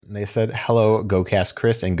And they said, hello, GoCast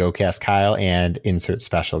Chris and GoCast Kyle, and insert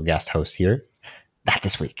special guest host here. Not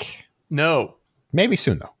this week. No. Maybe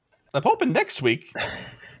soon, though. I'm hoping next week. I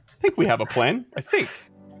think we have a plan. I think.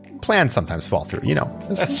 Plans sometimes fall through, you know.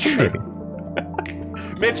 That's true. Maybe.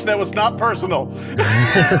 Mitch, that was not personal.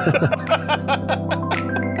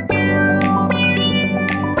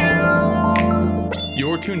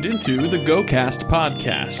 You're tuned into the GoCast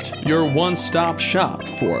podcast, your one-stop shop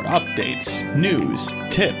for updates, news,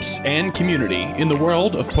 tips, and community in the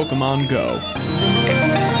world of Pokemon Go.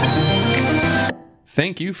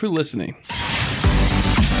 Thank you for listening.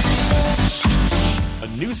 A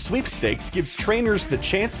new sweepstakes gives trainers the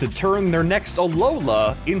chance to turn their next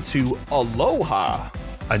Alola into Aloha.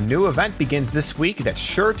 A new event begins this week that's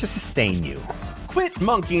sure to sustain you. Quit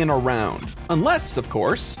monkeying around. Unless, of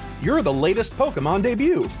course, you're the latest Pokemon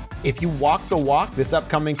debut. If you walk the walk this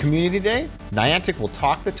upcoming Community Day, Niantic will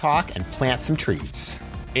talk the talk and plant some trees.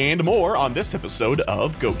 And more on this episode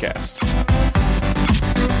of GoCast.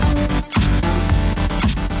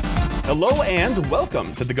 Hello and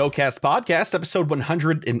welcome to the GoCast podcast, episode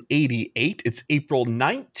 188. It's April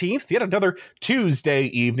 19th, yet another Tuesday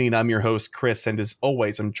evening. I'm your host, Chris, and as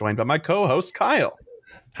always, I'm joined by my co-host, Kyle.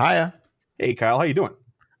 Hiya. Hey, Kyle, how you doing?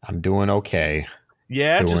 I'm doing okay.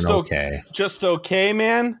 Yeah, doing just okay. Just okay,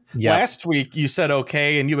 man. Yep. Last week you said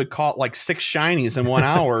okay, and you had caught like 6 shinies in 1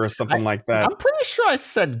 hour or something like that. I'm pretty sure I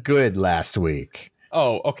said good last week.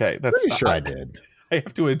 Oh, okay. That's pretty sure I did. I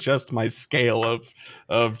have to adjust my scale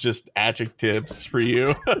of just adjectives for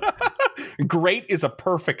you. Great is a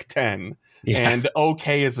perfect 10, and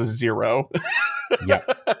okay is a 0.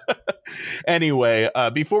 Yep. Anyway,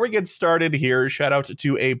 before we get started here, shout out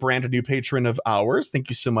to a brand new patron of ours. Thank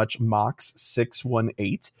you so much,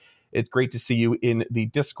 Mox618. It's great to see you in the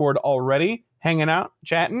Discord already, hanging out,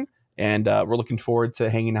 chatting, and we're looking forward to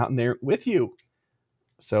hanging out in there with you.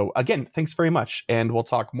 So again, thanks very much. And we'll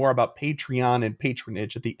talk more about Patreon and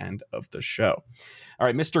patronage at the end of the show. All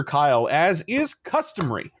right, Mr. Kyle, as is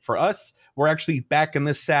customary for us, we're actually back in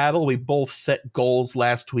the saddle. We both set goals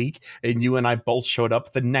last week, and you and I both showed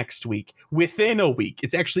up the next week. Within a week.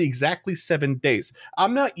 It's actually exactly 7 days.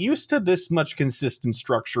 I'm not used to this much consistent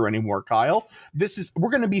structure anymore, Kyle. We're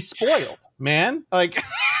going to be spoiled, man. Like,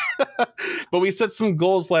 but we set some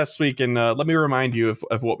goals last week, and let me remind you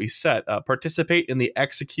of what we set. Participate in the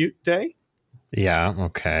Execute Day. Yeah,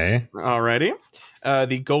 okay. Alrighty.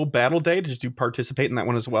 The Go Battle Day. Did you participate in that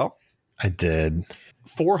one as well? I did.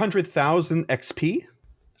 400,000 XP?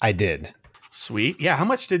 I did. Sweet. Yeah, how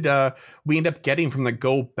much did we end up getting from the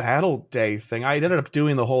Go Battle Day thing? I ended up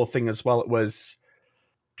doing the whole thing as well. It was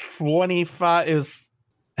 25 is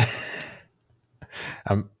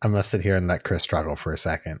I'm gonna sit here and let Chris struggle for a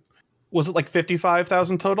second. Was it like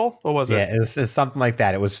 55,000 total? What was it? Yeah, it's something like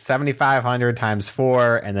that. It was 7,500 times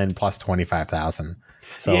 4 and then plus 25,000.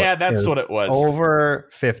 So yeah, that's what it was. Over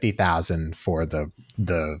 50,000 for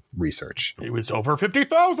the research. It was over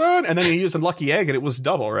 50,000, and then you used a lucky egg, and it was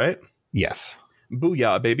double, right? Yes.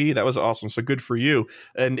 Booyah, baby! That was awesome. So good for you.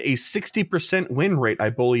 And a 60% win rate. I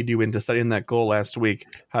bullied you into setting that goal last week.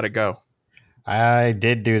 How'd it go? I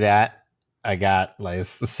did do that. I got like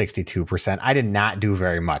 62%. I did not do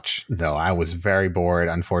very much though. I was very bored.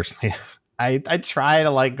 Unfortunately, I try to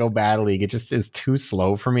like Go Battle League. It just is too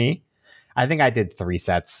slow for me. I think I did 3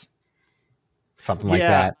 sets, something like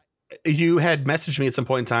that. You had messaged me at some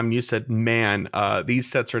point in time and you said, man, these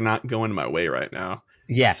sets are not going my way right now.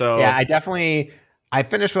 Yeah. So yeah, I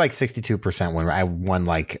finished with like 62% win. I won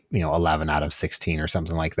like, 11 out of 16 or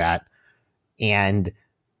something like that. And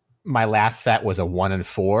my last set was a 1 and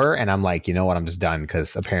 4. And I'm like, you know what? I'm just done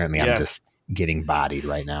because apparently I'm just getting bodied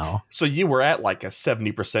right now. So you were at like a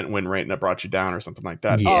 70% win rate and it brought you down or something like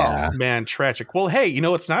that. Yeah. Oh, man, tragic. Well, hey,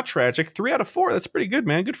 it's not tragic. 3 out of 4. That's pretty good,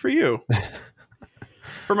 man. Good for you.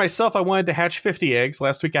 For myself, I wanted to hatch 50 eggs.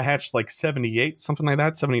 Last week I hatched like 78, something like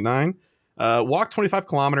that, 79. Walked 25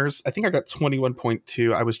 kilometers. I think I got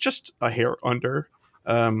 21.2. I was just a hair under.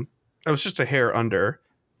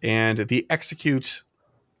 And the Execute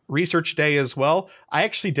Research Day as well. I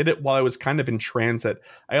actually did it while I was kind of in transit.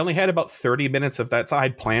 I only had about 30 minutes of that. So I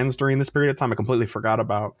had plans during this period of time I completely forgot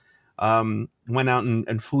about. Went out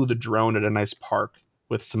and flew the drone at a nice park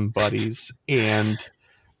with some buddies. And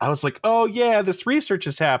I was like, oh yeah, this research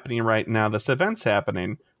is happening right now. This event's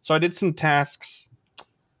happening. So I did some tasks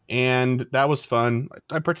and that was fun.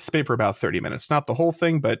 I participated for about 30 minutes. Not the whole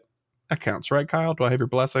thing, but that counts, right, Kyle? Do I have your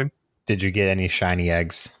blessing? Did you get any shiny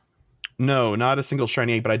eggs? No, not a single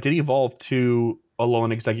shiny egg, but I did evolve 2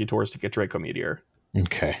 Alolan Executors to get Draco Meteor.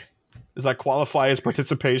 Okay. Does that qualify as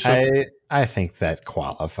participation? I think that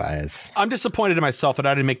qualifies. I'm disappointed in myself that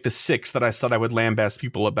I didn't make the 6 that I said I would lambaste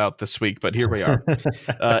people about this week, but here we are.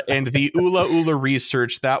 And the Ula Ula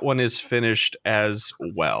research, that one is finished as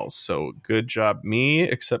well. So good job, me,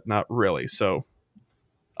 except not really. So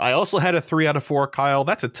I also had a 3 out of 4, Kyle.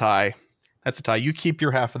 That's a tie. You keep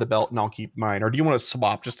your half of the belt and I'll keep mine. Or do you want to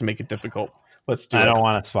swap just to make it difficult? Let's do it. I don't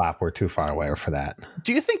want to swap. We're too far away for that.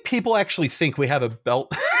 Do you think people actually think we have a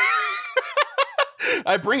belt?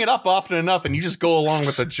 I bring it up often enough, and you just go along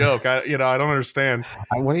with the joke. I don't understand.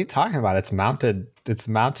 What are you talking about? It's mounted. It's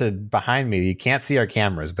mounted behind me. You can't see our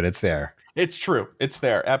cameras, but it's there. It's true. It's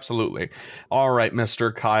there. Absolutely. All right,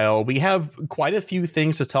 Mr. Kyle. We have quite a few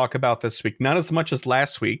things to talk about this week. Not as much as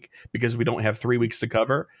last week because we don't have 3 weeks to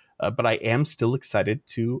cover, but I am still excited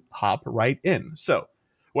to hop right in. So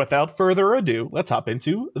without further ado, let's hop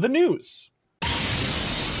into the news.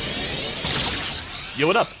 Yo,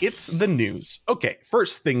 what up? It's the news. Okay,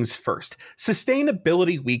 first things first.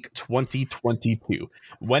 Sustainability Week 2022.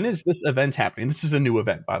 When is this event happening? This is a new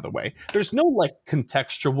event, by the way. There's no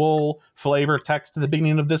contextual flavor text at the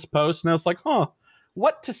beginning of this post, and I was like,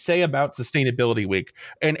 what to say about Sustainability Week?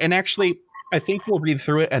 And actually, I think we'll read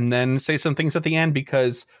through it and then say some things at the end,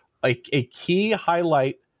 because a key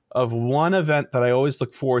highlight of one event that I always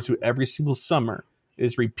look forward to every single summer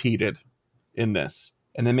is repeated in this.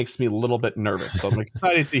 And that makes me a little bit nervous. So I'm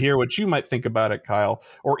excited to hear what you might think about it, Kyle,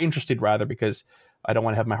 or interested rather, because I don't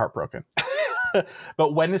want to have my heart broken.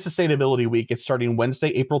 But when is Sustainability Week? It's starting Wednesday,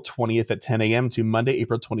 April 20th at 10 a.m. to Monday,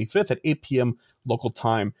 April 25th at 8 p.m. local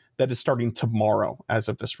time. That is starting tomorrow as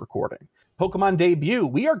of this recording. Pokemon debut.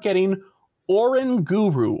 We are getting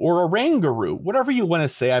Oranguru or Oranguru, whatever you want to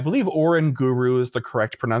say. I believe Oranguru is the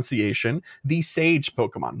correct pronunciation. The Sage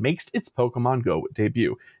Pokemon makes its Pokemon Go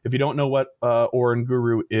debut. If you don't know what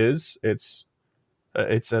Oranguru is, it's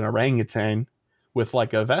an orangutan with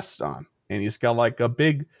a vest on, and he's got a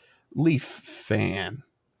big leaf fan.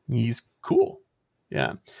 He's cool.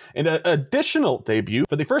 Yeah. And an additional debut,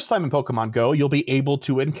 for the first time in Pokemon Go, you'll be able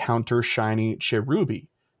to encounter shiny Cherubi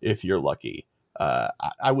if you're lucky.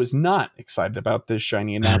 I was not excited about this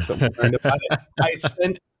shiny announcement.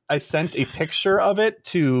 I sent a picture of it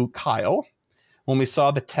to Kyle when we saw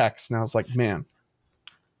the text, and I was like, man,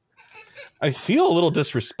 I feel a little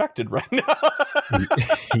disrespected right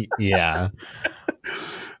now. Yeah.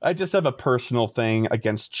 I just have a personal thing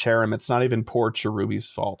against Cherim. It's not even poor Cherubi's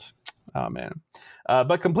fault. Oh, man.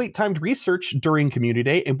 But complete timed research during Community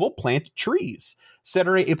Day, and we'll plant trees.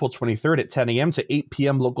 Saturday, April 23rd at 10 a.m. to 8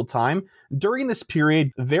 p.m. local time. During this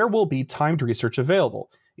period, there will be timed research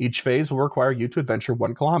available. Each phase will require you to adventure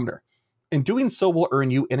 1 kilometer. In doing so will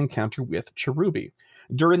earn you an encounter with Cherubi.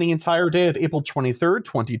 During the entire day of April 23rd,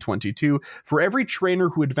 2022, for every trainer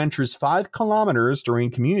who adventures 5 kilometers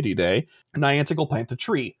during Community Day, Niantic will plant a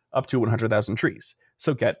tree, up to 100,000 trees.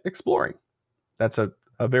 So get exploring. That's a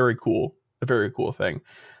very cool thing.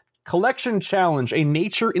 Collection Challenge. A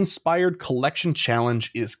nature-inspired collection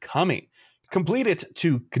challenge is coming. Complete it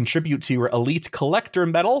to contribute to your Elite Collector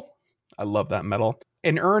medal. I love that medal.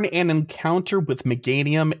 And earn an encounter with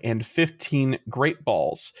Meganium and 15 Great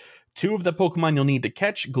Balls. 2 of the Pokemon you'll need to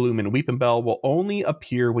catch, Gloom and Weepinbell, will only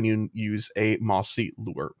appear when you use a Mossy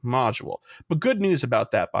Lure module. But good news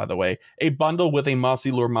about that, by the way. A bundle with a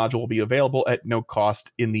Mossy Lure module will be available at no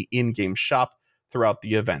cost in the in-game shop throughout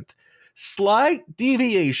the event. Slight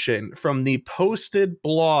deviation from the posted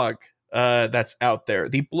blog that's out there.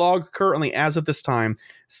 The blog currently, as of this time,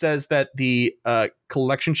 says that the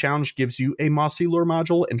collection challenge gives you a Mossy Lure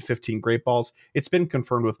module and 15 Great Balls. It's been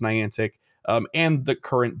confirmed with Niantic and the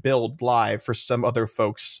current build live for some other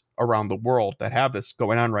folks around the world that have this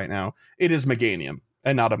going on right now. It is Meganium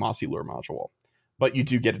and not a Mossy Lure module, but you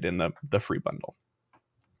do get it in the free bundle.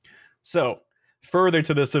 So, further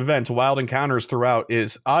to this event, wild encounters throughout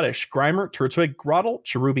is Oddish, Grimer, Turtwig, Grotle,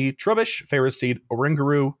 Cherubi, Trubbish, Ferroseed,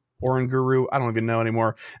 Oranguru, I don't even know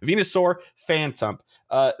anymore, Venusaur, Phantom.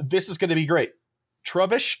 This is going to be great.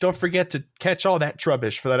 Trubbish, don't forget to catch all that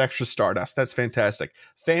Trubbish for that extra Stardust. That's fantastic.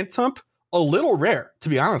 Phantom, a little rare, to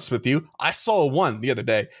be honest with you. I saw one the other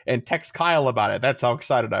day and text Kyle about it. That's how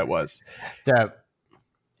excited I was. That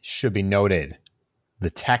should be noted. The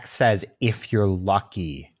text says, if you're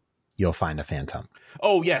lucky, you'll find a Phantom.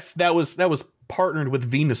 Oh yes, that was partnered with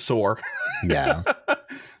Venusaur. Yeah.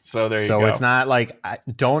 So there you go. So it's not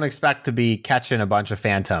don't expect to be catching a bunch of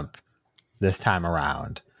Phantom this time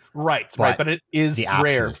around. Right. But it is the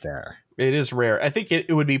rare. Option's there. It is rare. I think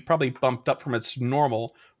it would be probably bumped up from its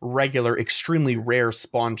normal, regular, extremely rare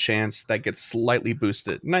spawn chance that gets slightly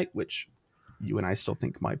boosted at night, which you and I still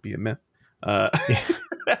think might be a myth.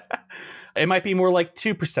 It might be more like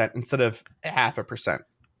 2% instead of 0.5%.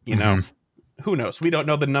 You know, who knows? We don't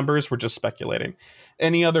know the numbers. We're just speculating.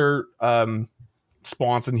 Any other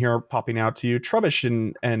spawns in here popping out to you? Trubbish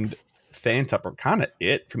and Phantup are kind of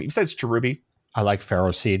it for me. Besides Cherubi. I like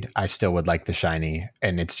Pharaoh Seed. I still would like the shiny,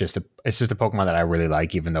 and it's just a Pokemon that I really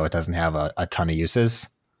like, even though it doesn't have a ton of uses.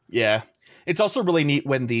 Yeah. It's also really neat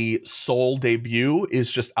when the Soul debut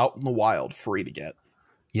is just out in the wild, free to get.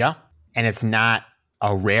 Yeah. And it's not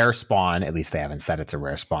a rare spawn. At least they haven't said it's a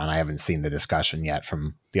rare spawn. I haven't seen the discussion yet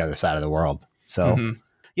from the other side of the world. So,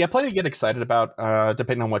 yeah, plenty to get excited about,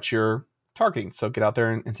 depending on what you're targeting. So get out there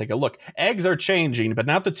and take a look. Eggs are changing, but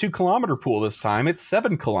not the 2 kilometer pool this time. It's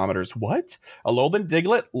 7 kilometers. What? Alolan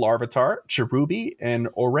Diglett, Larvitar, Cherubi, and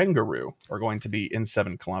Oranguru are going to be in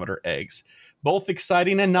 7 kilometer eggs. Both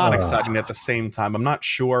exciting and not exciting at the same time. I'm not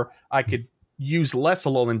sure I could use less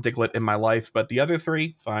Alolan Diglett in my life, but the other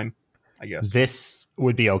 3, fine, I guess. This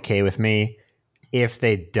would be okay with me if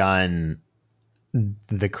they'd done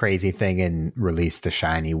the crazy thing and released the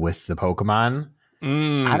shiny with the Pokemon.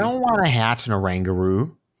 I don't want to hatch an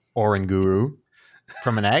Oranguru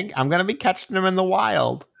from an egg. I'm going to be catching them in the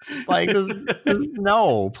wild. Like,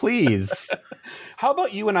 no, please. How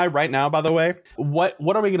about you and I right now, by the way? What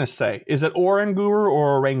are we going to say? Is it Oranguru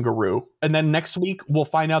or Oranguru? And then next week, we'll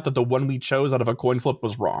find out that the one we chose out of a coin flip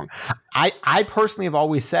was wrong. I personally have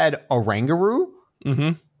always said Oranguru,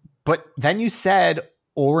 but then you said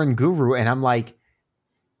Oranguru, and I'm like,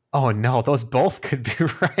 oh no, those both could be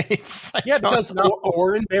right. Yeah, because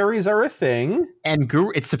orange berries are a thing, and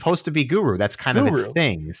Guru, it's supposed to be Guru. That's kind of its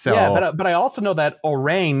thing. So yeah, but I also know that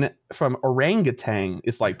orang from orangutan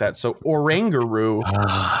is like that. So Oranguru,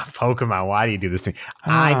 Pokemon, why do you do this to me?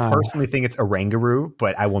 I personally think it's Oranguru,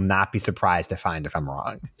 but I will not be surprised to find if I'm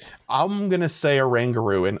wrong. I'm gonna say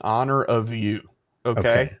Oranguru in honor of you.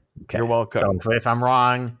 Okay. You're welcome. So if I'm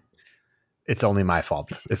wrong, it's only my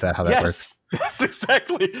fault. Is that how that works? Yes,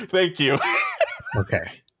 exactly. Thank you. Okay.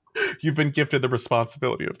 You've been gifted the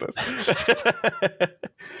responsibility of this.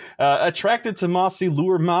 Attracted to mossy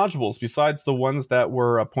lure modules, besides the ones that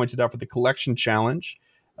were pointed out for the collection challenge,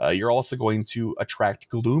 you're also going to attract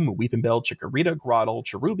Gloom, Weepinbell, Chikorita, Grotle,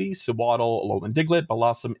 Cherubi, Sewaddle, Alolan Diglett,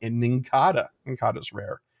 Blossom, and Nincada. Nincada's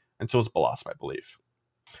rare, and so is Blossom, I believe.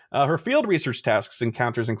 Her field research tasks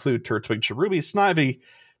encounters include Turtwig, Cherubi, Snivy,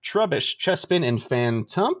 Trubbish, Chespin, and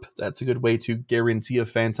Phantump. That's a good way to guarantee a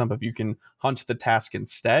Phantump if you can hunt the task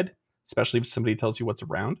instead, especially if somebody tells you what's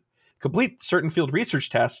around. Complete certain field research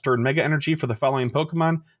tasks to earn Mega Energy for the following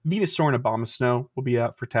Pokemon. Venusaur and Abomasnow will be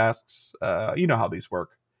out for tasks. You know how these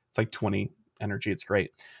work. It's like 20 energy. It's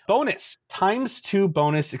great. Bonus. ×2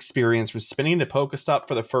 bonus experience for spinning a Pokestop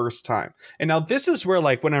for the first time. And now this is where,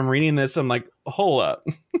 like, when I'm reading this, I'm like, hold up.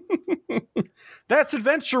 That's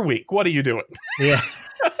Adventure Week. What are you doing? Yeah.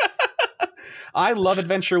 I love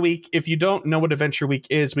Adventure Week. If you don't know what Adventure Week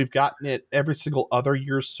is, we've gotten it every single other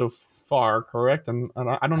year so far, correct? And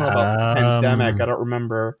I don't know about Pandemic. I don't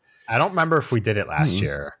remember. I don't remember if we did it last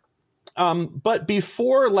year. But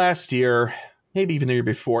before last year, maybe even the year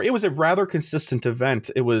before, it was a rather consistent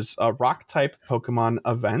event. It was a rock-type Pokemon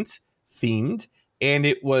event, themed, and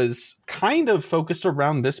it was kind of focused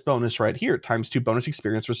around this bonus right here, ×2 bonus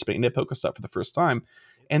experience for spinning a Pokestop for the first time.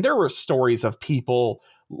 And there were stories of people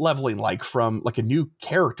leveling like from like a new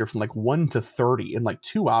character from like 1 to 30 in like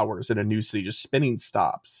 2 hours in a new city, just spinning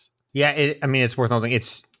stops. Yeah, it's worth noting.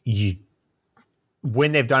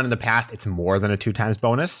 When they've done in the past, it's more than a 2 times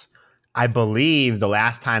bonus. I believe the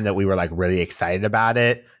last time that we were like really excited about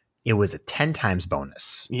it, it was a 10 times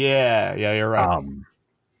bonus. Yeah, you're right.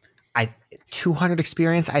 200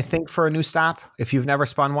 experience, I think, for a new stop. If you've never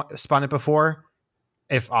spun it before.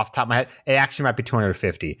 If off the top of my head, it actually might be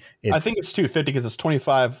 250. I think it's 250 because it's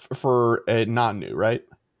 25 for a non-new, right?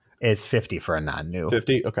 It's 50 for a non-new.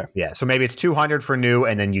 50? Okay. Yeah, so maybe it's 200 for new,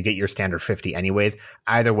 and then you get your standard 50 anyways.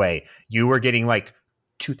 Either way, you were getting like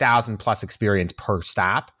 2,000 plus experience per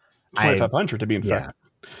stop. 2,500 to be in fact.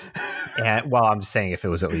 And well, I'm just saying if it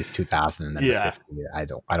was at least 2,000 and then the 50, I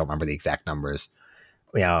don't remember the exact numbers.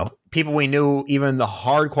 You know, people we knew, even the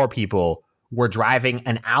hardcore people, were driving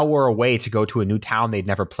an hour away to go to a new town they'd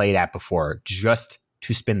never played at before just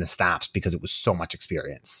to spin the stops because it was so much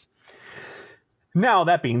experience. Now,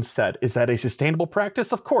 that being said, is that a sustainable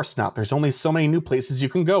practice? Of course not. There's only so many new places you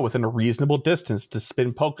can go within a reasonable distance to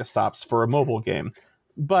spin Pokestops for a mobile game.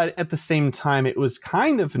 But at the same time, it was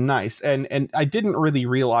kind of nice. And I didn't really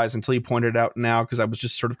realize until you pointed it out now because I was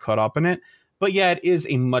just sort of caught up in it. But yeah, it is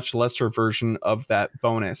a much lesser version of that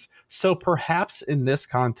bonus. So perhaps in this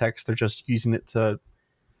context, they're just using it to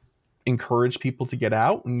encourage people to get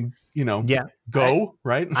out and, go,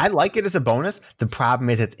 right? I like it as a bonus. The problem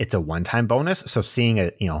is it's a one-time bonus. So seeing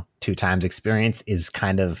a, 2 times experience is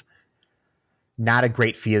kind of not a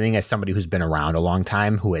great feeling as somebody who's been around a long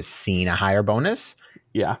time, who has seen a higher bonus.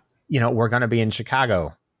 Yeah. We're going to be in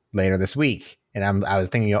Chicago later this week. And I was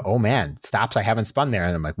thinking, oh man, stops I haven't spun there.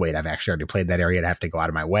 And I'm like, wait, I've actually already played that area. I'd have to go out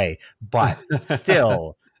of my way. But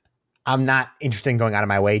still, I'm not interested in going out of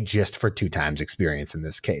my way just for 2 times experience in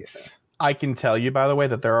this case. I can tell you, by the way,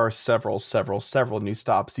 that there are several new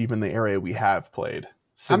stops, even in the area we have played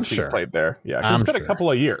since we played there. Yeah, because it's been a couple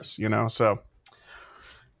of years, so...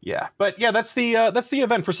 Yeah, but yeah, that's the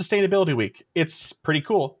event for Sustainability Week. It's pretty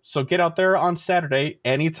cool. So get out there on Saturday,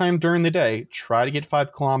 anytime during the day. Try to get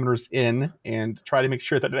 5 kilometers in, and try to make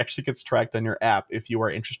sure that it actually gets tracked on your app if you are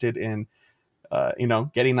interested in,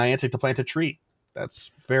 getting Niantic to plant a tree.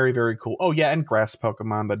 That's very, very cool. Oh yeah, and grass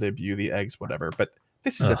Pokemon that debut the eggs, whatever. But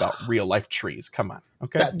this is about real life trees. Come on,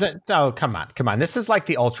 okay? Come on. This is like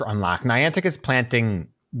the Ultra Unlock. Niantic is planting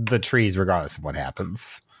the trees regardless of what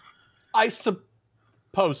happens. I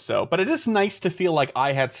suppose so, but it is nice to feel like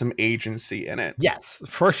I had some agency in it. Yes,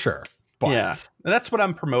 for sure. But yeah, that's what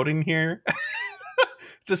I'm promoting here.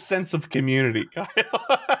 It's a sense of community, Kyle.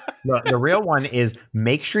 The real one is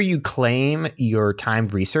make sure you claim your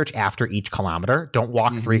timed research after each kilometer. Don't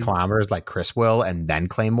walk 3 kilometers like Chris will and then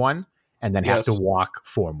claim 1 and then have to walk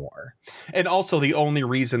 4 more. And also the only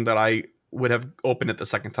reason that I would have opened it the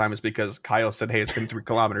second time is because Kyle said, hey, it's been 3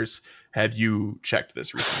 kilometers. Have you checked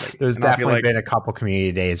this recently? There's definitely been a couple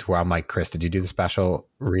community days where I'm like, Chris, did you do the special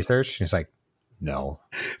research? And he's like, no.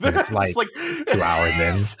 And it's like 2 hours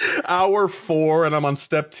in. Hour 4 and I'm on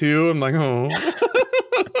step 2. I'm like, oh.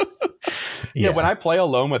 Yeah, when I play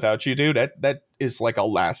alone without you, dude, that is like a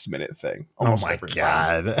last minute thing. Almost my every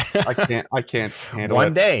God. Time. I can't handle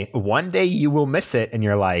it. One day you will miss it and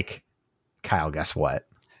you're like, Kyle, guess what?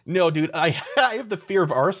 No, dude, I have the fear of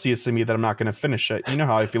Arceus in me that I'm not going to finish it. You know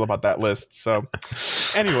how I feel about that list. So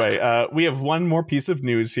anyway, we have one more piece of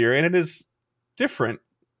news here, and it is different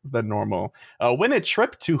than normal. Win a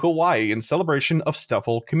trip to Hawaii in celebration of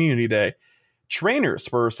Stufful Community Day. Trainers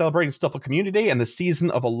were celebrating Stufful Community Day and the season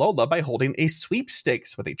of Alola by holding a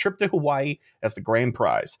sweepstakes with a trip to Hawaii as the grand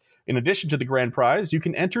prize. In addition to the grand prize, you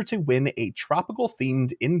can enter to win a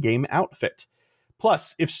tropical-themed in-game outfit.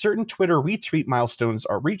 Plus, if certain Twitter retweet milestones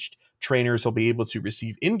are reached, trainers will be able to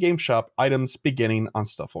receive in-game shop items beginning on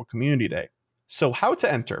Stufful Community Day. So how to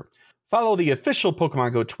enter? Follow the official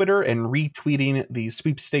Pokemon Go Twitter, and retweeting the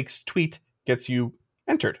sweepstakes tweet gets you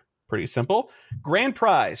entered. Pretty simple. Grand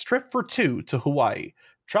prize, trip for 2 to Hawaii.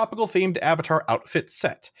 Tropical-themed avatar outfit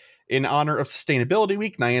set. In honor of Sustainability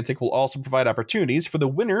Week, Niantic will also provide opportunities for the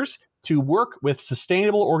winners to work with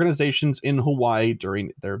sustainable organizations in Hawaii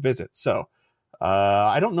during their visit. So,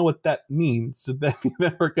 I don't know what that means. Does that mean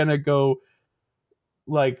that we're going to go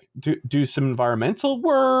like do some environmental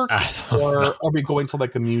work, or are we going to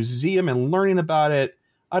like a museum and learning about it?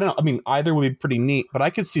 I don't know. I mean, either would be pretty neat, but I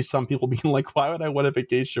could see some people being like, why would I want a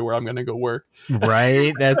vacation where I'm going to go work?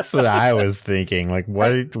 Right. That's what I was thinking. Like,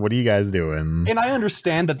 what are you guys doing? And I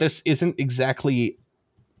understand that this isn't exactly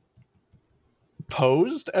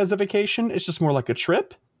posed as a vacation. It's just more like a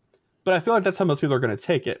trip, but I feel like that's how most people are going to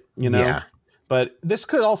take it, Yeah. But this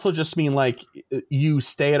could also just mean like you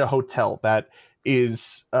stay at a hotel that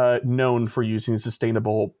is known for using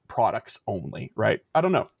sustainable products only, right? I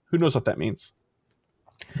don't know. Who knows what that means?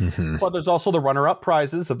 Mm-hmm. But there's also the runner-up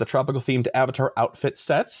prizes of the tropical-themed avatar outfit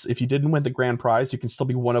sets. If you didn't win the grand prize, you can still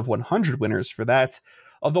be one of 100 winners for that.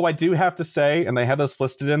 Although I do have to say, and they have this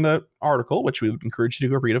listed in the article, which we would encourage you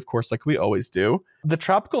to go read, of course, like we always do, the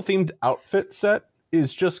tropical-themed outfit set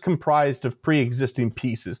is just comprised of pre-existing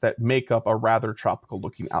pieces that make up a rather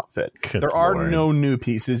tropical-looking outfit. There are no new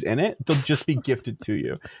pieces in it. They'll just be gifted to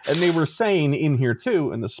you. And they were saying in here,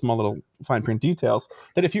 too, in the small little fine print details,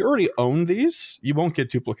 that if you already own these, you won't get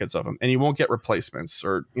duplicates of them, and you won't get replacements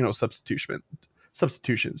or,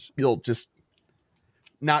 substitutions. You'll just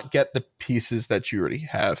not get the pieces that you already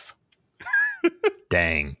have.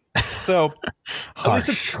 Dang. So at least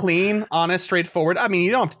it's clean, honest, straightforward. I mean,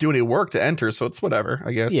 you don't have to do any work to enter, so it's whatever,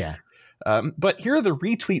 I guess. Yeah. But here are the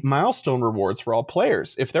retweet milestone rewards for all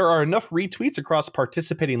players. If there are enough retweets across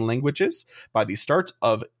participating languages by the start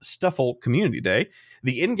of Stufful Community Day,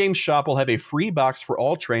 the in-game shop will have a free box for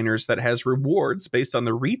all trainers that has rewards based on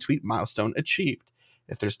the retweet milestone achieved.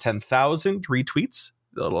 If there's 10,000 retweets,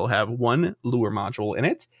 it'll have 1 lure module in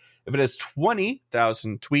it. If it has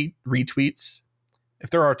 20,000 retweets, if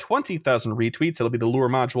there are 20,000 retweets, it'll be the lure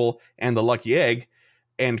module and the lucky egg.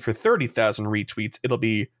 And for 30,000 retweets, it'll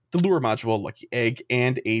be the lure module, Lucky Egg,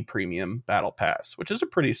 and a premium battle pass, which is a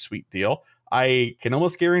pretty sweet deal. I can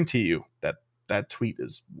almost guarantee you that that tweet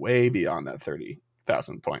is way beyond that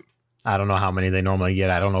 30,000 point. I don't know how many they normally get.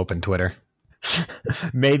 I don't open Twitter.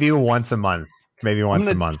 Maybe once a month.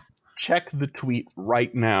 Check the tweet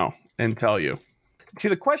right now and tell you. See,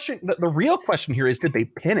 the question, the real question here is, did they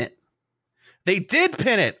pin it? They did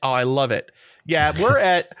pin it. Oh, I love it. Yeah, we're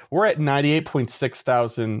at 98.6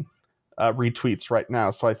 thousand retweets right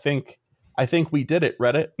now. So I think we did it,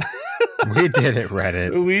 Reddit. We did it,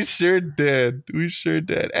 Reddit. We sure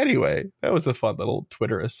did. Anyway, that was a fun little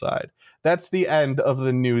Twitter aside. That's the end of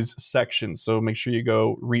the news section. So make sure you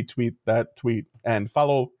go retweet that tweet and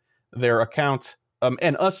follow their account,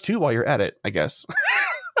 and us too while you're at it, I guess.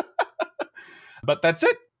 But that's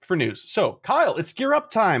it for news. So Kyle, it's Gear Up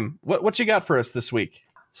time. What you got for us this week?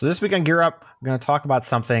 So this week on Gear Up, I'm going to talk about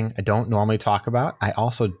something I don't normally talk about. I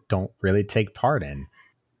also don't really take part in.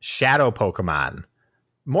 Shadow Pokemon.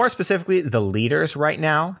 More specifically, the leaders right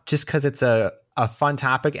now, just because it's a fun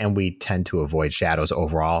topic and we tend to avoid shadows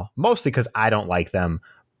overall, mostly because I don't like them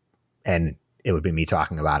and it would be me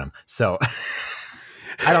talking about them. So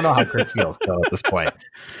I don't know how Chris feels still at this point.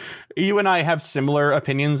 You and I have similar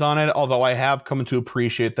opinions on it, although I have come to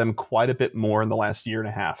appreciate them quite a bit more in the last year and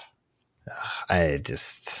a half. I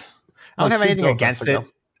don't have anything against it.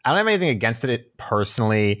 I don't have anything against it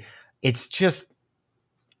personally. It's just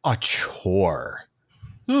a chore.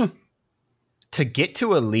 To get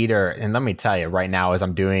to a leader, and let me tell you right now, as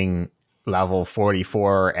I'm doing level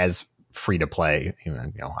 44 as free to play,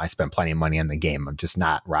 I spent plenty of money on the game. I'm just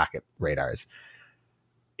not Rocket Radars.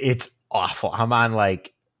 It's awful. I'm on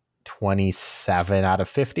like 27 out of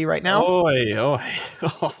 50 right now.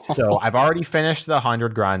 So I've already finished the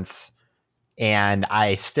 100 grunts, and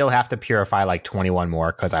I still have to purify like 21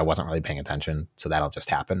 more because I wasn't really paying attention. So that'll just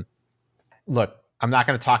happen. Look, I'm not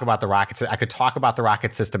going to talk about the rocket. I could talk about the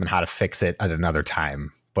rocket system and how to fix it at another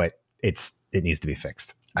time, but it needs to be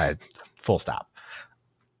fixed. Full stop.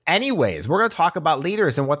 Anyways, we're going to talk about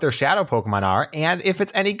leaders and what their shadow Pokemon are and if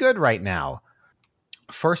it's any good right now.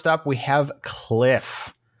 First up, we have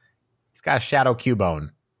Cliff. He's got a shadow Cubone.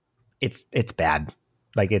 It's bad.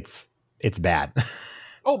 Like it's bad.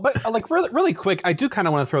 Oh, but like really quick, I do kind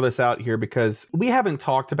of want to throw this out here because we haven't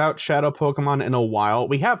talked about shadow Pokemon in a while.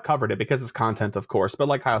 We have covered it because it's content, of course, but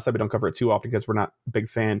like Kyle said, we don't cover it too often because we're not a big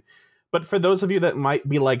fan. But for those of you that might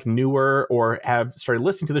be like newer or have started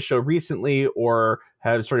listening to the show recently or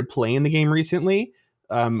have started playing the game recently,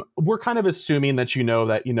 we're kind of assuming that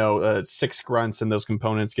that 6 grunts and those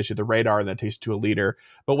components get you the radar and that takes you to a leader.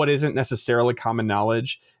 But what isn't necessarily common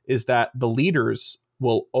knowledge is that the leaders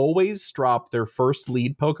will always drop their first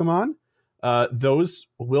lead Pokemon. Those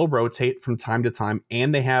will rotate from time to time,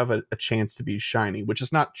 and they have a chance to be shiny, which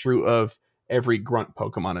is not true of every grunt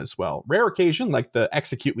Pokemon as well. Rare occasion, like the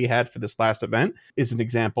Execute we had for this last event, is an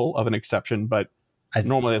example of an exception, but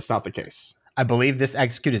normally that's not the case. I believe this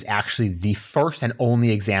Execute is actually the first and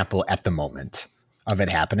only example at the moment of it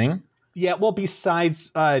happening. Yeah, well,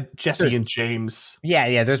 besides Jesse and James.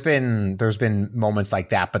 Yeah, there's been moments like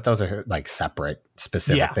that, but those are like separate,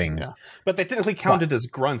 specific things. Yeah. But they technically counted as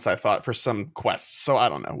grunts, I thought, for some quests. So I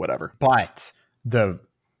don't know, whatever. But the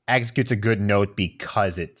Execute's a good note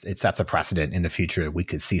because it sets a precedent in the future. We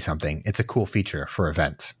could see something. It's a cool feature for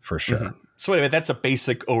event, for sure. Mm-hmm. So anyway, that's a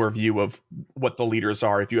basic overview of what the leaders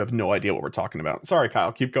are if you have no idea what we're talking about. Sorry,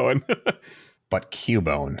 Kyle, keep going. But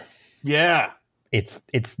Cubone. Yeah. It's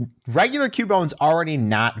regular Cubone's already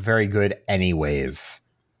not very good anyways.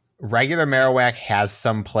 Regular Marowak has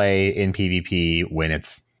some play in PvP when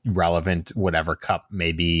it's relevant, whatever cup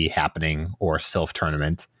may be happening or Sylph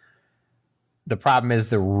tournament. The problem is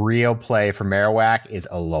the real play for Marowak is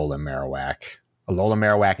Alolan Marowak. Alolan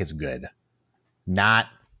Marowak is good. Not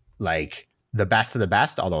like the best of the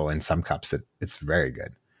best, although in some cups it's very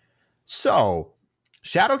good. So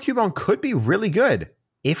Shadow Cubone could be really good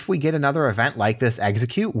if we get another event like this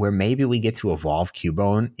Execute where maybe we get to evolve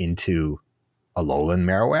Cubone into Alolan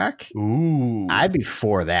Marowak. Ooh. I'd be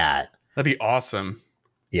for that. That'd be awesome.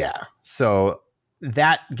 Yeah. So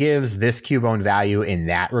that gives this Cubone value in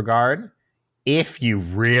that regard if you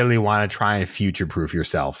really want to try and future-proof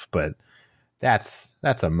yourself. But that's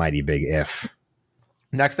a mighty big if.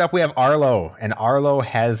 Next up, we have Arlo, and Arlo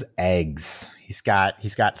has eggs. He's got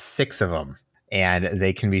 6 of them, and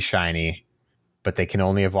they can be shiny, but they can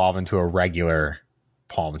only evolve into a regular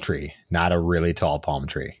palm tree, not a really tall palm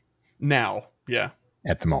tree. Now, yeah.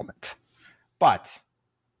 At the moment. But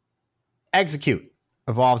Execute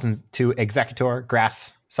evolves into Executor,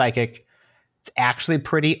 Grass, Psychic. It's actually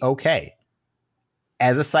pretty okay.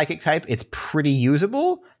 As a Psychic type, it's pretty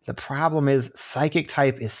usable. The problem is Psychic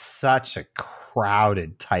type is such a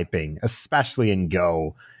crowded typing, especially in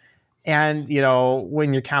Go. And,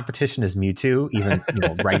 when your competition is Mewtwo, even,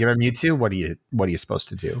 regular Mewtwo, what are you supposed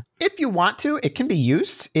to do? If you want to, it can be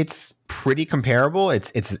used. It's pretty comparable.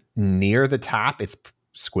 It's near the top. It's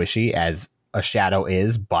squishy as a Shadow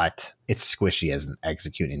is, but it's squishy as an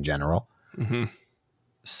Execute in general. Mm-hmm.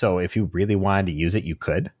 So if you really wanted to use it, you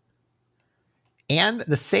could. And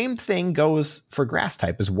the same thing goes for Grass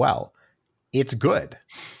type as well. It's good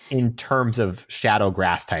in terms of Shadow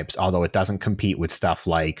Grass types, although it doesn't compete with stuff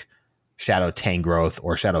like Shadow Tangrowth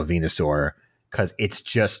or Shadow Venusaur, because it's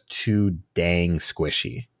just too dang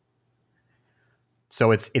squishy.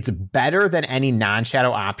 So it's better than any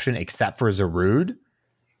non-Shadow option except for Zarude,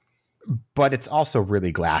 but it's also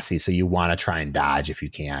really glassy, so you want to try and dodge if you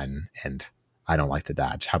can, and I don't like to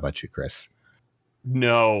dodge. How about you, Chris?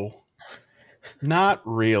 No, not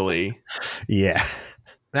really. Yeah.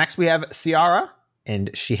 Next we have Ciara,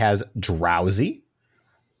 and she has Drowsy.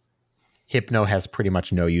 Hypno has pretty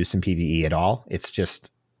much no use in PvE at all. It's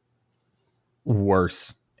just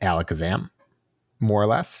worse Alakazam, more or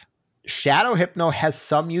less. Shadow Hypno has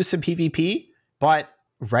some use in PvP, but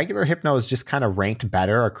regular Hypno is just kind of ranked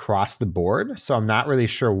better across the board, so I'm not really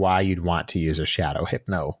sure why you'd want to use a Shadow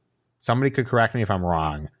Hypno. Somebody could correct me if I'm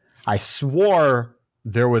wrong. I swore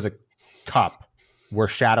there was a cup where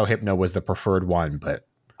Shadow Hypno was the preferred one, but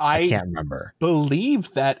I can't remember.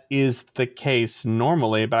 Believe that is the case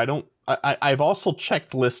normally, but I've also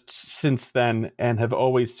checked lists since then and have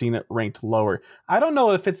always seen it ranked lower. I don't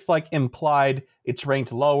know if it's like implied it's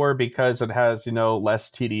ranked lower because it has, less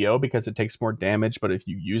TDO because it takes more damage, but if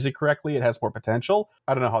you use it correctly, it has more potential.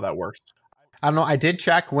 I don't know how that works. I don't know. I did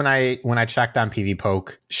check when I checked on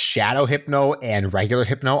PvPoke. Shadow Hypno and regular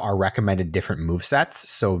Hypno are recommended different movesets,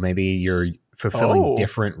 so maybe you're fulfilling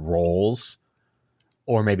different roles,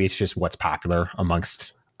 or maybe it's just what's popular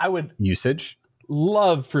amongst usage.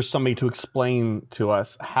 Love for somebody to explain to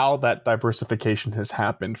us how that diversification has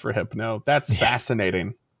happened for Hypno. That's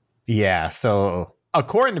fascinating. Yeah, so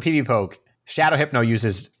according to PvPoke, Shadow Hypno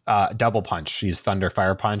uses Double Punch, uses Thunder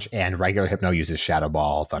Fire Punch, and regular Hypno uses Shadow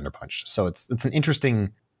Ball Thunder Punch. So it's an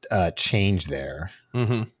interesting change there.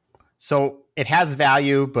 Mm-hmm. So it has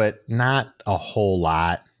value, but not a whole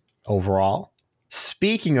lot overall.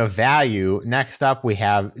 Speaking of value, next up we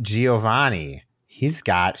have Giovanni. He's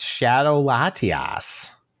got Shadow Latias.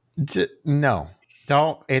 No,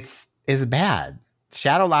 don't. It's bad.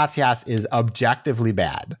 Shadow Latias is objectively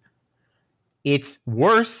bad. It's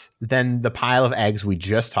worse than the pile of eggs we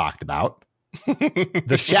just talked about.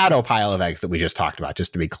 The Shadow pile of eggs that we just talked about,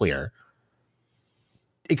 just to be clear.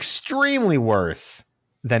 Extremely worse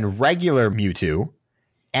than regular Mewtwo.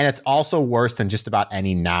 And it's also worse than just about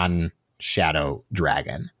any non-Shadow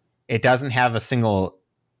dragon. It doesn't have a single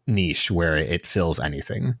niche where it fills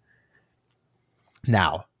anything.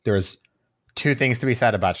 Now, there's two things to be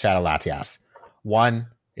said about Shadow Latias. One,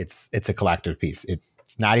 it's a collector piece.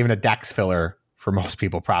 It's not even a dex filler for most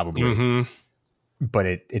people, probably. But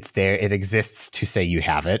it's there. It exists to say you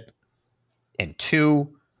have it. And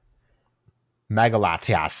two, Mega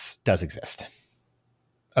Latias does exist.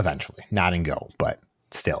 Eventually. Not in Go, but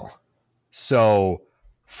still. So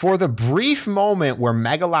for the brief moment where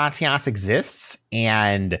Mega Latias exists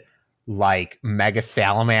and like Mega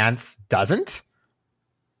Salamence doesn't,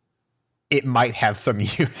 it might have some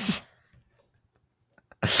use.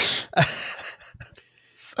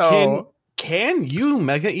 So can you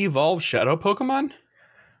Mega Evolve Shadow Pokemon?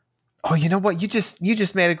 Oh, you know what? You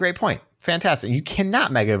just made a great point. Fantastic. You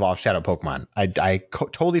cannot Mega Evolve Shadow Pokemon. I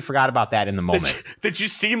totally forgot about that in the moment. Did you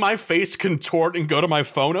see my face contort and go to my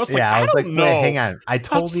phone? I was I was like, no. Wait, hang on. I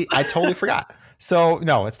totally forgot. So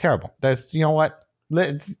no, it's terrible. There's, you know what?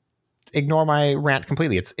 Let's ignore my rant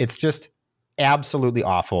completely. It's just absolutely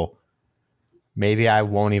awful. Maybe I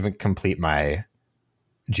won't even complete my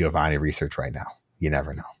Giovanni research right now. You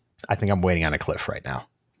never know. I think I'm waiting on a cliff right now.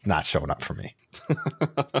 It's not showing up for me.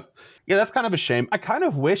 Yeah, that's kind of a shame. I kind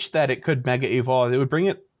of wish that it could Mega Evolve. It would bring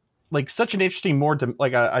it like such an interesting,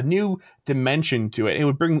 a new dimension to it. It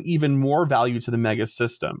would bring even more value to the Mega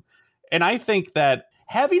system. And I think that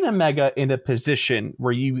having a Mega in a position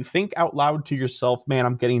where you think out loud to yourself, man,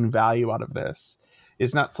 I'm getting value out of this,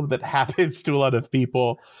 is not something that happens to a lot of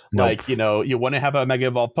people. Nope. Like, you want to have a Mega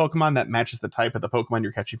Evolved Pokemon that matches the type of the Pokemon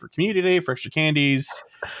you're catching for Community Day, for extra candies.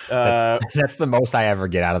 That's the most I ever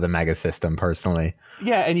get out of the Mega system, personally.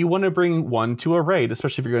 Yeah, and you want to bring one to a raid,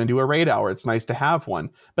 especially if you're going to do a raid hour. It's nice to have one.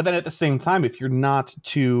 But then at the same time, if you're not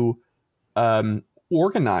too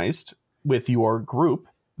organized with your group,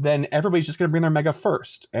 then everybody's just going to bring their mega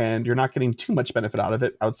first, and you're not getting too much benefit out of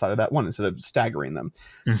it outside of that one instead of staggering them.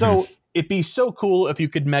 Mm-hmm. So it'd be so cool if you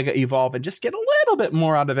could mega evolve and just get a little bit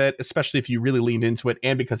more out of it, especially if you really leaned into it.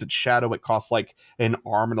 And because it's shadow, it costs like an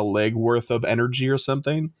arm and a leg worth of energy or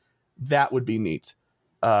something. That would be neat.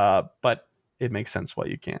 But it makes sense why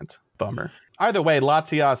you can't. Bummer. Either way,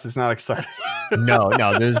 Latias is not exciting. No,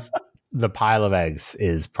 the pile of eggs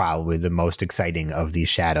is probably the most exciting of these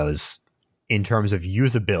shadows in terms of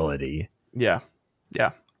usability. Yeah,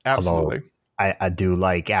 absolutely. Although I do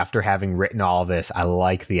like, after having written all this, I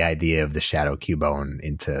like the idea of the Shadow Cubone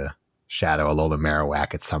into Shadow Alola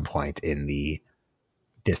Marowak at some point in the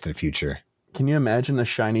distant future. Can you imagine a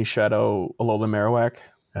shiny Shadow Alola Marowak?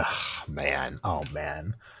 Oh man.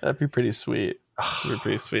 That'd be pretty sweet.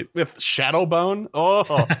 With Shadow Bone? Oh,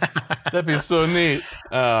 that'd be so neat.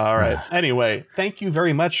 All right. Anyway, thank you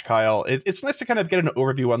very much, Kyle. It's nice to kind of get an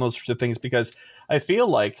overview on those sorts of things, because I feel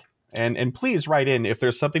like, and please write in if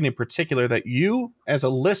there's something in particular that you as a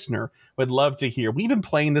listener would love to hear. We've been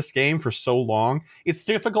playing this game for so long. It's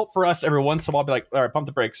difficult for us every once in a while to be like, all right, pump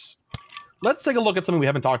the brakes. Let's take a look at something we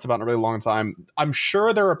haven't talked about in a really long time. I'm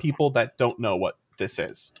sure there are people that don't know what this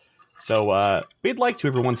is. So we'd like to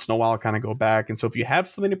every once in a while kind of go back. And so if you have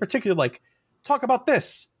something in particular, like, talk about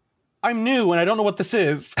this. I'm new and I don't know what this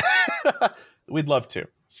is. We'd love to.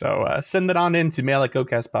 So send that on in to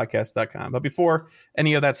mail@gocastpodcast.com. But before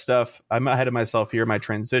any of that stuff, I'm ahead of myself here, my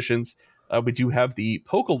transitions. We do have the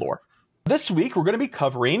Pokelore. This week, we're going to be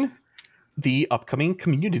covering the upcoming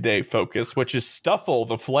Community Day focus, which is Stufful,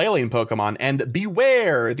 the flailing Pokemon, and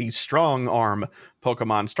Beware, the strong arm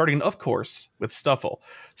Pokemon, starting, of course, with Stufful.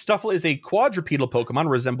 Stufful is a quadrupedal Pokemon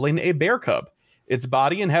resembling a bear cub. Its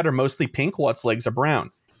body and head are mostly pink, while its legs are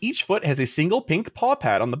brown. Each foot has a single pink paw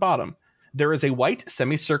pad on the bottom. There is a white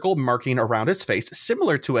semicircle marking around its face,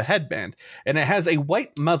 similar to a headband, and it has a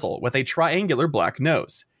white muzzle with a triangular black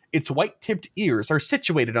nose. Its white-tipped ears are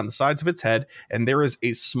situated on the sides of its head, and there is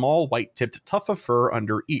a small white-tipped tuft of fur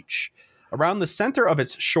under each. Around the center of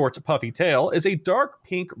its short, puffy tail is a dark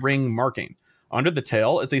pink ring marking. Under the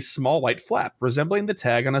tail is a small white flap, resembling the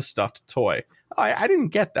tag on a stuffed toy. I didn't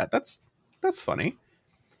get that. That's funny.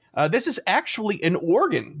 This is actually an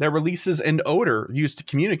organ that releases an odor used to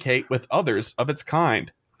communicate with others of its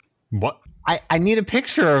kind. What? I need a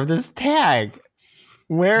picture of this tag.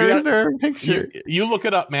 Where is there a picture? You look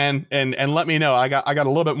it up, man, and let me know. I got a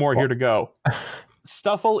little bit more here to go.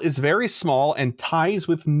 Stufful is very small and ties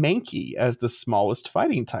with Mankey as the smallest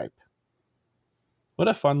fighting type. What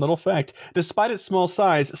a fun little fact. Despite its small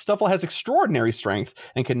size, Stufful has extraordinary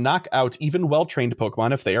strength and can knock out even well-trained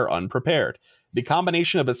Pokemon if they are unprepared. The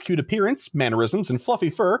combination of its cute appearance, mannerisms, and fluffy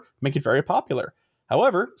fur make it very popular.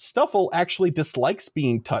 However, Stufful actually dislikes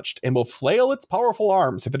being touched and will flail its powerful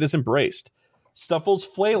arms if it is embraced. Stufful's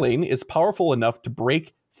flailing is powerful enough to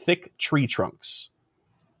break thick tree trunks.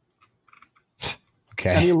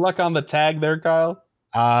 Okay. Any luck on the tag there, Kyle?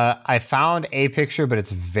 I found a picture, but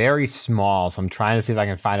it's very small, so I'm trying to see if I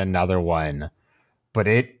can find another one. But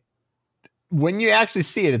when you actually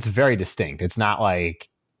see it, it's very distinct. It's not like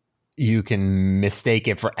you can mistake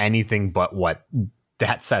it for anything but what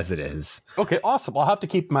that says it is. Okay, awesome. I'll have to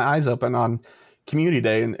keep my eyes open on Community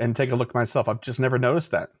Day and take a look myself. I've just never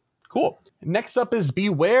noticed that. Cool. Next up is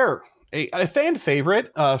Beware, a fan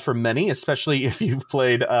favorite for many, especially if you've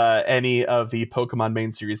played any of the Pokemon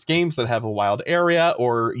main series games that have a wild area,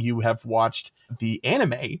 or you have watched the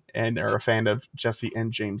anime and are a fan of Jesse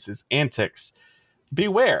and James's antics.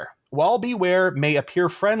 Beware. While Beware may appear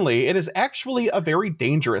friendly, it is actually a very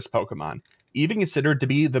dangerous Pokemon, even considered to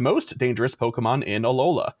be the most dangerous Pokemon in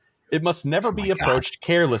Alola. It must never be approached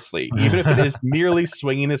carelessly, even if it is merely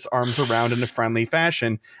swinging its arms around in a friendly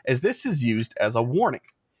fashion, as this is used as a warning.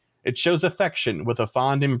 It shows affection with a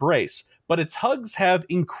fond embrace, but its hugs have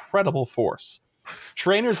incredible force.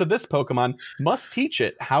 Trainers of this Pokemon must teach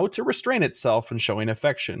it how to restrain itself when showing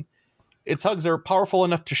affection. Its hugs are powerful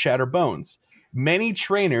enough to shatter bones. Many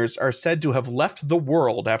trainers are said to have left the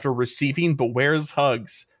world after receiving Beware's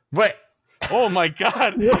hugs. What? Oh my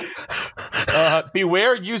god.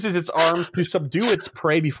 Beware uses its arms to subdue its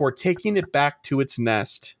prey before taking it back to its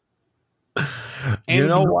nest. And, you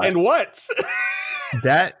know what? And what?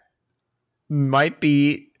 That might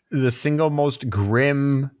be the single most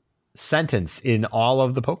grim sentence in all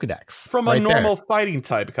of the Pokedex. From a normal fighting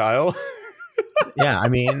type, Kyle. Yeah, I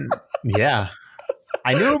mean, yeah.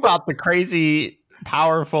 I knew about the crazy,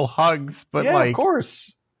 powerful hugs, but yeah, like, of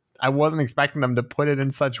course. I wasn't expecting them to put it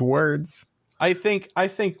in such words. I think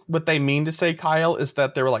what they mean to say, Kyle, is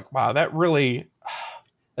that they were like, wow, that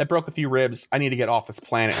broke a few ribs. I need to get off this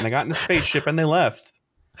planet. And they got in a spaceship and they left.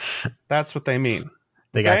 That's what they mean.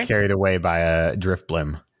 They got carried away by a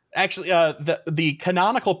Driftblim. Actually, the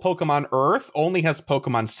canonical Pokemon Earth only has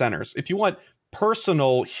Pokemon Centers. If you want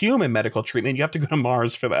personal human medical treatment, you have to go to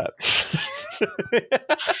Mars for that.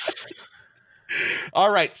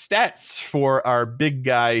 All right, stats for our big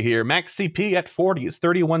guy here. Max CP at 40 is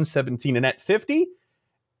 3117, and at 50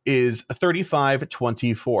 is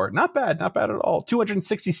 3524. Not bad at all.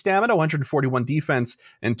 260 stamina, 141 defense,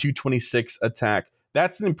 and 226 attack.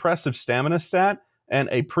 That's an impressive stamina stat and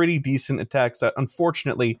a pretty decent attack stat.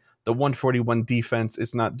 Unfortunately, the 141 defense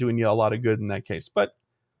is not doing you a lot of good in that case. But,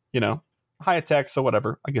 high attack, so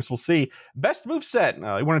whatever. I guess we'll see. Best move set.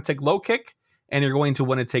 You want to take Low Kick, and you're going to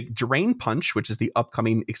want to take Drain Punch, which is the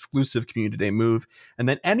upcoming exclusive Community Day move, and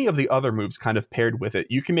then any of the other moves kind of paired with it.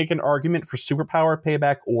 You can make an argument for Superpower,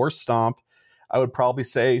 Payback, or Stomp. I would probably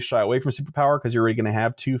say shy away from Superpower because you're already going to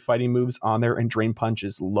have 2 fighting moves on there, and Drain Punch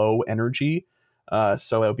is low energy.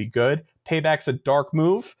 So it'll be good. Payback's a dark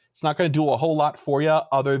move. It's not going to do a whole lot for you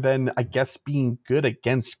other than, I guess, being good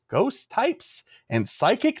against ghost types and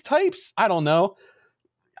psychic types. I don't know.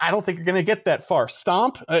 I don't think you're going to get that far.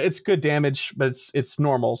 Stomp, it's good damage, but it's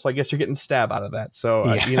normal. So I guess you're getting stab out of that.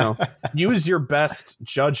 So, use your best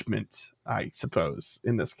judgment, I suppose,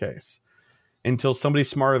 in this case, until somebody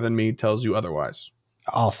smarter than me tells you otherwise.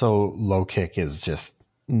 Also, Low Kick is just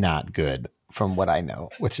not good from what I know,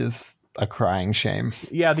 which is a crying shame.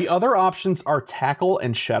 Yeah, the other options are Tackle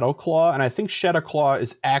and Shadow Claw, and I think Shadow Claw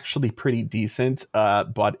is actually pretty decent,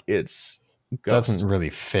 but it's doesn't really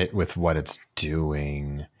fit with what it's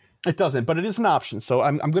doing. It doesn't, but it is an option. So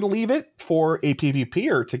I'm going to leave it for a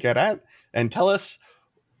PvPer to get at and tell us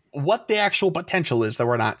what the actual potential is that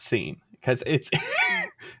we're not seeing, because it's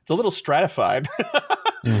it's a little stratified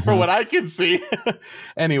for what I can see.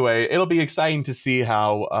 Anyway, it'll be exciting to see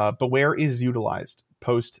how Beware is utilized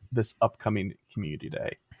post this upcoming Community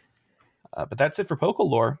Day. But that's it for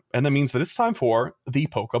Pokelore, and that means that it's time for the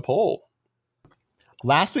Poke Poll.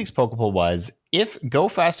 Last week's Poke Poll was, if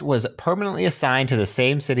GoFest was permanently assigned to the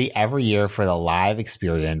same city every year for the live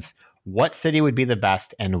experience, what city would be the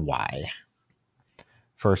best and why?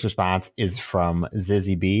 First response is from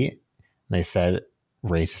Zizzy B. They said,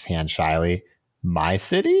 raise his hand shyly, my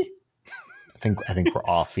city? I think we're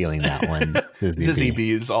all feeling that one. Zizzy B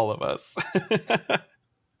is all of us.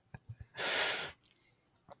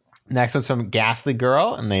 Next one's from Ghastly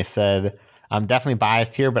Girl, and they said, I'm definitely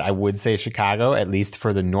biased here, but I would say Chicago, at least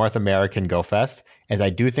for the North American Go Fest, as I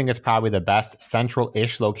do think it's probably the best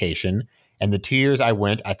central-ish location. And the 2 years I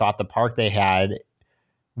went, I thought the park they had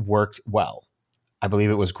worked well. I believe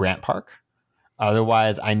it was Grant Park.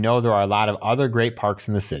 Otherwise, I know there are a lot of other great parks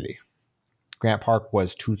in the city. Grant Park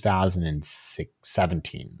was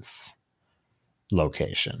 2017's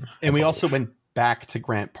location. And we also went back to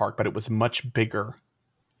Grant Park, but it was much bigger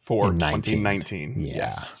for 2019.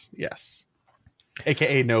 Yeah. Yes.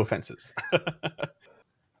 AKA no offenses.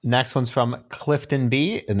 Next one's from Clifton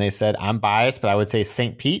B. And they said, I'm biased, but I would say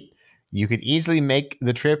St. Pete. You could easily make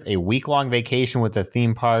the trip a week-long vacation with the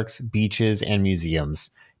theme parks, beaches, and museums.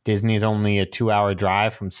 Disney is only a 2-hour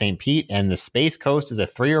drive from St. Pete, and the Space Coast is a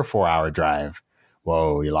 3 or 4 hour drive.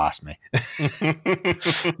 Whoa, you lost me.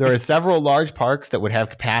 There are several large parks that would have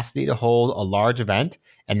capacity to hold a large event,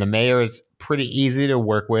 and the mayor is pretty easy to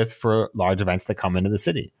work with for large events that come into the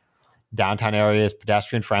city. Downtown area is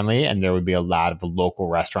pedestrian friendly, and there would be a lot of local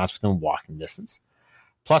restaurants within walking distance.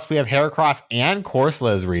 Plus, we have Heracross and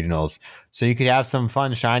Corsola as regionals, so you could have some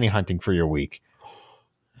fun shiny hunting for your week.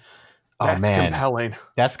 That's compelling.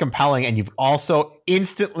 That's compelling, and you've also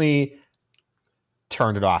instantly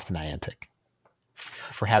turned it off to Niantic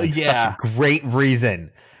for having such a great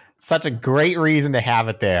reason. Such a great reason to have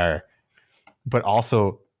it there, but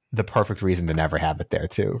also the perfect reason to never have it there,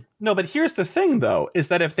 too. No, but here's the thing, though, is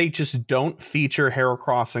that if they just don't feature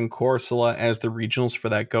Heracross and Corsola as the regionals for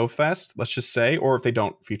that Go Fest, let's just say, or if they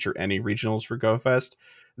don't feature any regionals for Go Fest,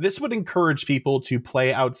 this would encourage people to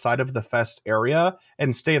play outside of the fest area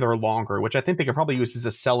and stay there longer, which I think they could probably use as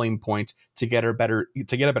a selling point to get a better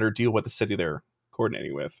deal with the city they're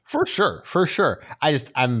coordinating with. For sure.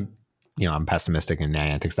 I'm pessimistic, and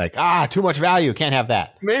Niantic's like, too much value. Can't have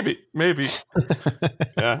that. Maybe.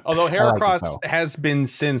 Yeah. Although Heracross has been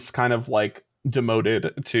since kind of like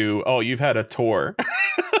demoted to, you've had a tour.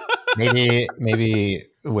 maybe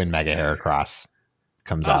when Mega Heracross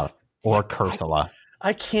comes out, or Corsola.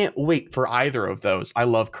 I can't wait for either of those. I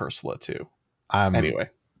love Corsola too. Anyway.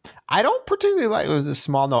 I don't particularly like, it was a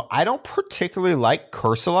small note, I don't particularly like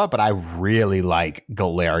Corsola, but I really like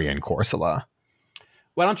Galarian Corsola.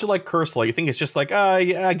 Why don't you like Corsola? You think it's just like,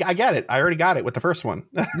 yeah, I get it. I already got it with the first one.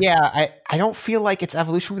 Yeah, I don't feel like its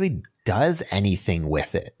evolution really does anything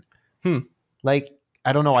with it. Like,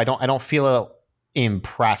 I don't know. I don't feel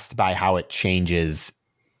impressed by how it changes,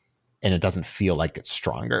 and it doesn't feel like it's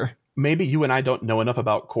stronger. Maybe you and I don't know enough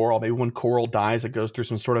about coral. Maybe when coral dies, it goes through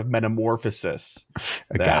some sort of metamorphosis.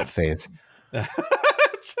 A goth phase.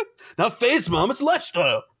 It's not phase, Mom. It's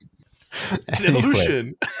lifestyle. It's an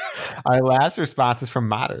evolution. Our last response is from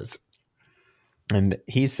Modders. And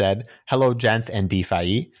he said, "Hello, gents and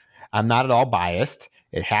DeFi. I'm not at all biased.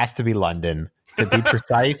 It has to be London. To be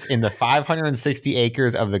precise, in the 560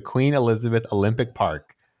 acres of the Queen Elizabeth Olympic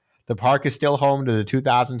Park. The park is still home to the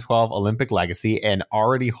 2012 Olympic legacy and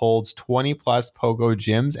already holds 20 plus pogo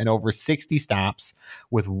gyms and over 60 stops,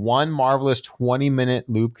 with one marvelous 20-minute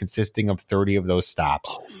loop consisting of 30 of those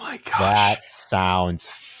stops." Oh my gosh. That sounds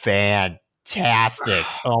fantastic.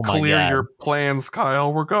 Oh my Clear God. your plans,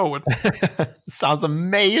 Kyle. We're going. Sounds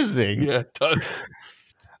amazing. Yeah, it does.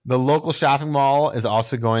 The local shopping mall is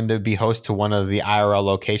also going to be host to one of the IRL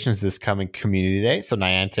locations this coming Community Day, so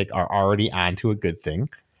Niantic are already on to a good thing.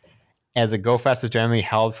 As a Go Fest is generally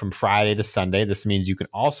held from Friday to Sunday, this means you can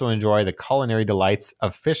also enjoy the culinary delights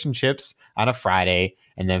of fish and chips on a Friday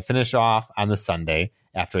and then finish off on the Sunday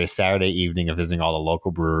after a Saturday evening of visiting all the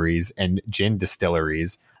local breweries and gin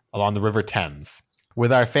distilleries along the River Thames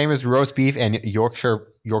with our famous roast beef and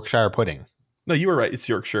Yorkshire pudding. No, you were right. It's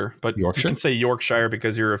Yorkshire, but Yorkshire? you can say Yorkshire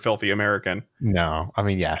because you're a filthy American. No, I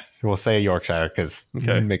mean, yeah, we'll say Yorkshire because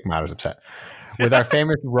Okay. make Modders upset. With our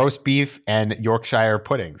famous roast beef and Yorkshire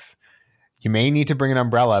puddings. You may need to bring an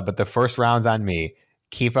umbrella, but the first round's on me.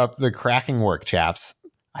 Keep up the cracking work, chaps.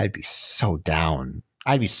 I'd be so down.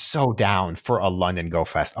 I'd be so down for a London Go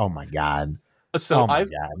Fest. Oh my God. So Oh my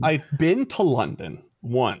I've God. I've been to London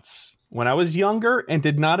once when I was younger and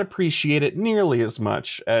did not appreciate it nearly as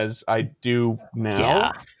much as I do now.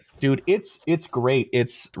 Yeah. Dude, it's great.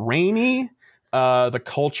 It's rainy. The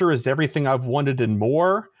culture is everything I've wanted and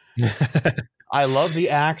more. I love the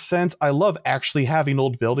accents. I love actually having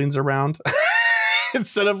old buildings around.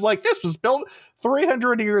 Instead of like, this was built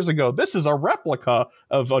 300 years ago. This is a replica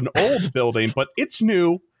of an old building, but it's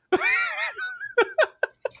new.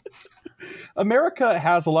 America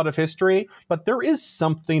has a lot of history, but there is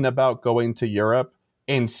something about going to Europe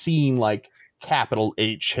and seeing like capital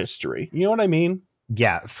H history. You know what I mean?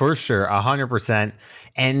 Yeah, for sure. 100%.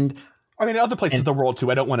 And I mean, other places in the world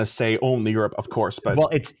too. I don't want to say only Europe, of course, but well,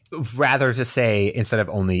 it's rather to say instead of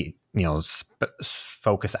only,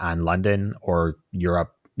 focus on London or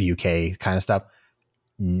Europe, UK kind of stuff,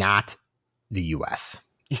 not the US.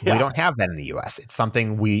 yeah. We don't have that in the US. It's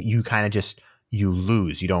something you kind of just you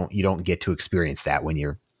lose. You don't get to experience that when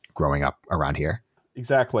you're growing up around here.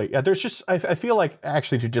 Exactly. Yeah, there's just I feel like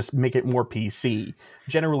actually to just make it more PC.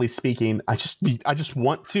 Generally speaking, I just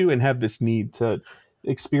want to and have this need to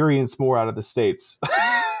experience more out of the States.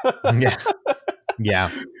 Yeah. Yeah.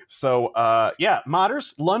 So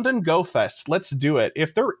Modders, London Go Fest. Let's do it.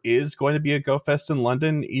 If there is going to be a Go Fest in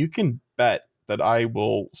London, you can bet that I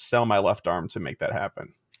will sell my left arm to make that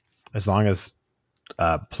happen. As long as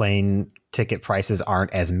plane ticket prices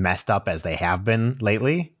aren't as messed up as they have been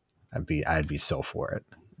lately, I'd be so for it.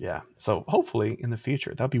 Yeah. So hopefully in the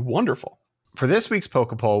future, that'd be wonderful. For this week's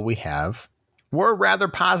Poke Poll, we're a rather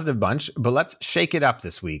positive bunch, but let's shake it up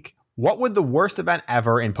this week. What would the worst event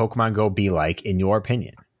ever in Pokemon Go be like, in your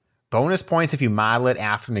opinion? Bonus points if you model it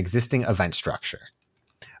after an existing event structure.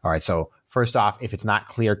 All right, so first off, if it's not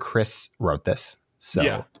clear, Chris wrote this. So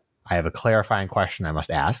Yeah. I have a clarifying question I must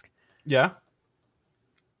ask. Yeah.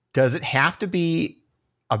 Does it have to be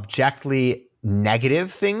objectively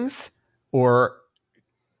negative things, or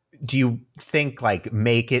do you think like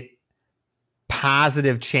make it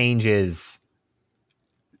positive changes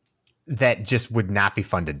that just would not be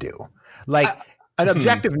fun to do? Like an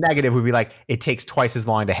objective negative would be like, it takes twice as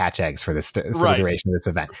long to hatch eggs for the duration of this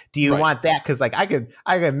event. Do you want that? Because like I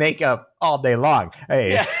could make up all day long.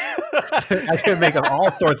 Hey, Yeah. I could make up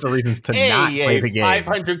all sorts of reasons to not play the game.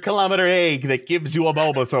 500-kilometer egg that gives you a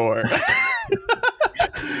Bulbasaur.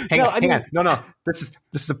 Hang on. No. This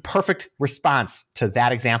is a perfect response to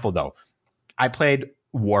that example, though. I played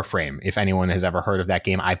Warframe. If anyone has ever heard of that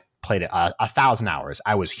game, I played it 1,000 hours.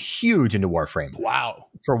 I was huge into Warframe. Wow.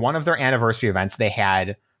 For one of their anniversary events, they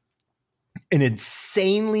had an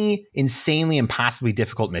insanely impossibly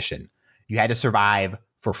difficult mission. You had to survive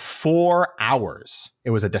for 4 hours.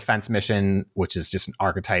 It was a defense mission, which is just an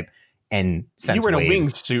archetype. And You were in a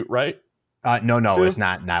wingsuit, right? No, True? it's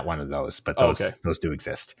not one of those, but those do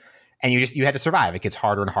exist. And you had to survive. It gets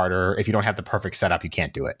harder and harder. If you don't have the perfect setup, you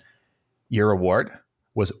can't do it. Your reward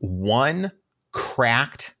was one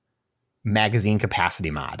cracked magazine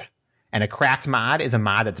capacity mod. And a cracked mod is a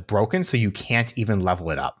mod that's broken, so you can't even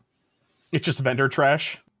level it up. It's just vendor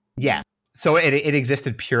trash. Yeah. So it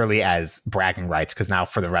existed purely as bragging rights because now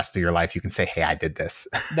for the rest of your life you can say, "Hey, I did this."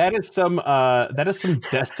 That is some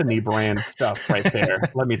Destiny brand stuff right there.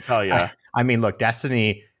 Let me tell you. I mean, look,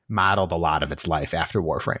 Destiny modeled a lot of its life after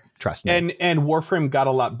Warframe. Trust me. And Warframe got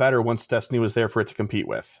a lot better once Destiny was there for it to compete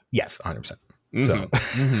with. Yes, 100%.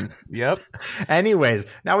 Mm-hmm. So, Yep. Anyways,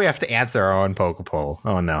 now we have to answer our own poke poll.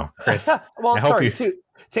 Oh no, Chris. Well, sorry.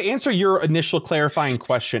 To answer your initial clarifying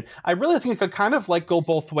question, I really think it could kind of like go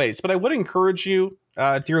both ways, but I would encourage you,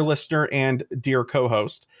 dear listener and dear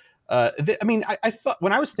co-host. I thought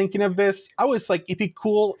when I was thinking of this, I was like, it'd be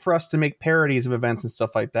cool for us to make parodies of events and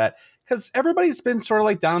stuff like that, because everybody's been sort of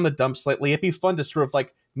like down in the dumps lately. It'd be fun to sort of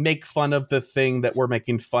like make fun of the thing that we're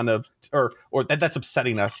making fun of, or that's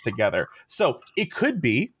upsetting us together. So it could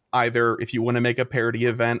be either if you want to make a parody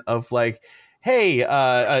event of like, hey,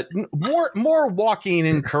 more walking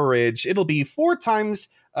and courage. It'll be 4 times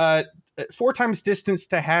distance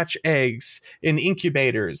to hatch eggs in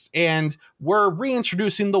incubators, and we're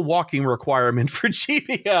reintroducing the walking requirement for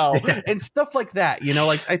GBL and stuff like that. You know,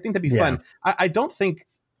 like I think that'd be fun. I don't think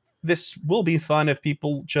this will be fun if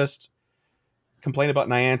people just complain about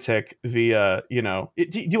Niantic via,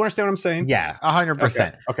 do you understand what I'm saying? Yeah,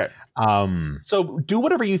 100%. Okay. So do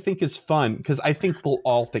whatever you think is fun, because I think we'll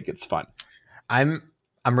all think it's fun. I'm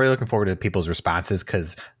really looking forward to people's responses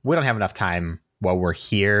because we don't have enough time while we're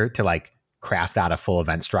here to like craft out a full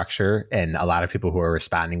event structure, and a lot of people who are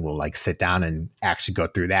responding will like sit down and actually go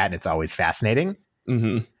through that, and it's always fascinating.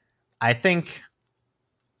 Mm-hmm. I think.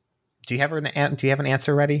 Do you have an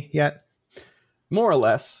answer ready yet? More or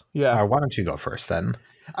less, yeah. Why don't you go first then?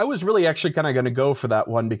 I was really actually kind of going to go for that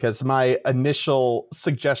one because my initial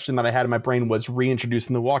suggestion that I had in my brain was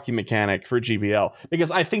reintroducing the walking mechanic for GBL,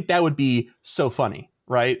 because I think that would be so funny,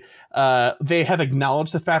 right? They have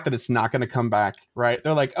acknowledged the fact that it's not going to come back, right?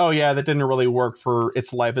 They're like, oh yeah, that didn't really work for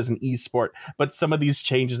its life as an esport, but some of these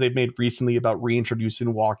changes they've made recently about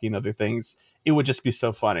reintroducing walking and other things, it would just be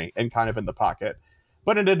so funny and kind of in the pocket.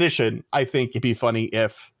 But in addition, I think it'd be funny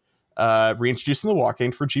if reintroducing the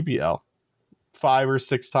walking for GBL 5 or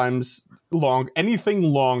 6 times long, anything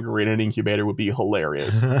longer in an incubator would be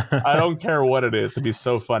hilarious. I don't care what it is. It'd be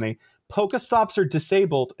so funny. Pokestops are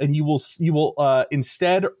disabled, and you will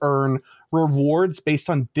instead earn rewards based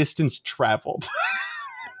on distance traveled.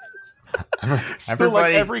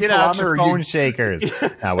 Everybody, every get out your phone shakers.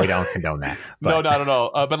 No, we don't condone that. But. No, not at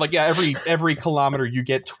all. But like, yeah, every kilometer you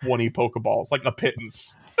get 20 Pokeballs, like a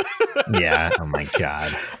pittance. Yeah. Oh my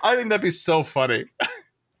god. I think that'd be so funny.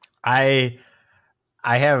 I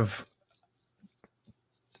have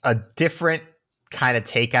a different kind of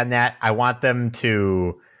take on that. I want them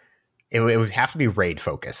to. It would have to be raid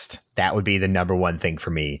focused. That would be the number one thing for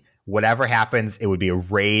me. Whatever happens, it would be a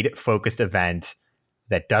raid focused event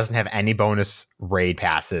that doesn't have any bonus raid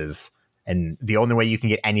passes, and the only way you can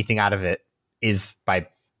get anything out of it is by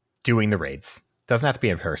doing the raids. Doesn't have to be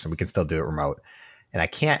in person. We can still do it remote. And I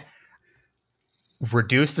can't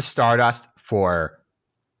reduce the Stardust for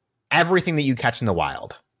everything that you catch in the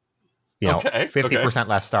wild. 50%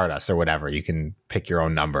 less Stardust or whatever. You can pick your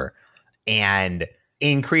own number. And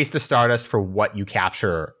increase the Stardust for what you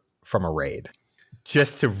capture from a raid.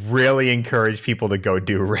 Just to really encourage people to go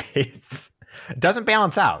do raids. It doesn't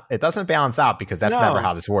balance out. It doesn't balance out because that's never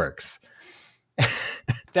how this works.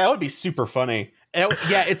 That would be super funny.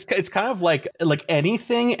 Yeah, it's kind of like any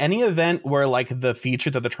event where like the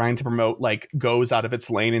feature that they're trying to promote like goes out of its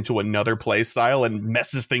lane into another play style and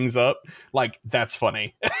messes things up. Like, that's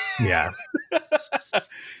funny. Yeah.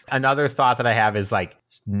 Another thought that I have is like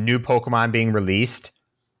new Pokemon being released.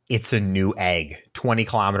 It's a new egg,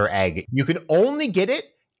 20-kilometer egg. You can only get it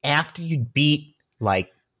after you beat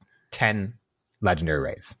like 10 legendary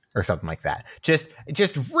raids or something like that. Just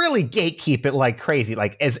really gatekeep it like crazy,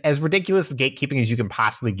 like as ridiculous gatekeeping as you can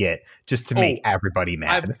possibly get, just to make everybody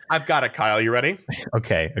mad. I've got it, Kyle. You ready?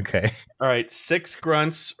 Okay. All right. 6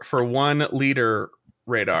 grunts for 1 leader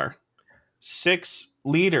radar. 6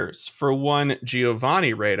 leaders for 1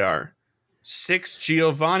 Giovanni radar. 6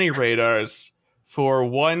 Giovanni radars for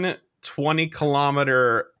 1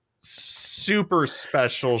 20-kilometer super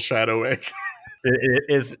special Shadow Egg.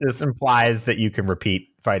 This implies that you can repeat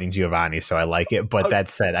fighting Giovanni, so I like it. But that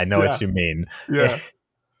said, I know what you mean. Yeah.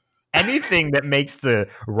 Anything that makes the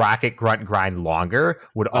Rocket Grunt grind longer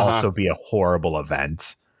would also be a horrible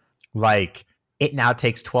event. Like, it now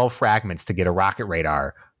takes 12 fragments to get a Rocket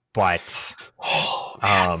Radar, but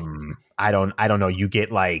I don't know. You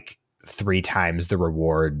get like 3 times the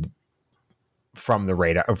reward from the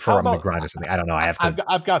radar from the grunt or something. I don't know.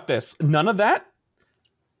 I've got this. None of that.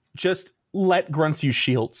 Just let grunts use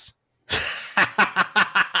shields.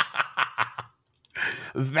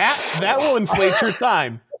 That will inflate your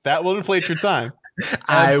time. That will inflate your time.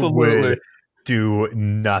 I Absolutely. would do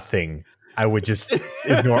nothing. I would just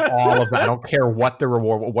ignore all of that. I don't care what the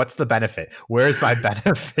reward. What's the benefit? Where's my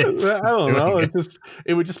benefit? I don't know.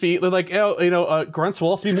 It would just be like, grunts will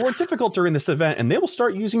also be more difficult during this event, and they will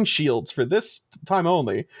start using shields for this time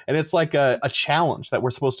only. And it's like a challenge that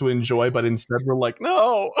we're supposed to enjoy, but instead we're like,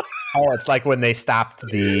 no. Oh, it's like when they stopped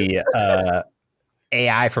the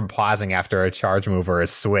AI from pausing after a charge move or a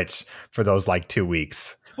switch for those like 2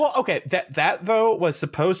 weeks. Well, okay, that though was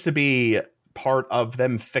supposed to be part of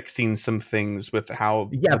them fixing some things with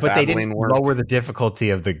how but they didn't worked. lower the difficulty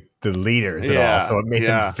of the leaders at all, so it made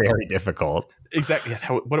them very difficult. Exactly.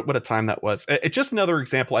 What a time that was. It's just another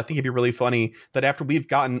example. I think it'd be really funny that after we've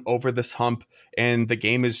gotten over this hump and the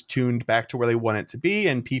game is tuned back to where they want it to be,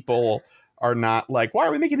 and people are not like, why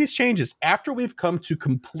are we making these changes? After we've come to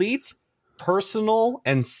complete personal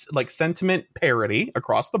and like sentiment parity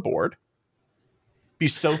across the board, be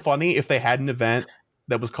so funny if they had an event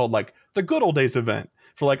that was called like the good old days event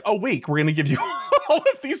for like a week. We're going to give you all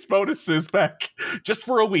of these bonuses back just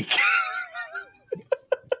for a week.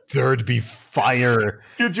 There'd be fire.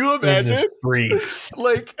 Could you imagine? In the streets.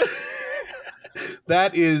 Like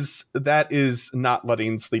that is not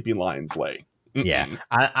letting sleeping lions lay. Mm-mm. Yeah.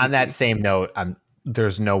 On that same note,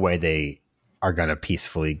 there's no way they are going to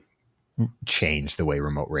peacefully change the way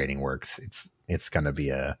remote raiding works. It's going to be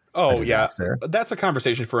a disaster. That's a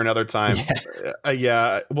conversation for another time.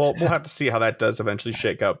 Well, we'll have to see how that does eventually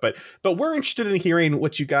shake out. But we're interested in hearing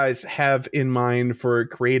what you guys have in mind for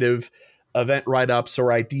creative event write-ups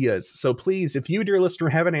or ideas. So please, if you, dear listener,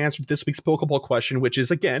 haven't answered this week's Pokeball question, which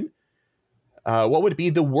is, again, what would be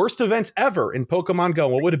the worst event ever in Pokemon Go?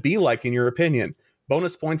 What would it be like, in your opinion?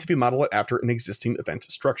 Bonus points if you model it after an existing event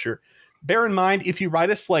structure. Bear in mind, if you write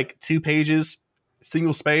us like 2 pages,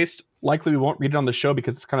 single spaced, likely we won't read it on the show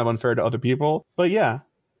because it's kind of unfair to other people. But yeah,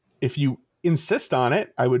 if you insist on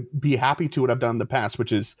it, I would be happy to what I've done in the past,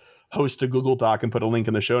 which is host a Google Doc and put a link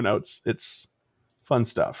in the show notes. It's fun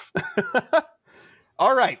stuff.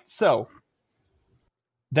 All right, so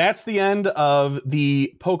that's the end of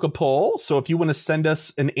the Poke Poll. So if you want to send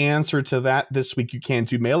us an answer to that this week, you can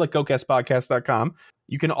to mail@gocastpodcast.com.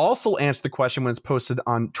 You can also answer the question when it's posted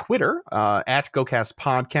on Twitter at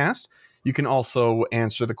GoCastPodcast. You can also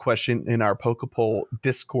answer the question in our Poke Poll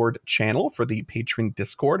Discord channel for the Patreon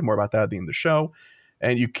Discord. More about that at the end of the show.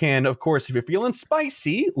 And you can, of course, if you're feeling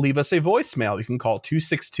spicy, leave us a voicemail. You can call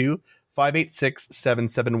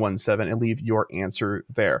 262-586-7717 and leave your answer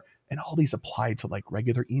there. And all these apply to like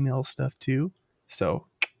regular email stuff too. So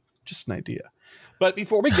just an idea. But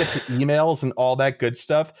before we get to emails and all that good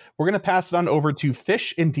stuff, we're going to pass it on over to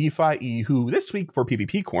Fish and DeFi, who this week for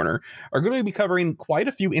PvP Corner are going to be covering quite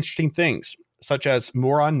a few interesting things, such as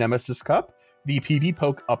more on Nemesis Cup, the PV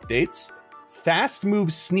Poke updates, fast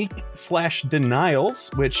move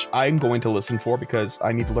sneak/denials, which I'm going to listen for because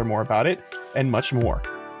I need to learn more about it, and much more.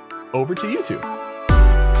 Over to you two.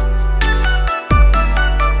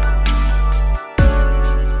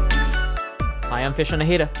 Hi, I'm Fish on a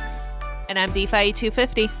Heater. And I'm DeFi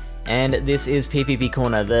 250. And this is PvP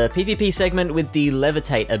Corner, the PvP segment with the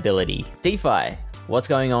levitate ability. DeFi, what's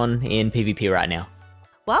going on in PvP right now?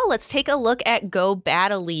 Well, let's take a look at Go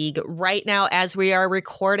Battle League. Right now, as we are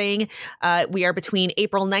recording, we are between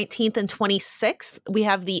April 19th and 26th. We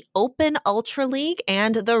have the Open Ultra League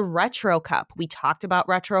and the Retro Cup. We talked about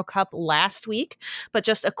Retro Cup last week, but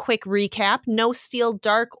just a quick recap. No Steel,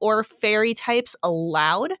 Dark, or Fairy types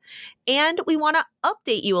allowed. And we want to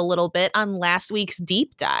update you a little bit on last week's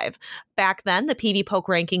deep dive. Back then, the PV Poke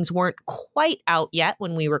rankings weren't quite out yet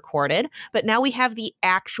when we recorded, but now we have the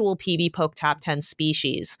actual PV Poke top 10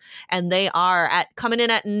 species. And they are coming in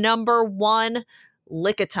at number 1,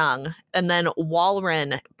 Lickitung, and then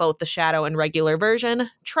Walrein, both the Shadow and regular version,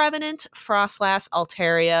 Trevenant, Frostlass,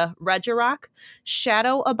 Altaria, Regirock,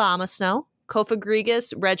 Shadow Abomasnow,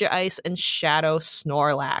 Kofagrigus, Regice, and Shadow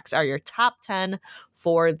Snorlax are your top 10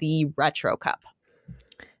 for the Retro Cup.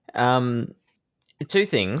 2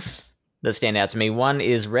 things that stand out to me. One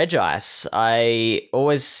is Regice. I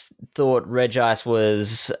always thought Regice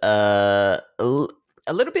was a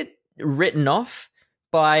little bit written off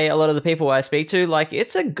by a lot of the people I speak to. Like,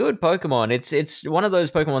 it's a good Pokemon. It's one of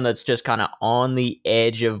those Pokemon that's just kind of on the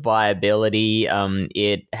edge of viability.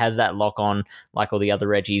 It has that lock on like all the other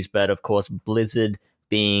Regis, but of course Blizzard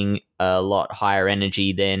being a lot higher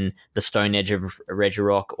energy than the Stone Edge of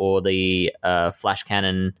Regirock or the Flash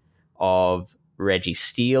Cannon of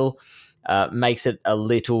Registeel makes it a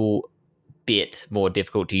little bit more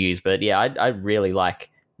difficult to use. But yeah, I really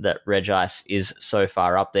like that Regice is so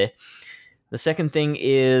far up there. The second thing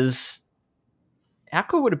is how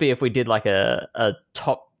cool would it be if we did like a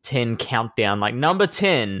top 10 countdown? Like number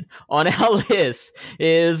 10 on our list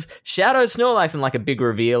is Shadow Snorlax, and like a big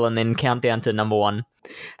reveal, and then countdown to number 1.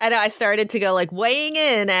 And I started to go like weighing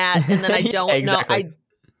in at, and then I don't Yeah, exactly. know. I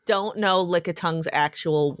don't know Lickitung's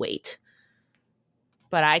actual weight,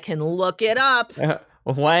 but I can look it up.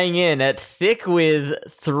 Weighing in at thick with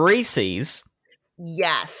 3 C's.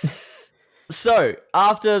 Yes. So,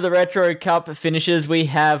 after the Retro Cup finishes, we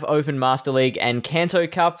have Open Master League and Kanto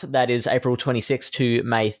Cup. That is April 26th to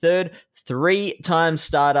May 3rd. 3 times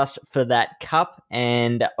Stardust for that cup,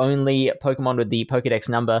 and only Pokemon with the Pokedex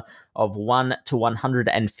number of 1 to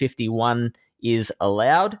 151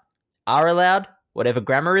 are allowed, whatever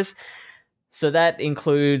grammar is. So that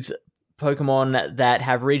includes Pokemon that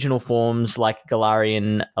have regional forms like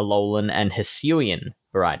Galarian, Alolan, and Hisuian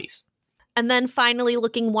varieties. And then finally,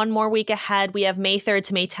 looking one more week ahead, we have May 3rd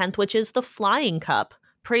to May 10th, which is the Flying Cup.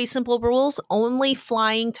 Pretty simple rules. Only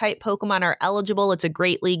flying type Pokemon are eligible. It's a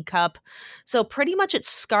Great League Cup. So pretty much it's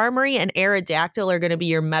Skarmory and Aerodactyl are going to be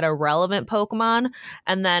your meta relevant Pokemon,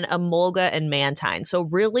 and then Emolga and Mantine. So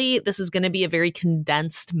really, this is going to be a very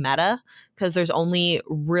condensed meta because there's only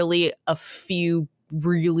really a few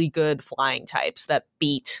really good flying types that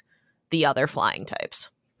beat the other flying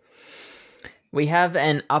types. We have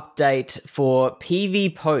an update for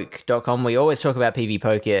pvpoke.com. We always talk about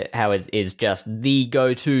pvpoke, how it is just the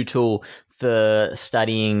go-to tool for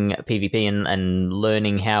studying PvP and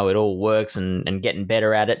learning how it all works and getting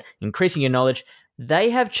better at it, increasing your knowledge. They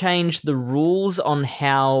have changed the rules on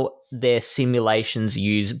how their simulations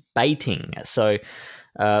use baiting. So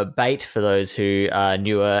bait, for those who are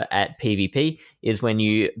newer at PvP, is when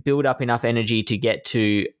you build up enough energy to get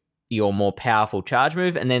to your more powerful charge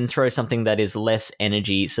move and then throw something that is less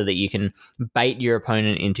energy so that you can bait your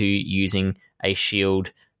opponent into using a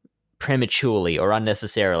shield prematurely or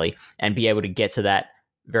unnecessarily and be able to get to that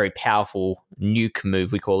very powerful nuke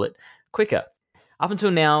move, we call it, quicker. Up until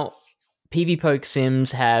now, PvPoke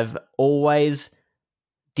sims have always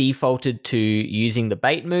defaulted to using the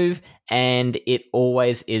bait move, and it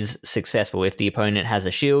always is successful. If the opponent has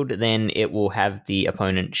a shield, then it will have the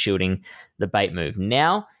opponent shielding the bait move.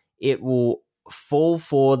 Now, it will fall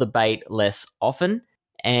for the bait less often,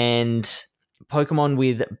 and Pokemon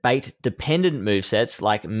with bait-dependent movesets,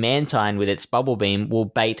 like Mantine with its Bubble Beam, will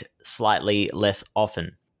bait slightly less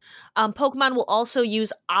often. Pokemon will also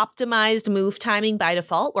use optimized move timing by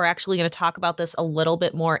default. We're actually going to talk about this a little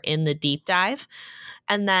bit more in the deep dive.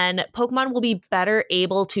 And then Pokemon will be better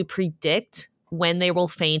able to predict when they will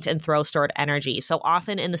faint and throw stored energy. So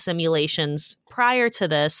often in the simulations prior to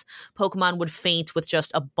this, Pokemon would faint with just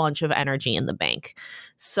a bunch of energy in the bank.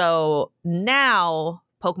 So now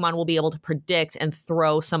Pokemon will be able to predict and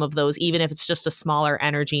throw some of those, even if it's just a smaller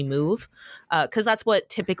energy move, because that's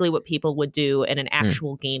typically what people would do in an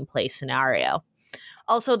actual gameplay scenario.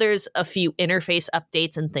 Also, there's a few interface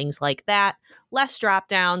updates and things like that, less drop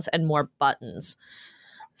downs and more buttons.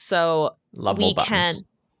 So love the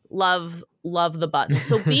buttons.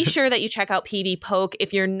 So be sure that you check out pvpoke.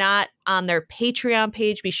 If you're not on their Patreon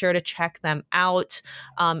page, be sure to check them out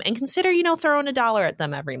and consider, throwing $1 at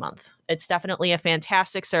them every month. It's definitely a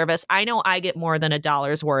fantastic service. I know I get more than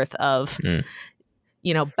 $1 worth of,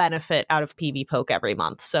 benefit out of pvpoke every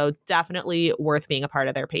month. So definitely worth being a part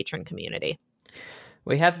of their patron community.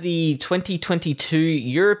 We have the 2022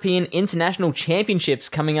 European International Championships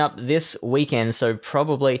coming up this weekend, so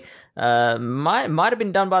probably might have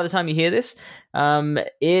been done by the time you hear this.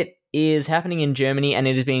 It is happening in Germany, and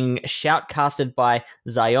it is being shoutcasted by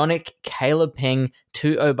Zionic, Caleb Peng,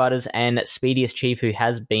 2 O-Butters, and Speediest Chief, who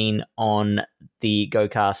has been on the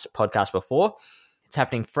GoCast podcast before. It's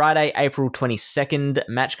happening Friday, April 22nd.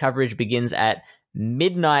 Match coverage begins at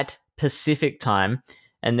midnight Pacific time,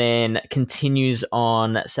 and then continues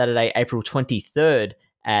on Saturday, April 23rd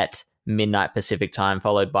at midnight Pacific time,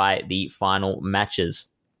 followed by the final matches.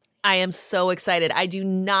 I am so excited. I do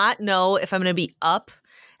not know if I'm going to be up.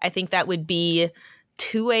 I think that would be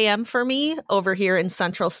 2 a.m. for me over here in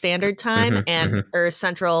Central Standard Time or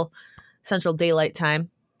Central Daylight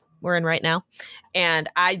Time we're in right now. And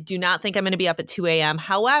I do not think I'm going to be up at 2 a.m.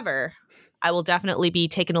 However, I will definitely be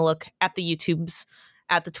taking a look at the YouTubes,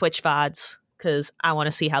 at the Twitch VODs, because I want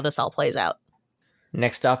to see how this all plays out.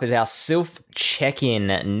 Next up is our Sylph check-in.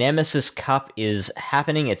 Nemesis Cup is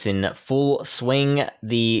happening. It's in full swing.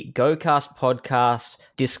 The GoCast podcast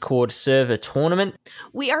Discord server tournament.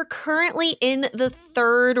 We are currently in the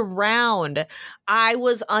 3rd round. I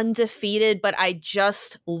was undefeated, but I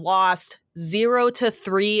just lost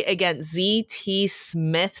 0-3 against ZT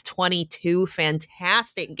Smith 22.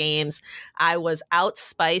 Fantastic games. I was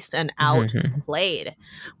outspiced and outplayed.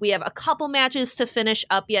 We have a couple matches to finish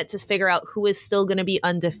up yet to figure out who is still going to be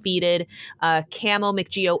undefeated. Camo,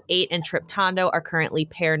 McGeo 8, and Triptondo are currently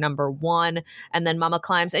pair number 1. And then Mama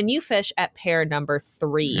Climbs and Ufish at pair number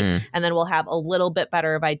 3. And then we'll have a little bit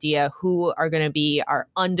better of idea who are going to be our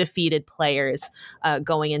undefeated players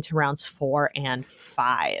going into rounds 4 and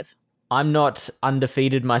 5. I'm not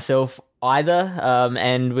undefeated myself either,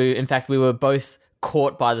 and we were both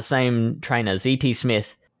caught by the same trainer, ZT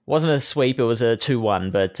Smith. Wasn't a sweep, it was a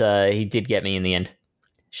 2-1, but he did get me in the end.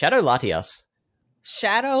 Shadow Latias.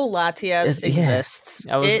 Shadow Latias exists.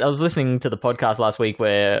 I was listening to the podcast last week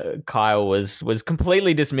where Kyle was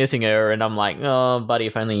completely dismissing her, and I'm like, oh, buddy,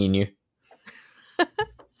 if only you knew.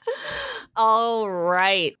 All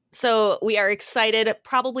right. So we are excited.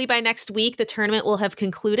 Probably by next week, the tournament will have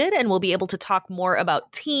concluded and we'll be able to talk more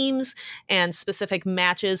about teams and specific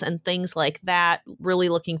matches and things like that. Really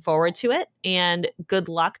looking forward to it. And good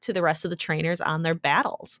luck to the rest of the trainers on their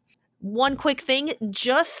battles. One quick thing,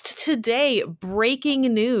 just today, breaking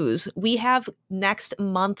news. We have next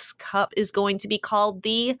month's cup is going to be called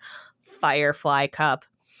the Firefly Cup.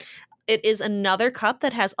 It is another cup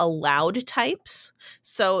that has allowed types.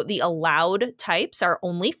 So the allowed types are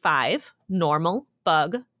only 5: normal,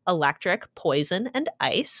 bug, electric, poison, and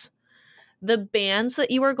ice. The bands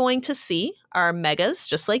that you are going to see are megas,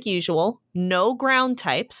 just like usual, no ground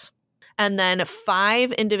types, and then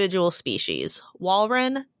 5 individual species: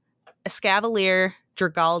 Walren, Escavalier,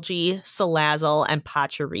 Dragalge, Salazzle, and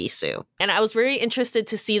Pachirisu. And I was very interested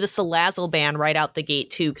to see the Salazzle ban right out the gate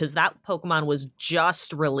too, because that Pokemon was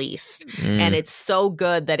just released, and it's so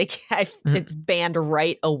good that it's banned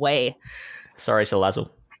right away. Sorry, Salazzle.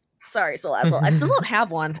 Sorry, Salazzle. I still don't have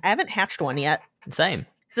one. I haven't hatched one yet. Same.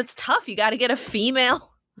 Because it's tough. You got to get a female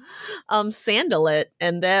Sandalite,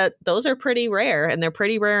 and those are pretty rare, and they're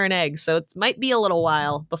pretty rare in eggs, so it might be a little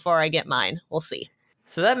while before I get mine. We'll see.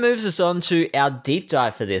 So that moves us on to our deep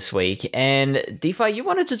dive for this week. And DeFi, you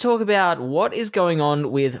wanted to talk about what is going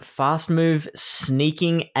on with fast move,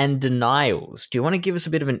 sneaking, and denials. Do you want to give us a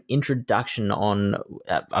bit of an introduction on,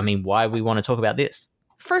 why we want to talk about this?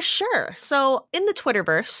 For sure. So in the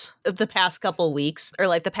Twitterverse of the past couple weeks, or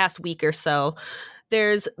like the past week or so,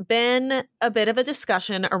 there's been a bit of a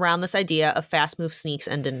discussion around this idea of fast move sneaks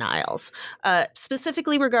and denials,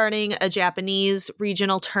 specifically regarding a Japanese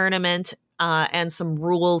regional tournament and some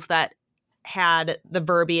rules that had the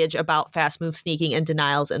verbiage about fast move sneaking and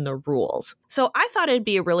denials in the rules. So I thought it'd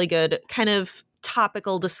be a really good kind of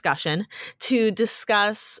topical discussion to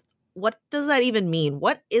discuss, what does that even mean?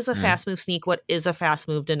 What is a fast move sneak? What is a fast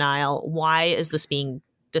move denial? Why is this being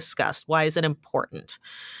discussed? Why is it important?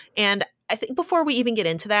 And I think before we even get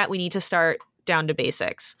into that, we need to start down to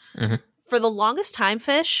basics. For the longest time,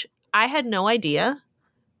 Fish, I had no idea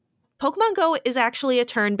Pokemon Go is actually a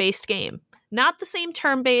turn-based game. Not the same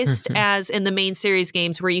turn-based as in the main series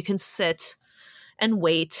games where you can sit and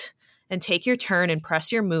wait and take your turn and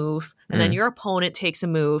press your move, and then your opponent takes a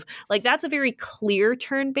move. Like, that's a very clear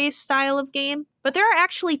turn-based style of game. But there are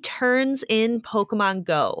actually turns in Pokemon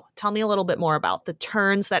Go. Tell me a little bit more about the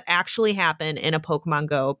turns that actually happen in a Pokemon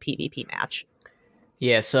Go PvP match.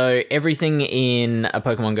 Yeah, so everything in a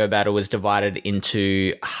Pokemon Go battle is divided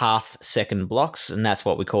into half-second blocks, and that's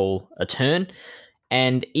what we call a turn.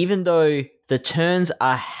 And even though the turns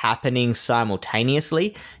are happening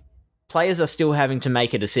simultaneously, players are still having to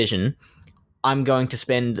make a decision. I'm going to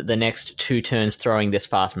spend the next 2 turns throwing this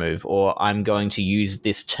fast move, or I'm going to use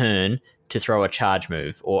this turn to throw a charge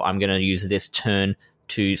move, or I'm going to use this turn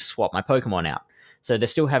to swap my Pokemon out. So they're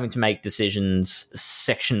still having to make decisions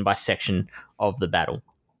section by section of the battle.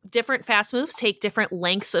 Different fast moves take different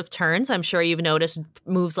lengths of turns. I'm sure you've noticed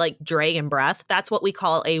moves like Dragon Breath. That's what we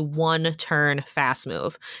call a 1-turn fast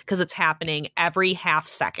move, because it's happening every half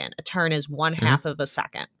second. A turn is 1/2 of a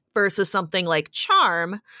second. Versus something like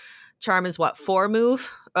Charm. Charm is what,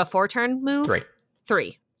 4-turn move?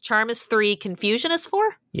 3. Charm is 3. Confusion is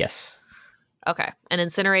 4? Yes. Okay. And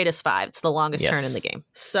Incinerate is 5. It's the longest turn in the game.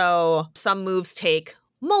 So some moves take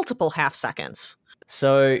multiple half seconds.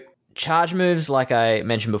 So charge moves, like I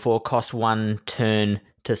mentioned before, cost 1 turn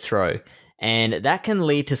to throw. And that can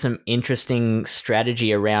lead to some interesting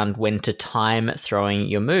strategy around when to time throwing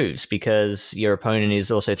your moves, because your opponent is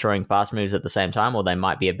also throwing fast moves at the same time, or they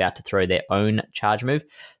might be about to throw their own charge move.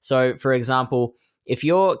 So, for example, if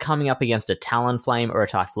you're coming up against a Talonflame or a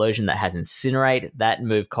Typhlosion that has Incinerate, that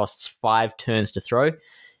move costs 5 turns to throw.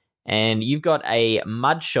 And you've got a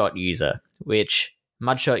Mudshot user, which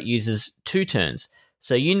Mudshot uses 2 turns.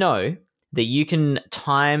 So you know that you can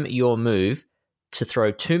time your move to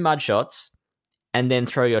throw 2 mud shots and then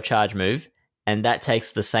throw your charge move, and that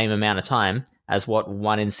takes the same amount of time as what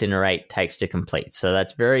 1 Incinerate takes to complete. So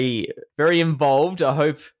that's very, very involved. I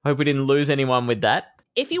hope we didn't lose anyone with that.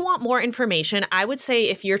 If you want more information, I would say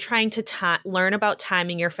if you're trying to learn about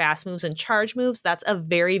timing your fast moves and charge moves, that's a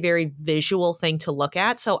very, very visual thing to look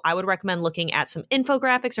at. So I would recommend looking at some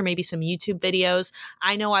infographics or maybe some YouTube videos.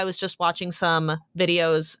 I know I was just watching some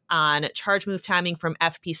videos on charge move timing from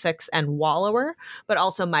FP6 and Wallower, but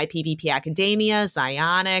also My PvP Academia,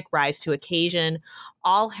 Zionic, Rise to Occasion,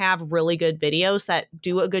 all have really good videos that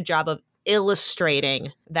do a good job of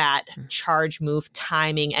illustrating that charge move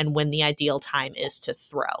timing and when the ideal time is to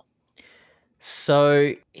throw.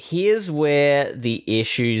 So here's where the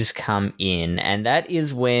issues come in, and that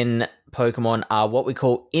is when Pokemon are what we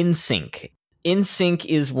call in sync. In sync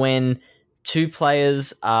is when 2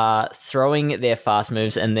 players are throwing their fast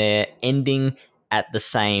moves and they're ending at the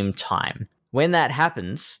same time. When that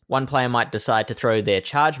happens, one player might decide to throw their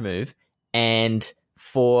charge move, and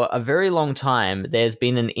for a very long time, there's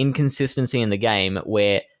been an inconsistency in the game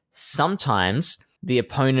where sometimes the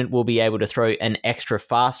opponent will be able to throw an extra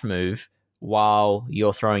fast move while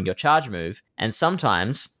you're throwing your charge move, and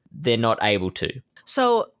sometimes they're not able to.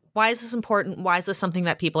 So why is this important? Why is this something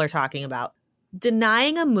that people are talking about?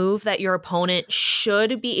 Denying a move that your opponent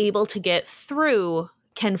should be able to get through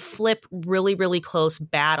can flip really, really close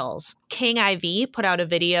battles. King IV put out a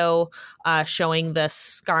video showing the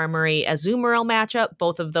Skarmory Azumarill matchup.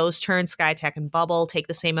 Both of those turns, Skytack and Bubble, take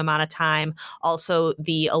the same amount of time. Also,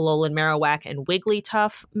 the Alolan Marowak and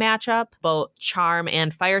Wigglytuff matchup, both Charm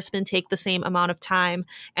and Fire Spin take the same amount of time.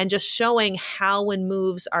 And just showing how when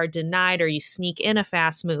moves are denied or you sneak in a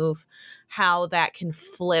fast move, how that can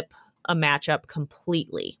flip a matchup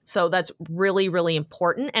completely. So that's really, really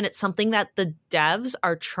important. And it's something that the devs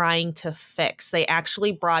are trying to fix. They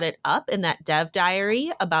actually brought it up in that dev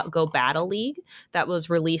diary about Go Battle League that was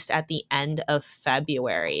released at the end of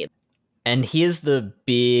February. And here's the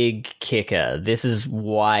big kicker. This is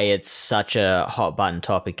why it's such a hot button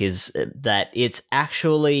topic, is that it's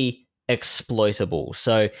actually exploitable.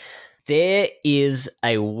 So there is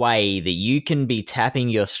a way that you can be tapping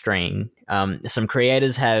your string. Some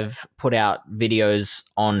creators have put out videos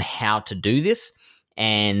on how to do this,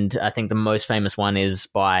 and I think the most famous one is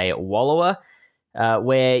by Wallower,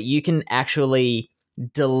 where you can actually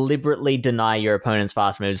deliberately deny your opponent's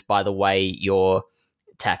fast moves by the way you're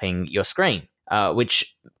tapping your screen,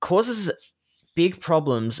 which causes big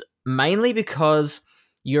problems, mainly because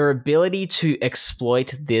your ability to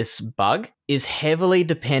exploit this bug is heavily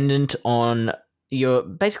dependent on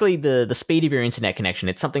basically the speed of your internet connection.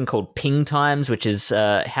 It's something called ping times, which is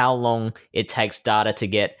how long it takes data to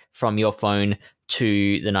get from your phone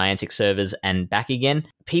to the Niantic servers and back again.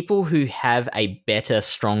 People who have a better,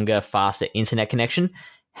 stronger, faster internet connection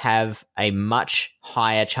have a much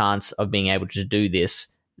higher chance of being able to do this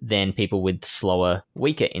than people with slower,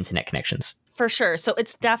 weaker internet connections. For sure. So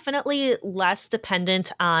it's definitely less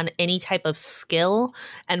dependent on any type of skill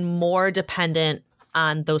and more dependent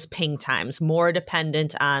on those ping times, more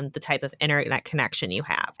dependent on the type of internet connection you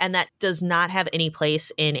have. And that does not have any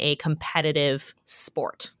place in a competitive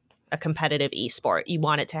sport, a competitive esport. You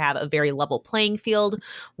want it to have a very level playing field.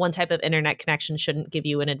 One type of internet connection shouldn't give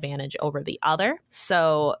you an advantage over the other.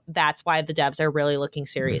 So that's why the devs are really looking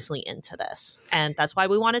seriously into this. And that's why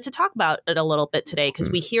we wanted to talk about it a little bit today, because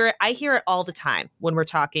we hear it. I hear it all the time when we're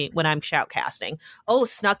talking, when I'm shoutcasting. Oh,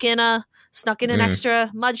 snuck in an extra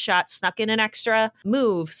mud shot, snuck in an extra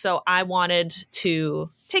move. So I wanted to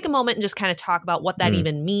take a moment and just kind of talk about what that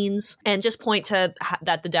even means, and just point to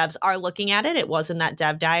that the devs are looking at it. It was in that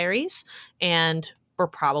dev diaries, and we're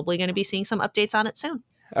probably going to be seeing some updates on it soon.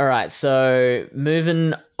 All right, so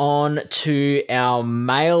moving on to our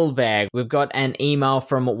mailbag. We've got an email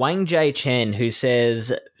from Wang J. Chen who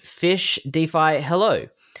says, Fish DeFi, hello.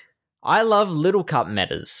 I love Little Cup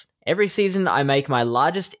metas. Every season, I make my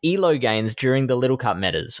largest elo gains during the Little Cup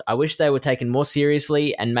metas. I wish they were taken more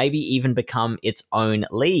seriously and maybe even become its own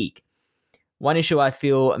league. One issue I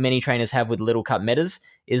feel many trainers have with Little Cup metas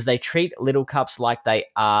is they treat Little Cups like they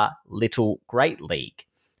are Little Great League.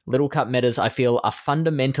 Little Cup metas, I feel, are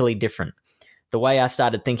fundamentally different. The way I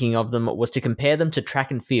started thinking of them was to compare them to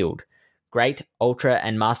track and field. Great, Ultra,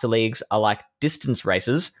 and Master Leagues are like distance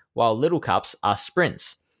races, while Little Cups are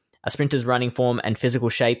sprints. A sprinter's running form and physical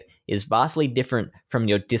shape is vastly different from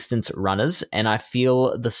your distance runners, and I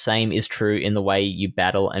feel the same is true in the way you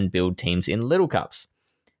battle and build teams in Little Cups.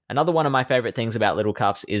 Another one of my favorite things about Little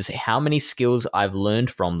Cups is how many skills I've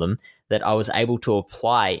learned from them that I was able to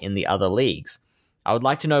apply in the other leagues. I would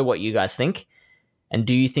like to know what you guys think. And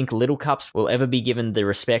do you think Little Cups will ever be given the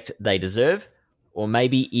respect they deserve, or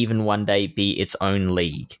maybe even one day be its own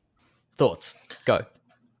league? Thoughts? Go.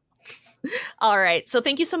 All right. So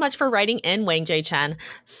thank you so much for writing in, Wang J. Chen.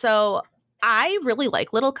 So I really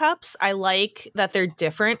like Little Cups. I like that they're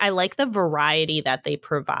different. I like the variety that they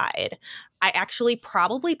provide. I actually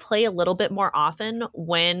probably play a little bit more often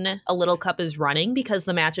when a Little Cup is running because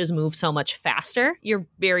the matches move so much faster. You're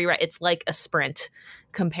very right. It's like a sprint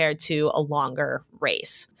compared to a longer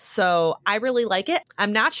race. So I really like it.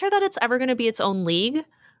 I'm not sure that it's ever going to be its own league,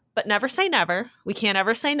 but never say never. We can't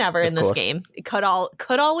ever say never in this game. It could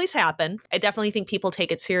always happen. I definitely think people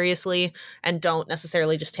take it seriously and don't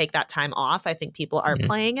necessarily just take that time off. I think people are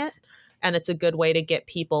playing it, and it's a good way to get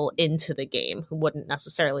people into the game who wouldn't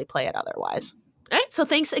necessarily play it otherwise. All right, so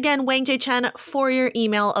thanks again, Wang J. Chen, for your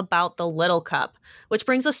email about the Little Cup, which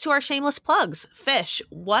brings us to our shameless plugs. Fish,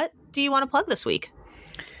 what do you want to plug this week?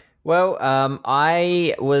 Well,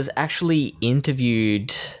 I was actually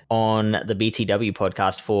interviewed on the BTW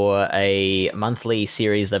podcast for a monthly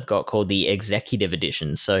series they've got called the Executive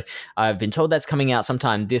Edition. So I've been told that's coming out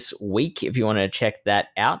sometime this week if you want to check that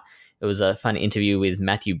out. It was a fun interview with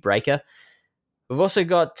Matthew Breaker. We've also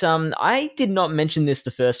got, I did not mention this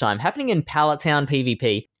the first time, happening in Pallet Town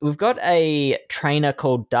PvP. We've got a trainer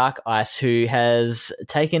called Dark Ice who has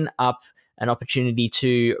taken up an opportunity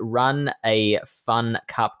to run a fun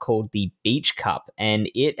cup called the Beach Cup, and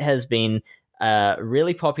it has been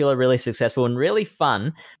really popular, really successful, and really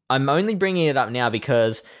fun. I'm only bringing it up now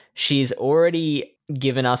because she's already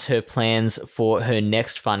given us her plans for her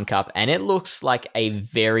next fun cup, and it looks like a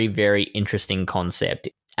very, very interesting concept.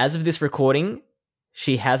 As of this recording,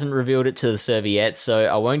 she hasn't revealed it to the server yet, so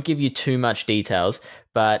I won't give you too much details,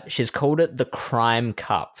 but she's called it the Crime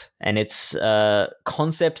Cup, and it's a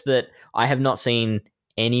concept that I have not seen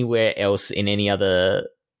anywhere else in any other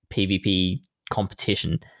PvP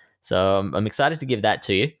competition. So I'm excited to give that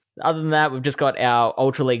to you. Other than that, we've just got our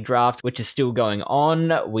Ultra League draft, which is still going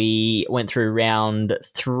on. We went through round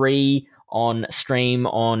 3 on stream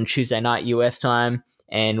on Tuesday night US time,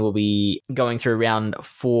 and we'll be going through round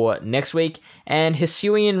 4 next week. And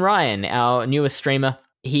Hisuian Ryan, our newest streamer,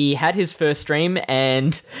 he had his first stream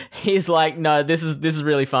and he's like, no, this is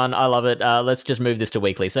really fun. I love it. Let's just move this to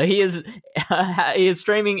weekly. So he is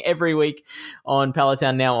streaming every week on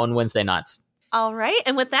Palatown now on Wednesday nights. All right.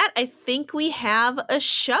 And with that, I think we have a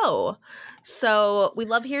show. So we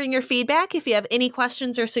love hearing your feedback. If you have any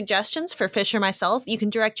questions or suggestions for Fish or myself, you can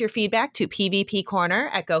direct your feedback to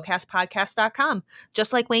pvpcorner@gocastpodcast.com,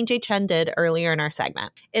 just like Wayne J. Chen did earlier in our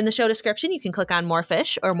segment. In the show description, you can click on More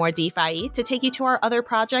Fish or More DeFi to take you to our other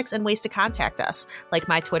projects and ways to contact us, like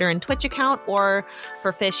my Twitter and Twitch account, or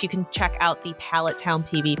for Fish, you can check out the Pallet Town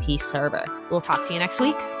PvP server. We'll talk to you next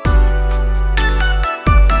week.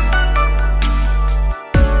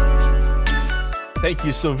 Thank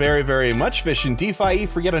you so very, very much, Fish and DeFi,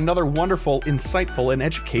 for yet another wonderful, insightful, and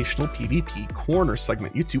educational PvP Corner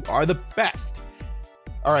segment. You two are the best.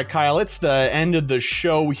 All right, Kyle, it's the end of the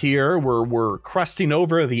show here. We're cresting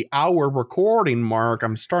over the hour recording mark.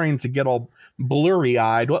 I'm starting to get all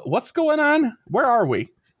blurry-eyed. What's going on? Where are we?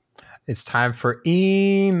 It's time for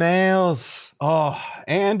emails. Oh,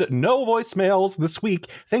 and no voicemails this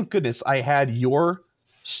week. Thank goodness I had your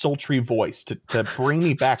sultry voice to bring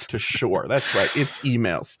me back to shore. That's right. It's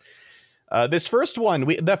emails. This first one,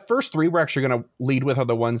 the first 3 we're actually going to lead with are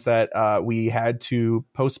the ones that we had to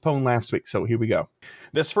postpone last week. So here we go.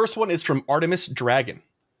 This first one is from Artemis Dragon.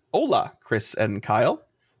 Hola, Chris and Kyle.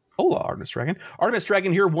 Hola, Artemis Dragon. Artemis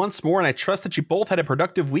Dragon here once more, and I trust that you both had a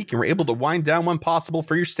productive week and were able to wind down when possible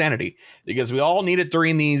for your sanity, because we all need it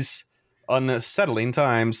during these unsettling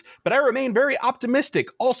times, but I remain very optimistic.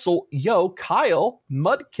 Also, yo, Kyle,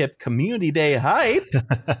 Mudkip Community Day hype.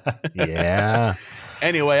 Yeah.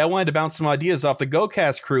 Anyway, I wanted to bounce some ideas off the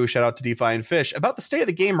GoCast crew, shout out to DeFi and Fish, about the state of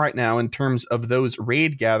the game right now in terms of those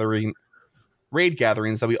raid gatherings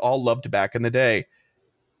that we all loved back in the day.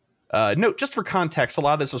 Note, just for context, a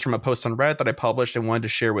lot of this was from a post on Reddit that I published and wanted to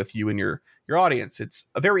share with you and your audience. It's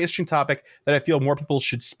a very interesting topic that I feel more people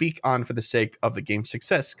should speak on for the sake of the game's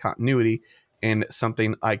success, continuity, and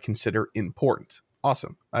something I consider important.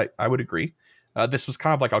 Awesome. I would agree. This was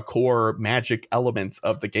kind of like a core magic element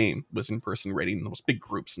of the game, was in-person raiding, those big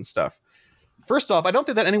groups and stuff. First off, I don't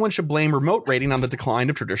think that anyone should blame remote raiding on the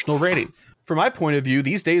decline of traditional raiding. From my point of view,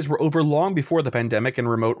 these days were over long before the pandemic and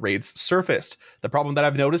remote raids surfaced. The problem that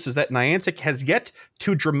I've noticed is that Niantic has yet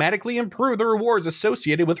to dramatically improve the rewards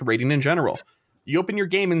associated with raiding in general. You open your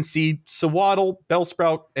game and see Sawaddle,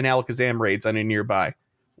 Bellsprout, and Alakazam raids on a nearby.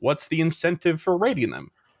 What's the incentive for raiding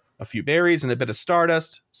them? A few berries and a bit of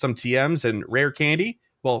Stardust, some TMs and rare candy?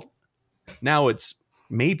 Well, now it's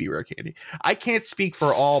maybe Rare Candy. I can't speak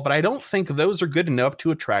for all, but I don't think those are good enough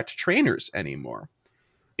to attract trainers anymore.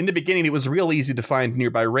 In the beginning, it was real easy to find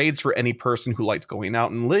nearby raids for any person who liked going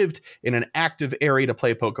out and lived in an active area to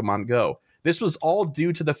play Pokemon Go. This was all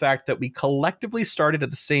due to the fact that we collectively started at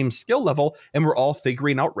the same skill level and were all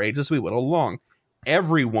figuring out raids as we went along.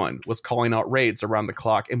 Everyone was calling out raids around the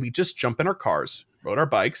clock, and we just jump in our cars, rode our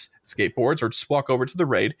bikes, skateboards, or just walk over to the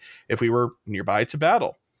raid if we were nearby to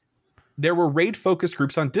battle. There were raid-focused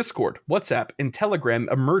groups on Discord, WhatsApp, and Telegram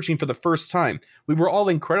emerging for the first time. We were all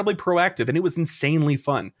incredibly proactive, and it was insanely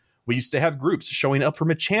fun. We used to have groups showing up for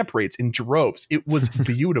Machamp raids in droves. It was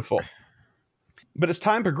beautiful. But as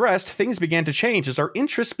time progressed, things began to change as our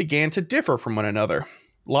interests began to differ from one another.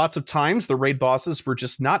 Lots of times, the raid bosses were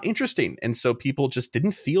just not interesting, and so people just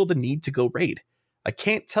didn't feel the need to go raid. I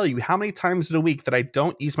can't tell you how many times in a week that I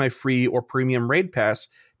don't use my free or premium raid pass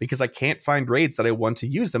because I can't find raids that I want to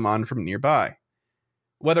use them on from nearby.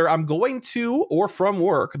 Whether I'm going to or from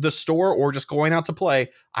work, the store, or just going out to play,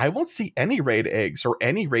 I won't see any raid eggs or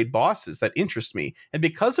any raid bosses that interest me, and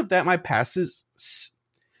because of that, my passes sit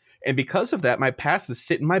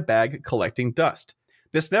in my bag collecting dust.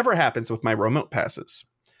 This never happens with my remote passes.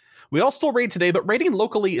 We all still raid today, but raiding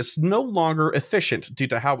locally is no longer efficient due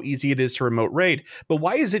to how easy it is to remote raid. But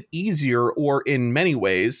why is it easier, or in many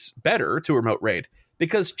ways better, to remote raid?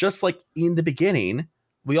 Because just like in the beginning,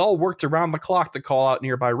 we all worked around the clock to call out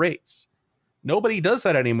nearby raids. Nobody does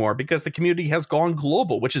that anymore because the community has gone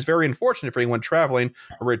global, which is very unfortunate for anyone traveling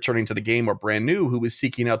or returning to the game or brand new who is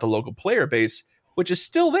seeking out the local player base, which is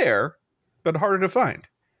still there, but harder to find.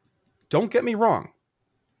 Don't get me wrong.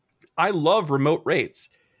 I love remote raids.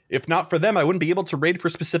 If not for them, I wouldn't be able to raid for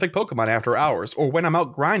specific Pokemon after hours, or when I'm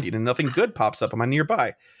out grinding and nothing good pops up on my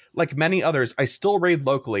nearby. Like many others, I still raid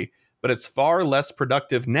locally, but it's far less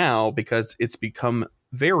productive now because it's become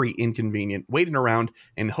very inconvenient waiting around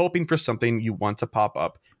and hoping for something you want to pop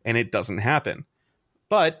up, and it doesn't happen.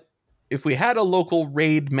 But if we had a local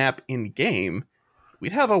raid map in-game,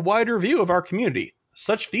 we'd have a wider view of our community.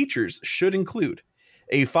 Such features should include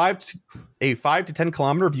a 5 to 10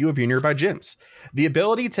 kilometer view of your nearby gyms. The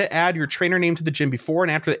ability to add your trainer name to the gym before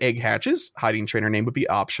and after the egg hatches. Hiding trainer name would be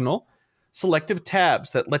optional. Selective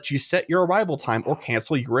tabs that let you set your arrival time or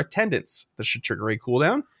cancel your attendance. This should trigger a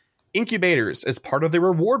cooldown. Incubators as part of the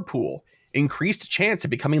reward pool. Increased chance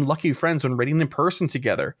of becoming lucky friends when raiding in person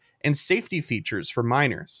together. And safety features for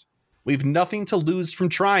minors. We've nothing to lose from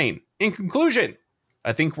trying. In conclusion,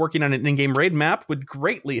 I think working on an in-game raid map would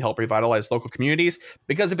greatly help revitalize local communities,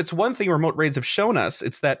 because if it's one thing remote raids have shown us,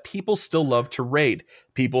 it's that people still love to raid.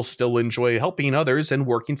 People still enjoy helping others and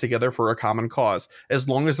working together for a common cause, as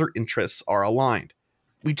long as their interests are aligned.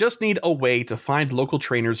 We just need a way to find local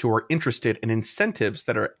trainers who are interested in incentives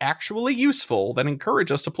that are actually useful that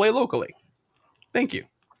encourage us to play locally. Thank you.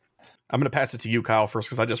 I'm going to pass it to you, Kyle, first,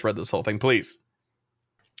 because I just read this whole thing. Please.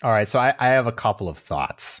 All right, so I have a couple of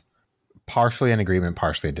thoughts. Partially in agreement,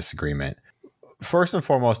 partially a disagreement. First and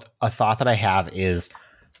foremost, a thought that I have is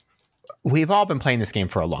we've all been playing this game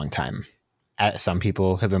for a long time. Some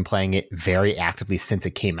people have been playing it very actively since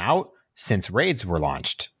it came out, since raids were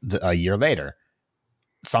launched a year later.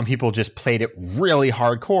 Some people just played it really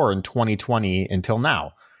hardcore in 2020 until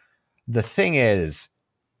now. The thing is,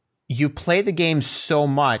 you play the game so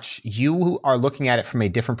much, you are looking at it from a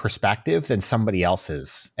different perspective than somebody else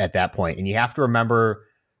is at that point. And you have to remember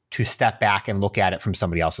to step back and look at it from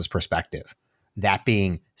somebody else's perspective. That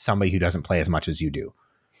being somebody who doesn't play as much as you do.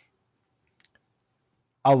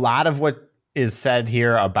 A lot of what is said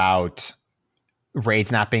here about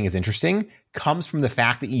raids not being as interesting comes from the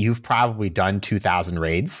fact that you've probably done 2,000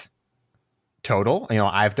 raids total. You know,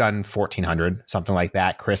 I've done 1,400, something like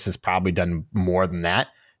that. Chris has probably done more than that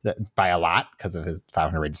by a lot because of his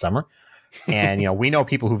 500 raids summer. And, you know, we know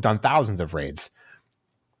people who've done thousands of raids.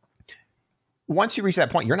 Once you reach that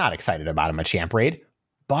point, you're not excited about a Machamp raid,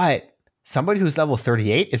 but somebody who's level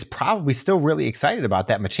 38 is probably still really excited about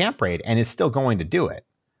that Machamp raid and is still going to do it.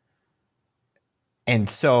 And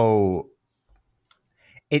so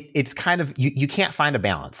it's kind of, you can't find a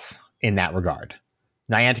balance in that regard.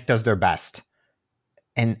 Niantic does their best,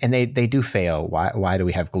 and they do fail. Why do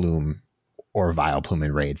we have Gloom or Vileplume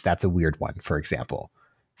in raids? That's a weird one, for example.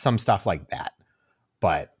 Some stuff like that.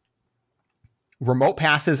 But remote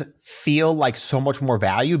passes feel like so much more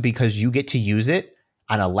value because you get to use it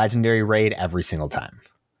on a legendary raid every single time.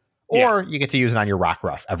 Or you get to use it on your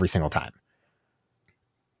Rockruff every single time.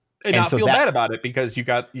 And not feel bad about it because you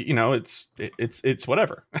got, you know, it's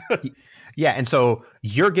whatever. Yeah. And so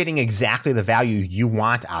you're getting exactly the value you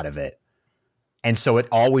want out of it. And so it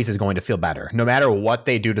always is going to feel better. No matter what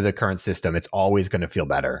they do to the current system, it's always going to feel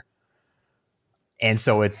better. And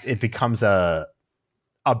so it becomes a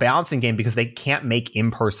balancing game because they can't make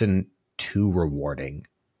in-person too rewarding.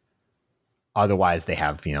 Otherwise, they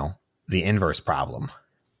have, the inverse problem.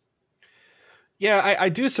 Yeah, I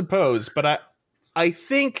do suppose, but I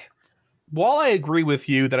think while I agree with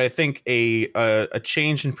you that I think a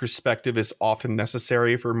change in perspective is often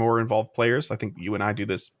necessary for more involved players. I think you and I do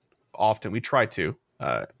this often. We try to,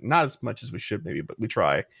 not as much as we should maybe, but we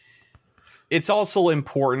try. It's also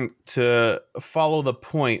important to follow the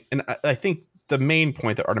point, and I think the main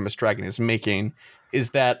point that Artemis Dragon is making is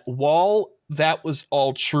that while that was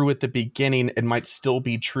all true at the beginning and might still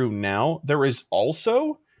be true now, there is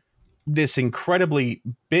also this incredibly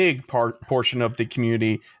big portion of the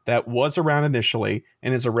community that was around initially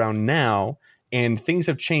and is around now, and things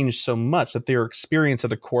have changed so much that their experience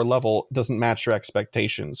at a core level doesn't match your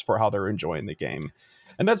expectations for how they're enjoying the game.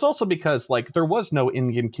 And that's also because there was no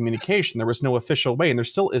in-game communication. There was no official way, and there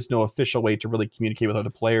still is no official way to really communicate with other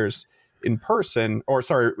players in person, or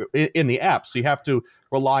in the app. So you have to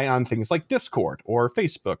rely on things like Discord or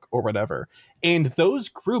Facebook or whatever. And those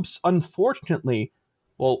groups, unfortunately,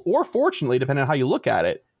 or fortunately, depending on how you look at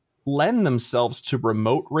it, lend themselves to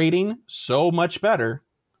remote raiding so much better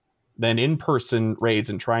than in-person raids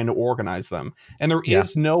and trying to organize them. And there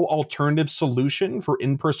is no alternative solution for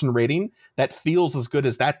in-person raiding that feels as good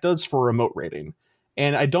as that does for remote raiding.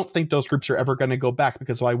 And I don't think those groups are ever going to go back,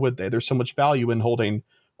 because why would they? There's so much value in holding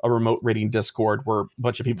a remote raiding Discord where a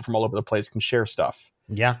bunch of people from all over the place can share stuff.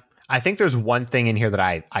 Yeah. I think there's one thing in here that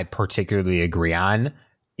I particularly agree on,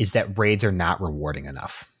 is that raids are not rewarding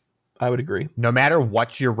enough. I would agree. No matter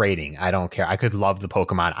what you're raiding, I don't care. I could love the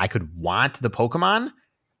Pokemon. I could want the Pokemon.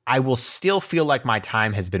 I will still feel like my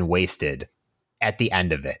time has been wasted at the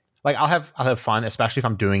end of it. I'll have fun, especially if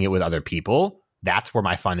I'm doing it with other people. That's where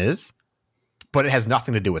my fun is. But it has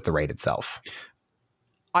nothing to do with the raid itself.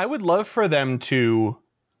 I would love for them to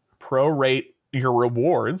prorate your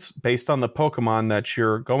rewards based on the Pokemon that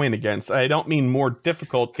you're going against. I don't mean more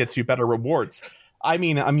difficult gets you better rewards. I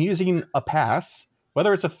mean, I'm using a pass,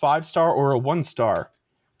 whether it's a 5-star or a 1-star.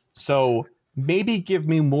 So maybe give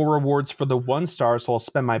me more rewards for the 1-star, so I'll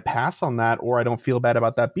spend my pass on that, or I don't feel bad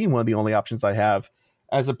about that being one of the only options I have,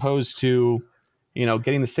 as opposed to,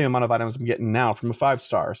 getting the same amount of items I'm getting now from a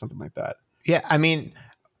 5-star or something like that. Yeah, I mean,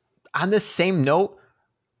 on this same note,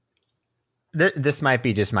 this might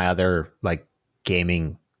be just my other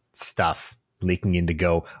gaming stuff leaking into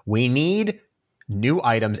Go. We need new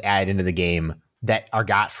items added into the game that are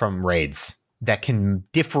got from raids that can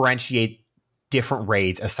differentiate different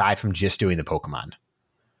raids aside from just doing the Pokemon.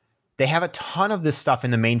 They have a ton of this stuff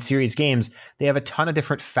in the main series games. They have a ton of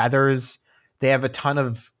different feathers. They have a ton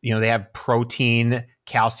of, they have protein,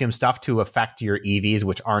 calcium stuff to affect your EVs,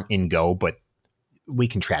 which aren't in Go, but we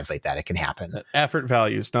can translate that. It can happen. Effort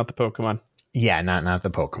values, not the Pokemon. Yeah, not the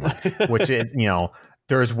Pokemon, which is,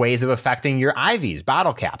 there's ways of affecting your IVs,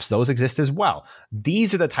 bottle caps. Those exist as well.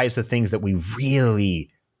 These are the types of things that we really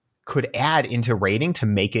could add into raiding to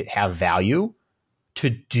make it have value to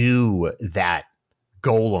do that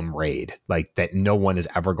golem raid that no one is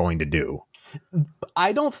ever going to do.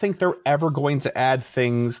 I don't think they're ever going to add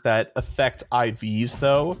things that affect IVs,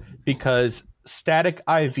 though, because static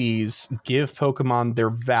IVs give Pokemon their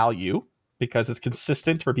value because it's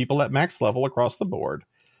consistent for people at max level across the board.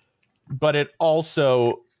 But it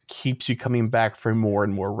also keeps you coming back for more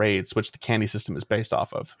and more raids, which the candy system is based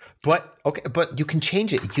off of. But you can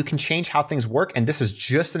change it. You can change how things work. And this is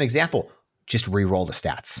just an example. Just re-roll the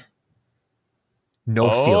stats. No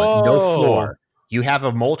ceiling, no floor. You have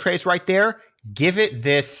a Moltres right there. Give it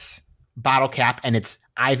this bottle cap and its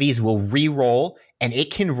IVs will re-roll, and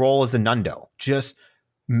it can roll as a Nundo. Just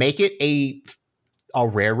make it a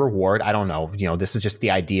rare reward. I don't know. This is just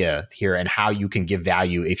the idea here and how you can give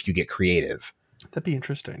value if you get creative. That'd be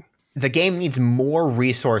interesting. The game needs more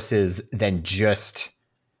resources than just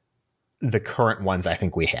the current ones I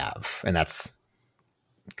think we have. And that's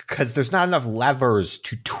because there's not enough levers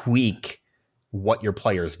to tweak what your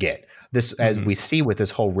players get. This, as we see with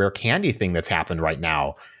this whole rare candy thing that's happened right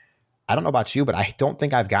now. I don't know about you, but I don't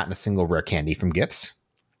think I've gotten a single rare candy from gifts.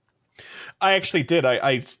 I actually did.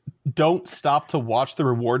 I don't stop to watch the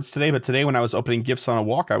rewards today, but today when I was opening gifts on a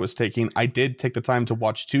walk I was taking, I did take the time to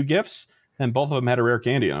watch 2 gifts, and both of them had a rare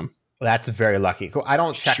candy on them. Well, that's very lucky. Cool. I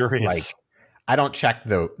don't check I don't check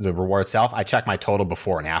the reward itself. I check my total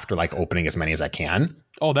before and after, opening as many as I can.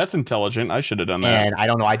 Oh, that's intelligent. I should have done that. And I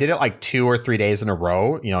don't know. I did it 2 or 3 days in a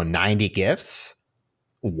row. 90 gifts.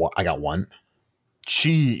 I got 1.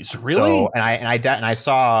 Jeez, really? So, and I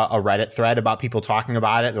saw a Reddit thread about people talking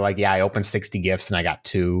about it. They're like, yeah, I opened 60 gifts and I got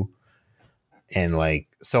 2. And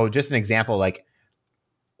so just an example,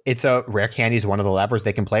 it's a rare candy is one of the levers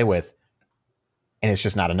they can play with, and it's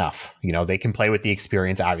just not enough. You know, they can play with the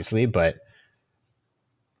experience, obviously, but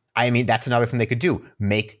I mean, that's another thing they could do.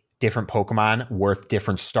 Make different Pokemon worth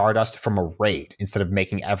different Stardust from a raid instead of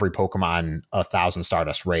making every Pokemon 1,000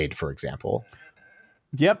 Stardust raid, for example.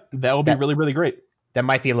 Yep, that would be really, really great. That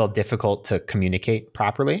might be a little difficult to communicate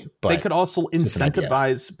properly, but they could also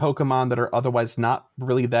incentivize Pokemon that are otherwise not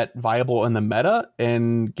really that viable in the meta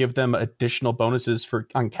and give them additional bonuses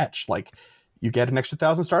on catch. Like you get an extra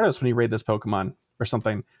 1,000 Stardust when you raid this Pokemon or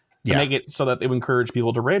something to make it so that they would encourage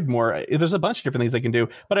people to raid more. There's a bunch of different things they can do.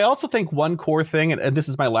 But I also think one core thing, and this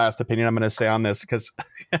is my last opinion I'm going to say on this, because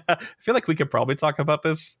I feel like we could probably talk about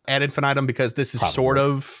this ad infinitum, because this is sort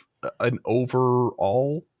of an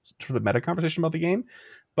overall sort of meta conversation about the game.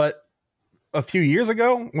 But a few years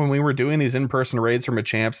ago, when we were doing these in-person raids for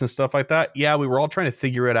Machamps and stuff like that, yeah, we were all trying to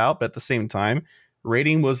figure it out, but at the same time,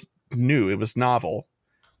 raiding was new, it was novel,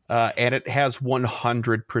 and it has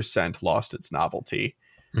 100% lost its novelty.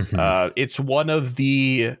 It's one of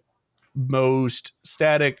the most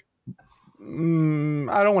static, I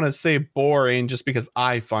don't want to say boring just because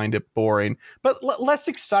I find it boring, but less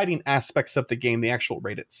exciting aspects of the game, the actual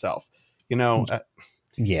raid itself, you know.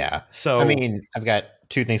 Yeah. So I mean, I've got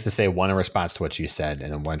two things to say. One in response to what you said,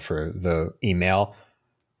 and then one for the email.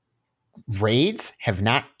 Raids have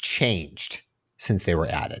not changed since they were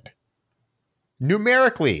added.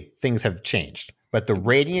 Numerically, things have changed, but the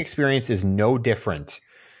raiding experience is no different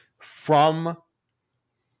from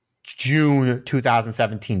June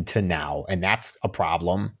 2017 to now, and that's a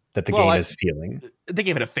problem that the game is feeling. They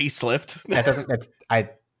gave it a facelift.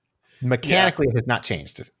 Mechanically it has not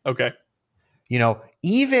changed. Okay. You know,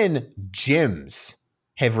 even gyms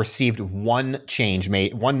have received one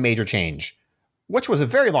major change, which was a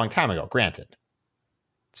very long time ago, granted.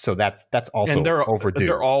 So that's also overdue.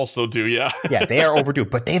 They're also due, yeah. Yeah, they are overdue,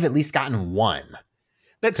 but they've at least gotten one.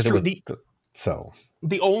 That's true.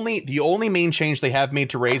 The only main change they have made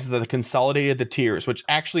to raids is that they consolidated the tiers, which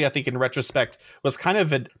actually I think in retrospect was kind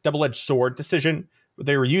of a double-edged sword decision.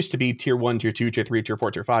 They were used to be tier 1, tier 2, tier 3, tier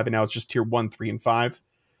 4, tier 5, and now it's just tier 1, 3, and 5.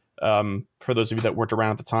 For those of you that weren't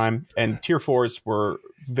around at the time. And tier 4s were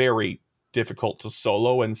very difficult to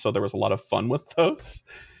solo, and so there was a lot of fun with those.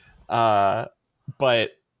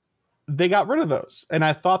 But they got rid of those, and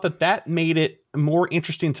I thought that made it more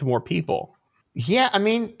interesting to more people. Yeah, I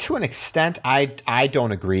mean, to an extent, I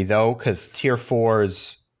don't agree, though, because tier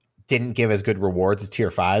 4s didn't give as good rewards as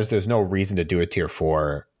tier 5s. There's no reason to do a tier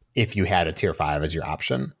 4 if you had a tier 5 as your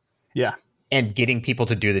option. Yeah. And getting people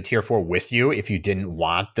to do the tier 4 with you if you didn't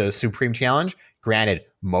want the Supreme Challenge. Granted,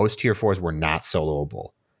 most tier 4s were not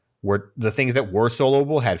soloable. The things that were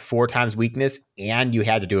soloable had 4 times weakness, and you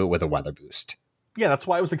had to do it with a weather boost. Yeah, that's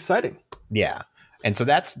why it was exciting. Yeah. And so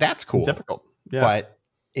that's cool. Difficult. Yeah. But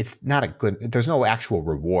it's not there's no actual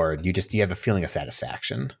reward. You have a feeling of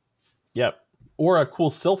satisfaction. Yep. Or a cool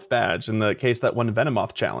Sylph badge in the case that one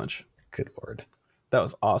Venomoth challenge. Good Lord. That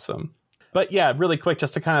was awesome. But yeah, really quick,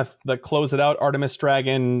 just to kind of close it out, Artemis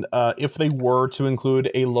Dragon, if they were to include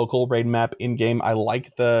a local raid map in game, I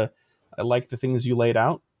like the things you laid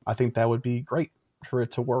out. I think that would be great for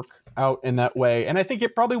it to work out in that way. And I think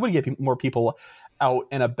it probably would get more people out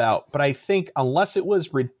and about. But I think unless it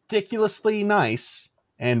was ridiculously nice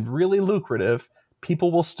and really lucrative,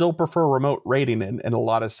 people will still prefer remote raiding in a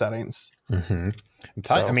lot of settings. Mm-hmm.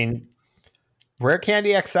 I mean, Rare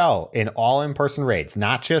Candy XL in all in-person raids,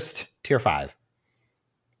 not just tier 5,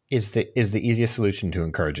 is the easiest solution to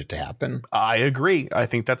encourage it to happen. I agree. I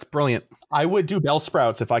think that's brilliant. I would do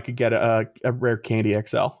Bellsprouts if I could get a Rare Candy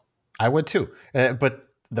XL. I would too. But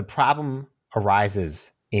the problem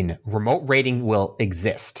arises in remote raiding will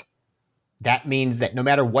exist. That means that no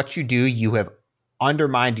matter what you do, you have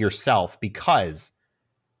undermined yourself, because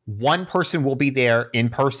one person will be there in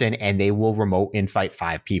person and they will remote invite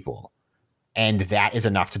 5 people. And that is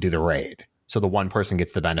enough to do the raid. So the one person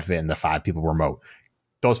gets the benefit and the 5 people remote.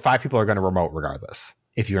 Those 5 people are going to remote regardless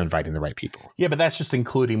if you're inviting the right people. Yeah, but that's just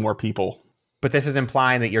including more people. But this is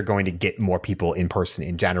implying that you're going to get more people in person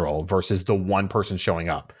in general versus the one person showing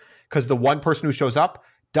up. Because the one person who shows up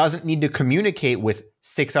doesn't need to communicate with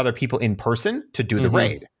 6 other people in person to do the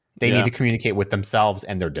raid. They need to communicate with themselves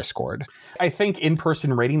and their Discord. I think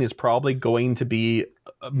in-person raiding is probably going to be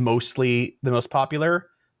mostly the most popular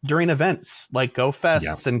during events like Go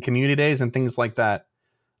Fests and community days and things like that.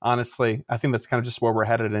 Honestly, I think that's kind of just where we're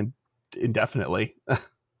headed indefinitely.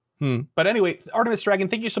 But anyway, Artemis Dragon,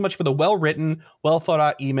 thank you so much for the well-written,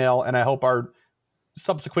 well-thought-out email, and I hope our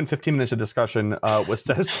subsequent 15 minutes of discussion was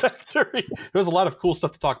satisfactory. There was a lot of cool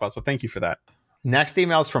stuff to talk about, so thank you for that. Next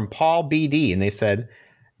email is from Paul BD, and they said,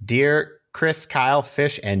 Dear Chris, Kyle,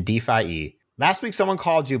 Fish, and DeFi. Last week, someone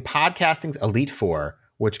called you Podcasting's Elite Four,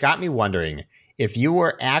 which got me wondering, if you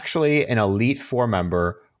were actually an Elite Four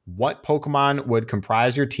member, what Pokemon would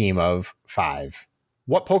comprise your team of 5?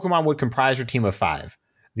 What Pokemon would comprise your team of 5?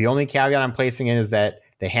 The only caveat I'm placing in is that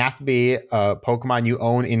they have to be a Pokemon you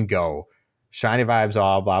own in Go. Shiny vibes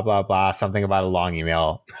all, blah, blah, blah. Something about a long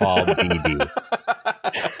email. Paul BD.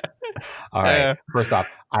 All right. Yeah. First off,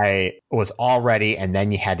 I was all ready, and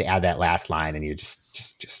then you had to add that last line, and you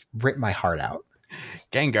just ripped my heart out.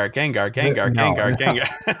 Gengar.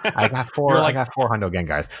 I got 4. I got 400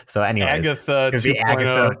 Gengars. So anyway, Agatha 2.0.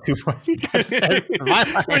 Agatha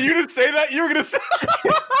 2.0. Well, you didn't say that. You were going to say.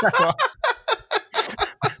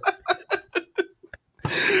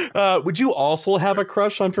 Would you also have a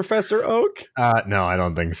crush on Professor Oak? No, I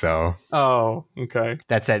don't think so. Oh, okay.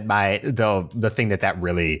 That said, the thing that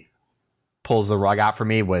really pulls the rug out for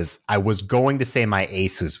me was I was going to say my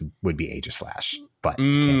ace would be Aegislash, but I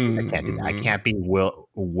can't do that. I can't be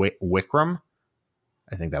Wickham.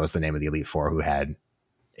 I think that was the name of the Elite Four who had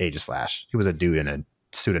Aegislash. He was a dude in a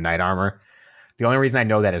suit of knight armor. The only reason I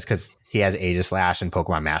know that is because he has Aegislash in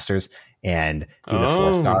Pokemon Masters, and he's a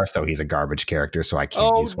 4-star, so he's a garbage character, so I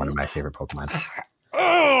can't use one of my favorite Pokemon.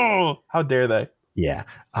 Oh, how dare they? Yeah.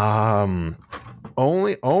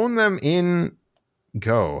 Only own them in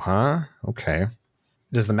Go, huh? Okay.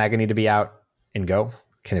 Does the Mega need to be out in Go?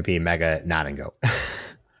 Can it be Mega not in Go?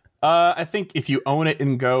 I think if you own it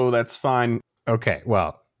in Go, that's fine. Okay,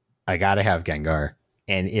 well, I gotta have Gengar.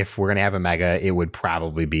 And if we're gonna have a Mega, it would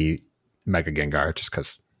probably be Mega Gengar, just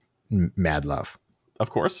because mad love.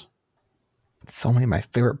 Of course. So many of my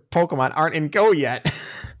favorite Pokemon aren't in Go yet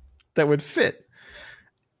that would fit.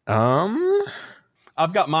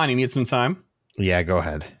 I've got mine. You need some time? Yeah, go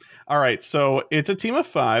ahead. All right, so it's a team of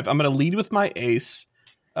 5. I'm going to lead with my ace.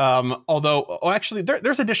 Actually,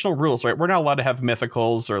 there's additional rules, right? We're not allowed to have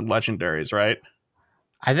mythicals or legendaries, right?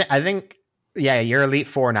 I think, yeah, you're Elite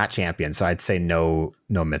Four, not champion, so I'd say no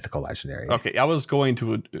mythical legendaries. Okay, I was going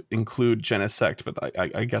to include Genesect, but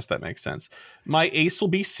I guess that makes sense. My ace will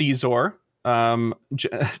be Caesar.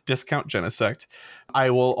 Discount Genesect. I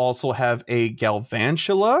will also have a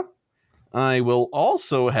Galvantula. I will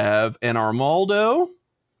also have an Armaldo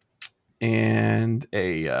and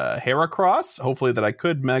a Heracross. Hopefully that I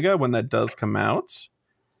could Mega when that does come out.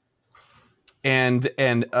 And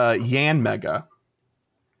Yan Mega.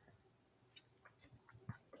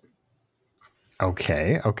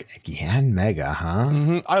 Okay. Yan Mega, huh?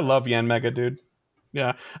 Mm-hmm. I love Yan Mega, dude.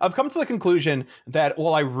 Yeah. I've come to the conclusion that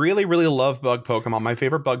while I really, really love bug Pokemon, my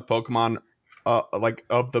favorite bug Pokemon like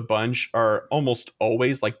of the bunch are almost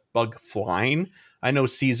always like bug flying. I know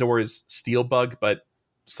Caesar is steel bug, but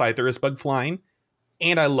Scyther is bug flying.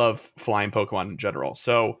 And I love flying Pokemon in general.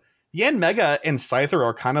 So Yan Mega and Scyther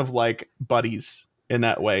are kind of like buddies in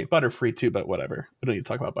that way. Butterfree too, but whatever. We don't need to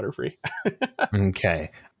talk about Butterfree.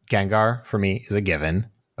 Okay. Gengar for me is a given.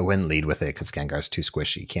 I wouldn't lead with it because Gengar's too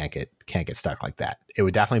squishy. Can't get stuck like that. It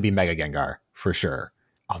would definitely be Mega Gengar for sure.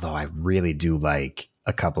 Although I really do like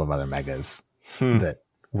a couple of other Megas that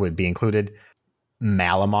would be included.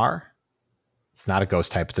 Malamar. It's not a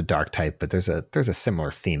ghost type, it's a dark type, but there's a similar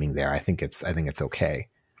theming there. I think it's okay.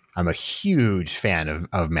 I'm a huge fan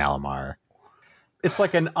of Malamar. It's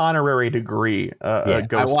like an honorary degree,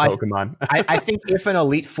 ghost Pokemon. I think if an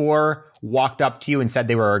Elite Four walked up to you and said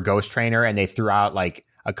they were a ghost trainer and they threw out like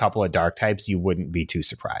a couple of dark types, you wouldn't be too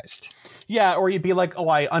surprised. Yeah, or you'd be like, oh,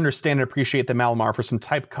 I understand and appreciate the Malamar for some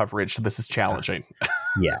type coverage, so this is challenging.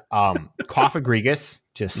 Yeah. Cofagrigus,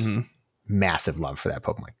 just massive love for that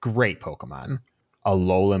Pokemon. Great Pokemon.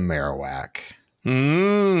 Alolan Marowak.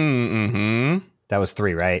 Mm-hmm. That was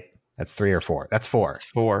 3, right? That's 3 or 4. That's 4. It's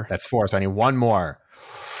 4. That's 4. So I need one more.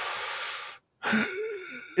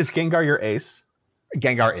 Is Gengar your ace?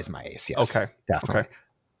 Gengar is my ace. Yes. Okay. Definitely.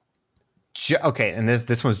 Okay. And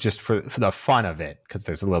this one's just for the fun of it because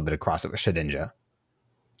there's a little bit of crossover. Shedinja.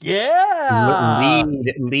 Yeah.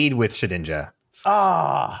 Lead with Shedinja.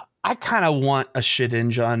 I kind of want a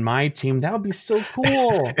Shedinja on my team. That would be so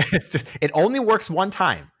cool. It only works one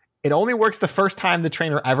time. It only works the first time the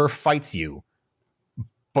trainer ever fights you.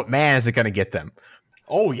 But man, is it going to get them.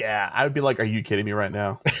 Oh, yeah. I would be like, are you kidding me right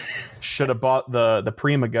now? Should have bought the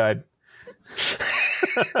Prima guide.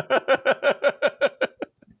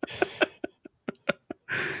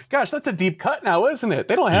 Gosh, that's a deep cut now, isn't it?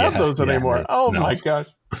 They don't have those anymore. My gosh.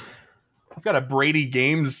 I've got a Brady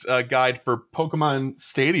Games guide for Pokemon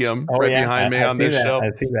Stadium behind me on this show. I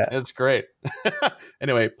see that. It's great.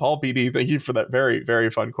 Anyway, Paul BD, thank you for that very, very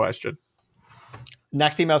fun question.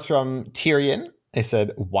 Next email's from Tyrion. They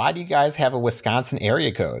said, why do you guys have a Wisconsin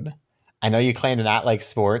area code? I know you claim to not like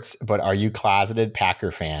sports, but are you closeted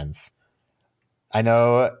Packer fans? I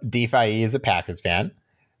know DeFi is a Packers fan.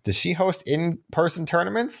 Does she host in-person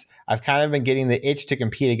tournaments? I've kind of been getting the itch to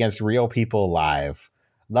compete against real people live.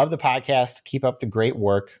 Love the podcast. Keep up the great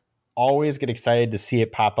work. Always get excited to see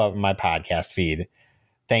it pop up in my podcast feed.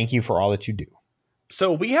 Thank you for all that you do.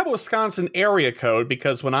 So we have a Wisconsin area code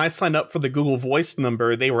because when I signed up for the Google Voice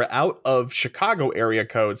number, they were out of Chicago area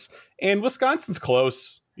codes, and Wisconsin's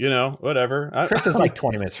close. You know, whatever. Chris is like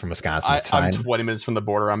 20 minutes from Wisconsin. It's I'm fine. 20 minutes from the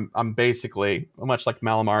border. I'm basically, much like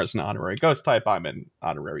Malamar is an honorary ghost type, I'm an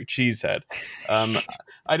honorary cheesehead.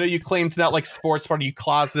 I know you claim to not like sports, but are you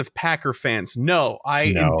closeted Packer fans? No,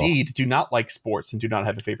 indeed do not like sports and do not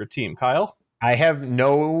have a favorite team. Kyle? I have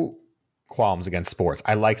no qualms against sports.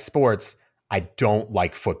 I like sports. I don't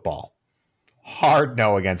like football. Hard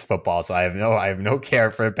no against football. So I have no care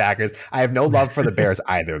for the Packers. I have no love for the Bears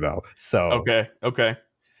either, though. So Okay.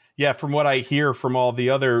 Yeah, from what I hear from all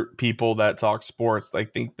the other people that talk sports, I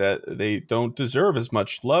think that they don't deserve as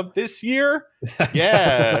much love this year.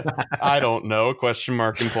 Yeah, I don't know. Question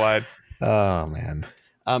mark implied. Oh, man.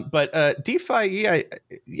 But DeFi,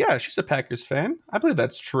 yeah, she's a Packers fan. I believe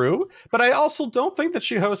that's true. But I also don't think that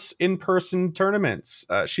she hosts in-person tournaments.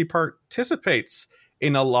 She participates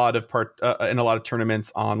in a lot of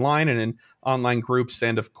tournaments online and in online groups,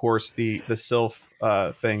 and of course the Sylph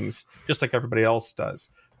things, just like everybody else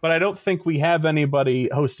does. But I don't think we have anybody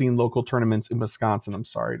hosting local tournaments in Wisconsin, I'm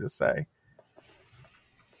sorry to say.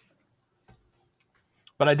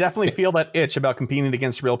 But I definitely feel that itch about competing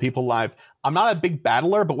against real people live. I'm not a big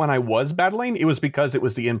battler, but when I was battling, it was because it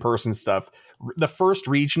was the in-person stuff. The first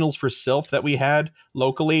regionals for Sylph that we had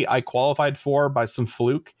locally, I qualified for by some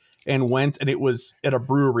fluke and went, and it was at a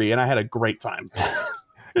brewery, and I had a great time.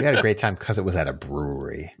 We had a great time because it was at a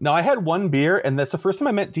brewery. No, I had one beer, and that's the first time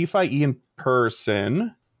I met DeFi in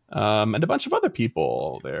person. And a bunch of other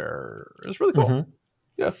people there. It was really cool. Mm-hmm.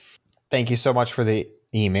 Yeah. Thank you so much for the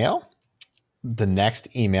email. The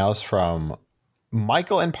next email is from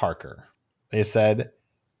Michael and Parker. They said,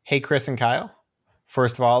 "Hey, Chris and Kyle.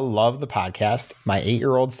 First of all, love the podcast. My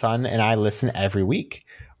 8-year-old son and I listen every week.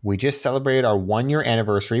 We just celebrated our 1-year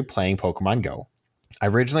anniversary playing Pokemon Go. I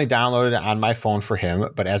originally downloaded it on my phone for him,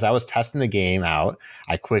 but as I was testing the game out,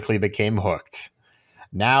 I quickly became hooked.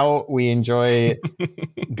 Now we enjoy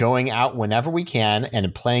going out whenever we can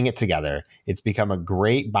and playing it together. It's become a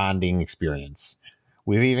great bonding experience.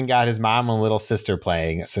 We've even got his mom and little sister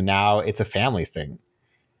playing, so now it's a family thing.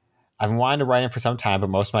 I've been wanting to write in for some time, but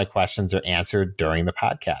most of my questions are answered during the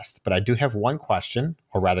podcast. But I do have one question,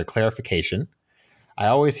 or rather clarification. I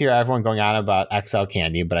always hear everyone going on about XL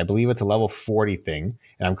Candy, but I believe it's a level 40 thing,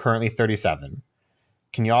 and I'm currently 37.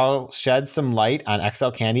 Can y'all shed some light on XL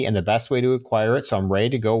Candy and the best way to acquire it so I'm ready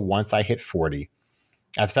to go once I hit 40?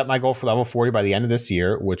 I've set my goal for level 40 by the end of this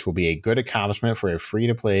year, which will be a good accomplishment for a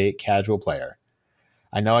free-to-play casual player.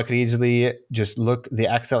 I know I could easily just look the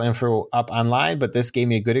XL info up online, but this gave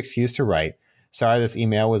me a good excuse to write. Sorry this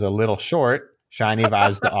email was a little short. Shiny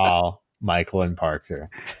vibes to all, Michael and Parker."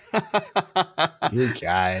 You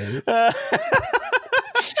guys.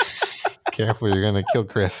 Careful, you're going to kill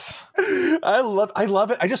Chris. I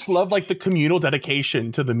love it. I just love like the communal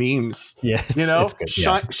dedication to the memes. Yeah, you know, it's good.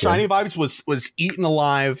 Yeah, Shiny Vibes was eaten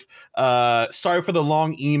alive. Sorry for the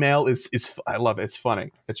long email. Is I love it. It's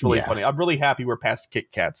funny. It's really funny. I'm really happy we're past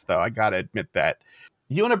Kit Kats, though. I gotta admit that.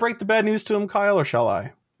 You want to break the bad news to him, Kyle, or shall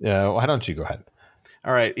I? Yeah, why don't you go ahead?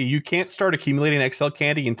 All right. You can't start accumulating XL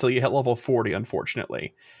Candy until you hit level 40,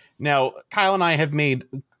 unfortunately. Now, Kyle and I have made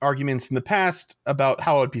arguments in the past about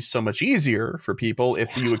how it would be so much easier for people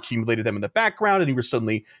if you accumulated them in the background and you were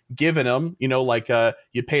suddenly given them, you know, like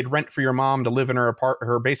you paid rent for your mom to live in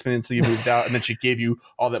her basement until you moved out, and then she gave you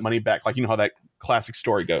all that money back. Like, you know how that classic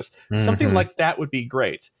story goes. Mm-hmm. Something like that would be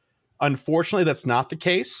great. Unfortunately, that's not the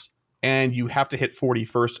case, and you have to hit 40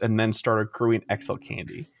 first and then start accruing XL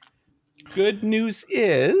Candy. Good news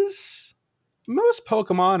is most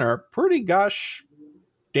Pokemon are pretty gosh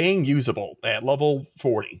dang usable at level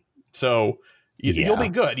 40. So you'll be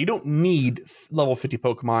good. You don't need level 50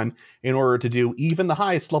 Pokemon in order to do even the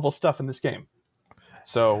highest level stuff in this game.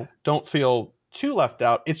 So don't feel too left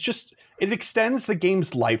out. It's just, it extends the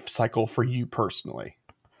game's life cycle for you personally.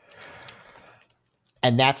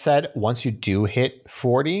 And that said, once you do hit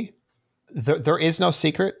 40, there is no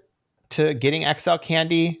secret to getting XL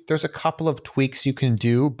Candy. There's a couple of tweaks you can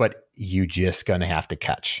do, but you just going to have to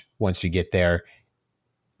catch once you get there.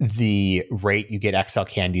 The rate you get XL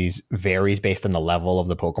Candies varies based on the level of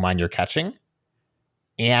the Pokemon you're catching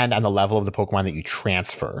and on the level of the Pokemon that you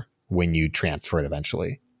transfer when you transfer it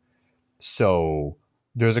eventually. So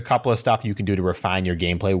There's a couple of stuff you can do to refine your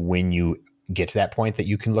gameplay when you get to that point that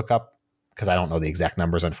you can look up, because I don't know the exact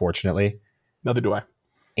numbers, unfortunately. Neither do I.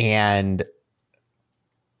 And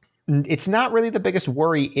it's not really the biggest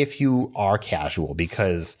worry if you are casual,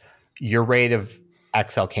 because your rate of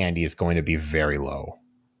XL candy is going to be very low,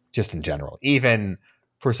 just in general. Even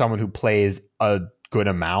for someone who plays a good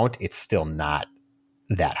amount, it's still not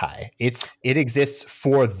that high. It exists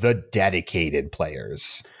for the dedicated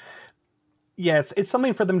players. Yeah, it's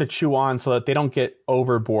something for them to chew on so that they don't get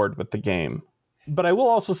overboard with the game. But I will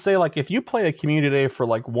also say, like, if you play a community day for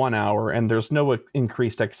like 1 hour and there's no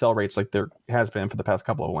increased XL rates like there has been for the past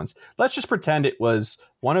couple of ones, let's just pretend it was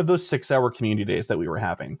one of those 6-hour community days that we were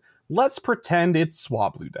having. Let's pretend it's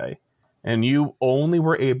Swablu Day and you only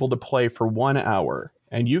were able to play for 1 hour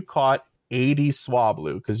and you caught 80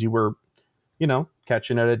 Swablu because you were,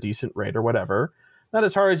 catching at a decent rate or whatever. Not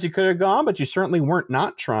as hard as you could have gone, but you certainly weren't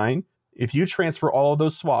not trying. If you transfer all of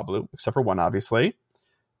those Swablu, except for one, obviously,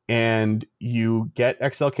 and you get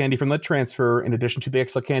XL candy from the transfer, in addition to the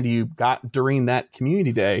XL candy you got during that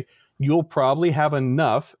community day, you'll probably have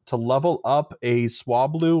enough to level up a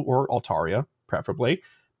Swablu or Altaria, preferably,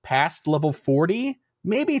 past level 40,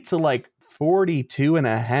 maybe to like 42 and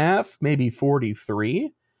a half, maybe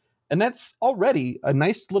 43. And that's already a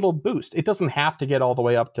nice little boost. It doesn't have to get all the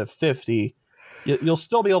way up to 50. You'll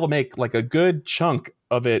still be able to make like a good chunk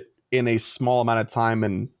of it in a small amount of time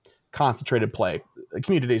and concentrated play. The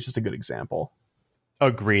community day is just a good example.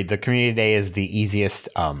 Agreed. The community day is the easiest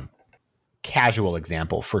casual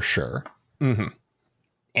example for sure. Mm-hmm.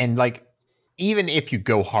 And like, even if you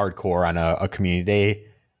go hardcore on a community day,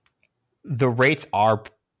 the rates are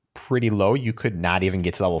pretty low. You could not even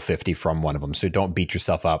get to level 50 from one of them. So don't beat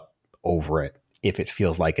yourself up over it if it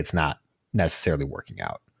feels like it's not necessarily working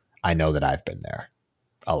out. I know that I've been there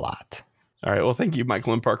a lot. All right. Well, thank you,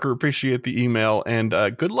 Michael and Parker. Appreciate the email, and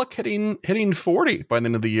good luck hitting 40 by the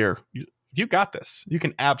end of the year. You got this. You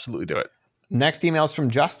can absolutely do it. Next email is from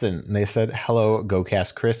Justin. And they said, hello,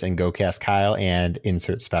 GoCast Chris and GoCast Kyle, and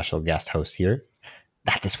insert special guest host here.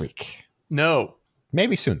 Not this week. No.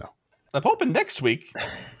 Maybe soon, though. I'm hoping next week. I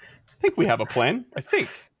think we have a plan. I think.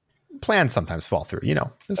 Plans sometimes fall through,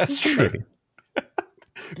 That's true.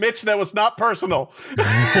 Mitch, that was not personal.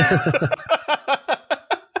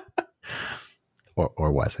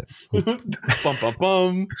 Or was it? Bum, bum,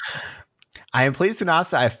 bum. I am pleased to announce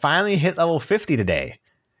that I finally hit level 50 today.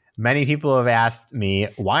 Many people have asked me,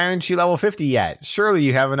 why aren't you level 50 yet? Surely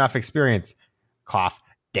you have enough experience. Cough.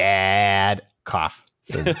 Dad. Cough.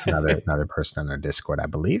 So it's another person on our Discord, I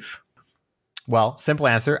believe. Well, simple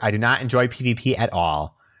answer. I do not enjoy PvP at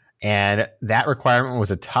all. And that requirement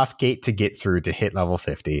was a tough gate to get through to hit level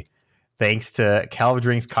 50. Thanks to Kelv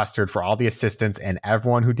Drinks Custard for all the assistance and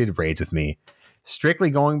everyone who did raids with me.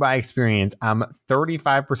 Strictly going by experience, I'm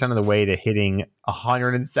 35% of the way to hitting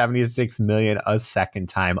 176 million a second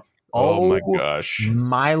time. Oh my gosh.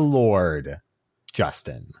 My Lord,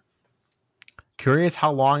 Justin. Curious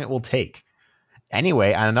how long it will take.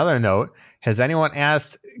 Anyway, on another note, has anyone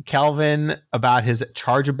asked Kelvin about his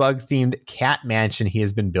Charge-a-Bug themed cat mansion he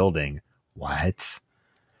has been building? What?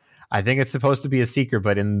 I think it's supposed to be a secret,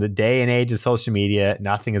 but in the day and age of social media,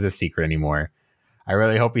 nothing is a secret anymore. I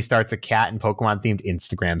really hope he starts a cat and Pokemon themed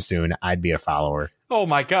Instagram soon. I'd be a follower. Oh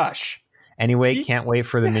my gosh. Anyway, can't wait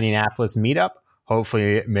for the Minneapolis meetup.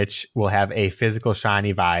 Hopefully Mitch will have a physical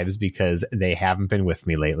shiny vibes because they haven't been with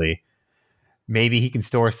me lately. Maybe he can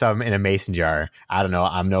store some in a mason jar. I don't know.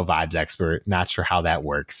 I'm no vibes expert. Not sure how that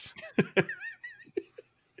works.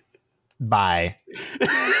 Bye.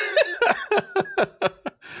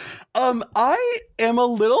 I am a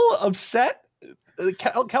little upset,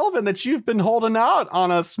 Kelvin, that you've been holding out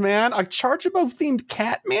on us, man. A Charge-a-Bug themed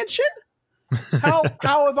cat mansion? How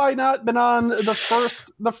have I not been on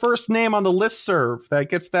the first name on the listserv that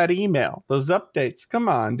gets that email? Those updates. Come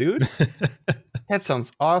on, dude. That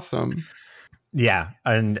sounds awesome. Yeah,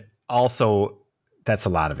 and also that's a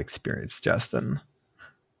lot of experience, Justin.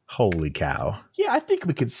 Holy cow. Yeah, I think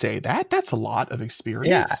we could say that. That's a lot of experience.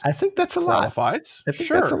 Yeah, I think that's a lot. Qualifies. I think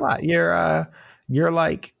that's a lot. You're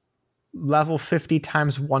like level 50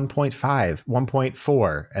 times 1.5,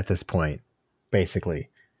 1.4 at this point, basically.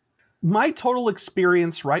 My total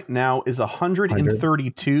experience right now is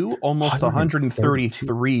 132, almost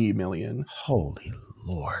 133 million. Holy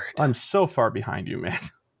Lord. I'm so far behind you, man.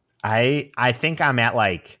 I think I'm at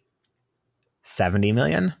like 70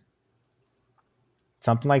 million.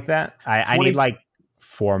 Something like that. I need like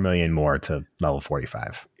 4 million more to level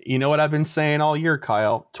 45. You know what I've been saying all year,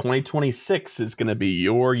 Kyle? 2026 is going to be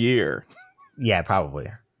your year. Yeah,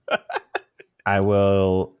 probably. I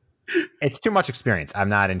will It's too much experience. I'm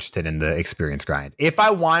not interested in the experience grind. If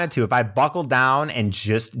I wanted to, if I buckled down and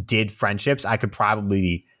just did friendships, I could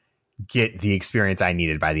probably get the experience I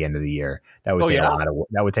needed by the end of the year. That would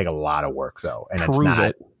take a lot of work though. And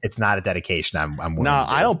it's not a dedication I'm willing to do.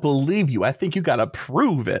 I don't believe you. I think you got to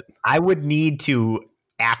prove it. I would need to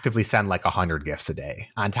actively send like 100 gifts a day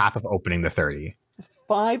on top of opening the 30.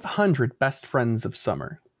 500 best friends of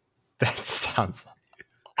summer. That sounds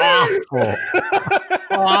awful.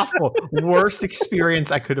 Awful. Worst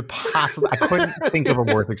experience I couldn't think of a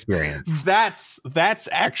worse experience. That's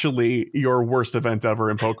actually your worst event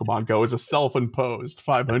ever in Pokemon Go, is a self-imposed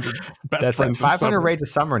 500 best friends. 500 raids a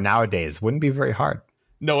summer nowadays wouldn't be very hard.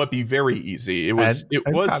 No, it'd be very easy. It was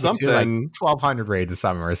something like 1,200 raids a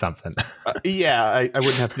summer or something. I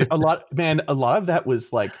wouldn't have to do a lot. Man, a lot of that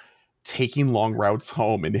was like taking long routes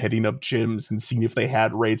home and hitting up gyms and seeing if they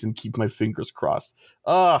had raids and keep my fingers crossed.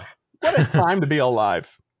 Ugh, what a time to be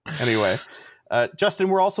alive. Anyway, Justin,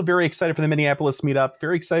 we're also very excited for the Minneapolis meetup.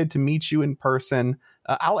 Very excited to meet you in person.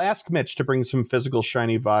 I'll ask Mitch to bring some physical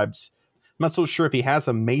shiny vibes. I'm not so sure if he has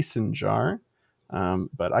a mason jar,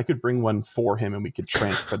 but I could bring one for him and we could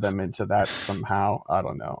transfer them into that somehow. I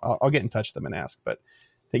don't know. I'll get in touch with them and ask, but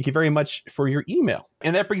thank you very much for your email.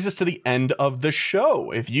 And that brings us to the end of the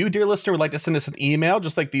show. If you, dear listener, would like to send us an email,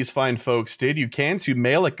 just like these fine folks did, you can to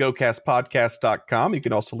mail@gocastpodcast.com. You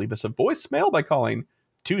can also leave us a voicemail by calling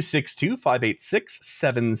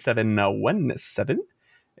 262-586-7717.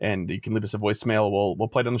 And you can leave us a voicemail. We'll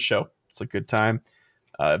play it on the show. It's a good time.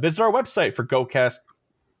 Visit our website for GoCast.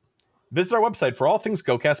 Visit our website for all things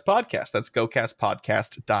GoCast Podcast. That's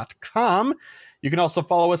gocastpodcast.com. You can also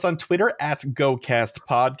follow us on Twitter at GoCast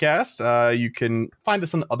Podcast. You can find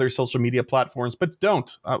us on other social media platforms, but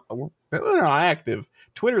don't. We're not active.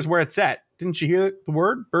 Twitter's where it's at. Didn't you hear the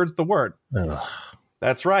word? Bird's the word. Ugh.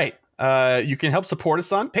 That's right. You can help support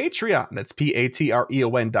us on Patreon. That's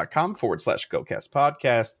patreon.com/GoCast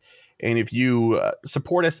Podcast. And if you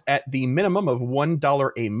support us at the minimum of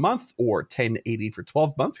 $1 a month or $10.80 for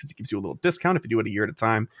 12 months, because it gives you a little discount if you do it a year at a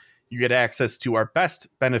time, you get access to our best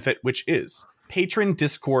benefit, which is patron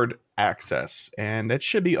Discord access. And that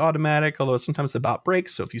should be automatic, although sometimes the bot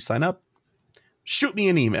breaks. So if you sign up, shoot me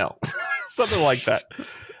an email, something like that.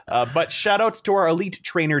 But shout outs to our elite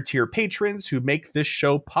trainer tier patrons who make this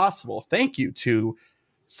show possible. Thank you to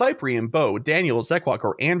Cyprian, Bo, Daniel,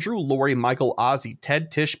 Zekwalker, Andrew, Lori, Michael, Ozzy, Ted,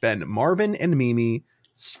 Tish, Ben, Marvin, and Mimi,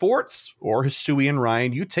 Sforts, or Hisui and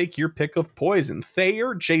Ryan. You take your pick of poison.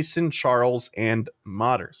 Thayer, Jason, Charles, and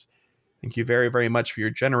Modders. Thank you very, very much for your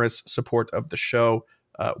generous support of the show.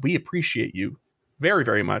 We appreciate you very,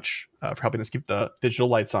 very much for helping us keep the digital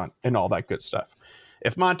lights on and all that good stuff.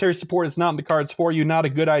 If monetary support is not in the cards for you, not a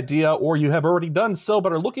good idea, or you have already done so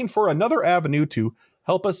but are looking for another avenue to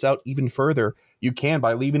help us out even further, you can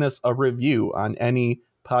by leaving us a review on any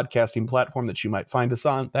podcasting platform that you might find us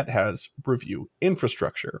on that has review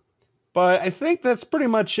infrastructure. But I think that's pretty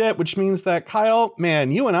much it, which means that, Kyle,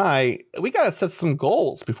 man, you and I, we got to set some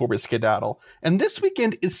goals before we skedaddle. And this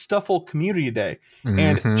weekend is Stufful Community Day. Mm-hmm.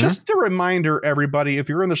 And just a reminder, everybody, if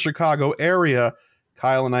you're in the Chicago area,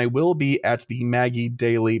 Kyle and I will be at the Maggie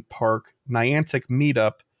Daly Park Niantic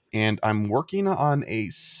meetup. And I'm working on a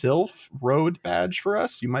Sylph Road badge for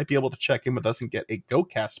us. You might be able to check in with us and get a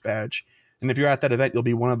GoCast badge. And if you're at that event, you'll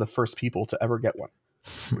be one of the first people to ever get one,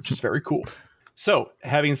 which is very cool. So,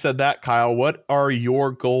 having said that, Kyle, what are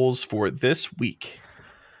your goals for this week?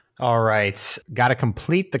 All right. Got to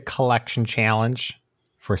complete the collection challenge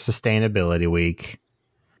for Sustainability Week.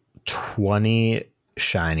 20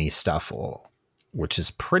 shiny Stufful, which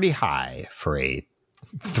is pretty high for a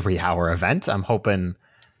 3-hour event. I'm hoping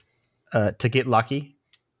to get lucky,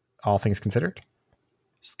 all things considered.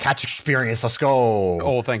 Catch experience. Let's go.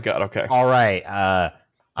 Oh, thank God. Okay. All right.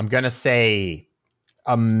 I'm going to say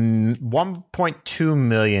 1.2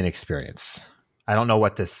 million experience. I don't know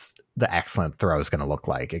what the excellent throw is going to look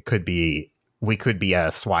like. We could be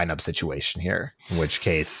a swine up situation here, in which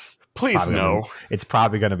case, please no. It's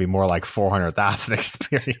probably going to be more like 400,000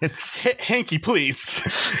 experience. Hanky, please.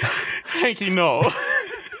 Hanky, no.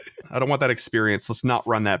 I don't want that experience. Let's not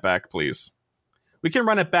run that back, please. We can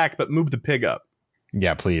run it back, but move the pig up.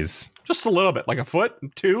 Yeah, please. Just a little bit, like a foot,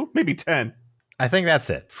 2, maybe 10. I think that's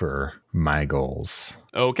it for my goals.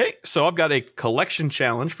 Okay, so I've got a collection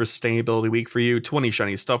challenge for Sustainability Week for you. 20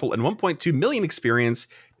 shiny Stufful and 1.2 million experience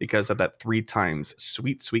because of that 3 times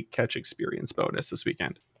sweet, sweet catch experience bonus this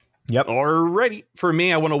weekend. Yep. Alrighty. For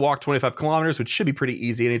me, I want to walk 25 kilometers, which should be pretty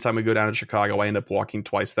easy. Anytime we go down to Chicago, I end up walking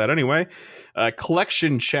twice that anyway.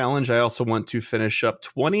 Collection challenge. I also want to finish up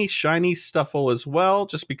 20 shiny Stufful as well,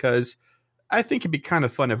 just because I think it'd be kind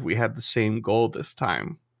of fun if we had the same goal this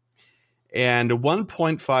time. and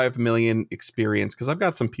 1.5 million experience, because I've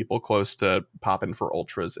got some people close to popping for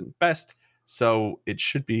ultras and best, so it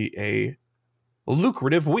should be a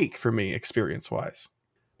lucrative week for me experience-wise.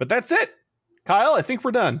 But that's it. Kyle, I think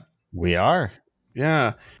we're done. We are.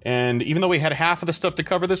 Yeah, and even though we had half of the stuff to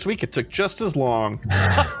cover this week, it took just as long.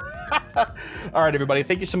 All right, everybody,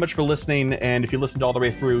 thank you so much for listening, and if you listened all the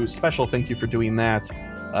way through, special thank you for doing that,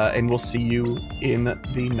 and we'll see you in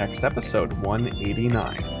the next episode,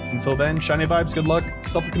 189. Until then, shiny vibes, good luck,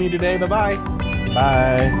 Stufful community today, bye-bye.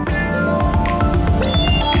 Bye.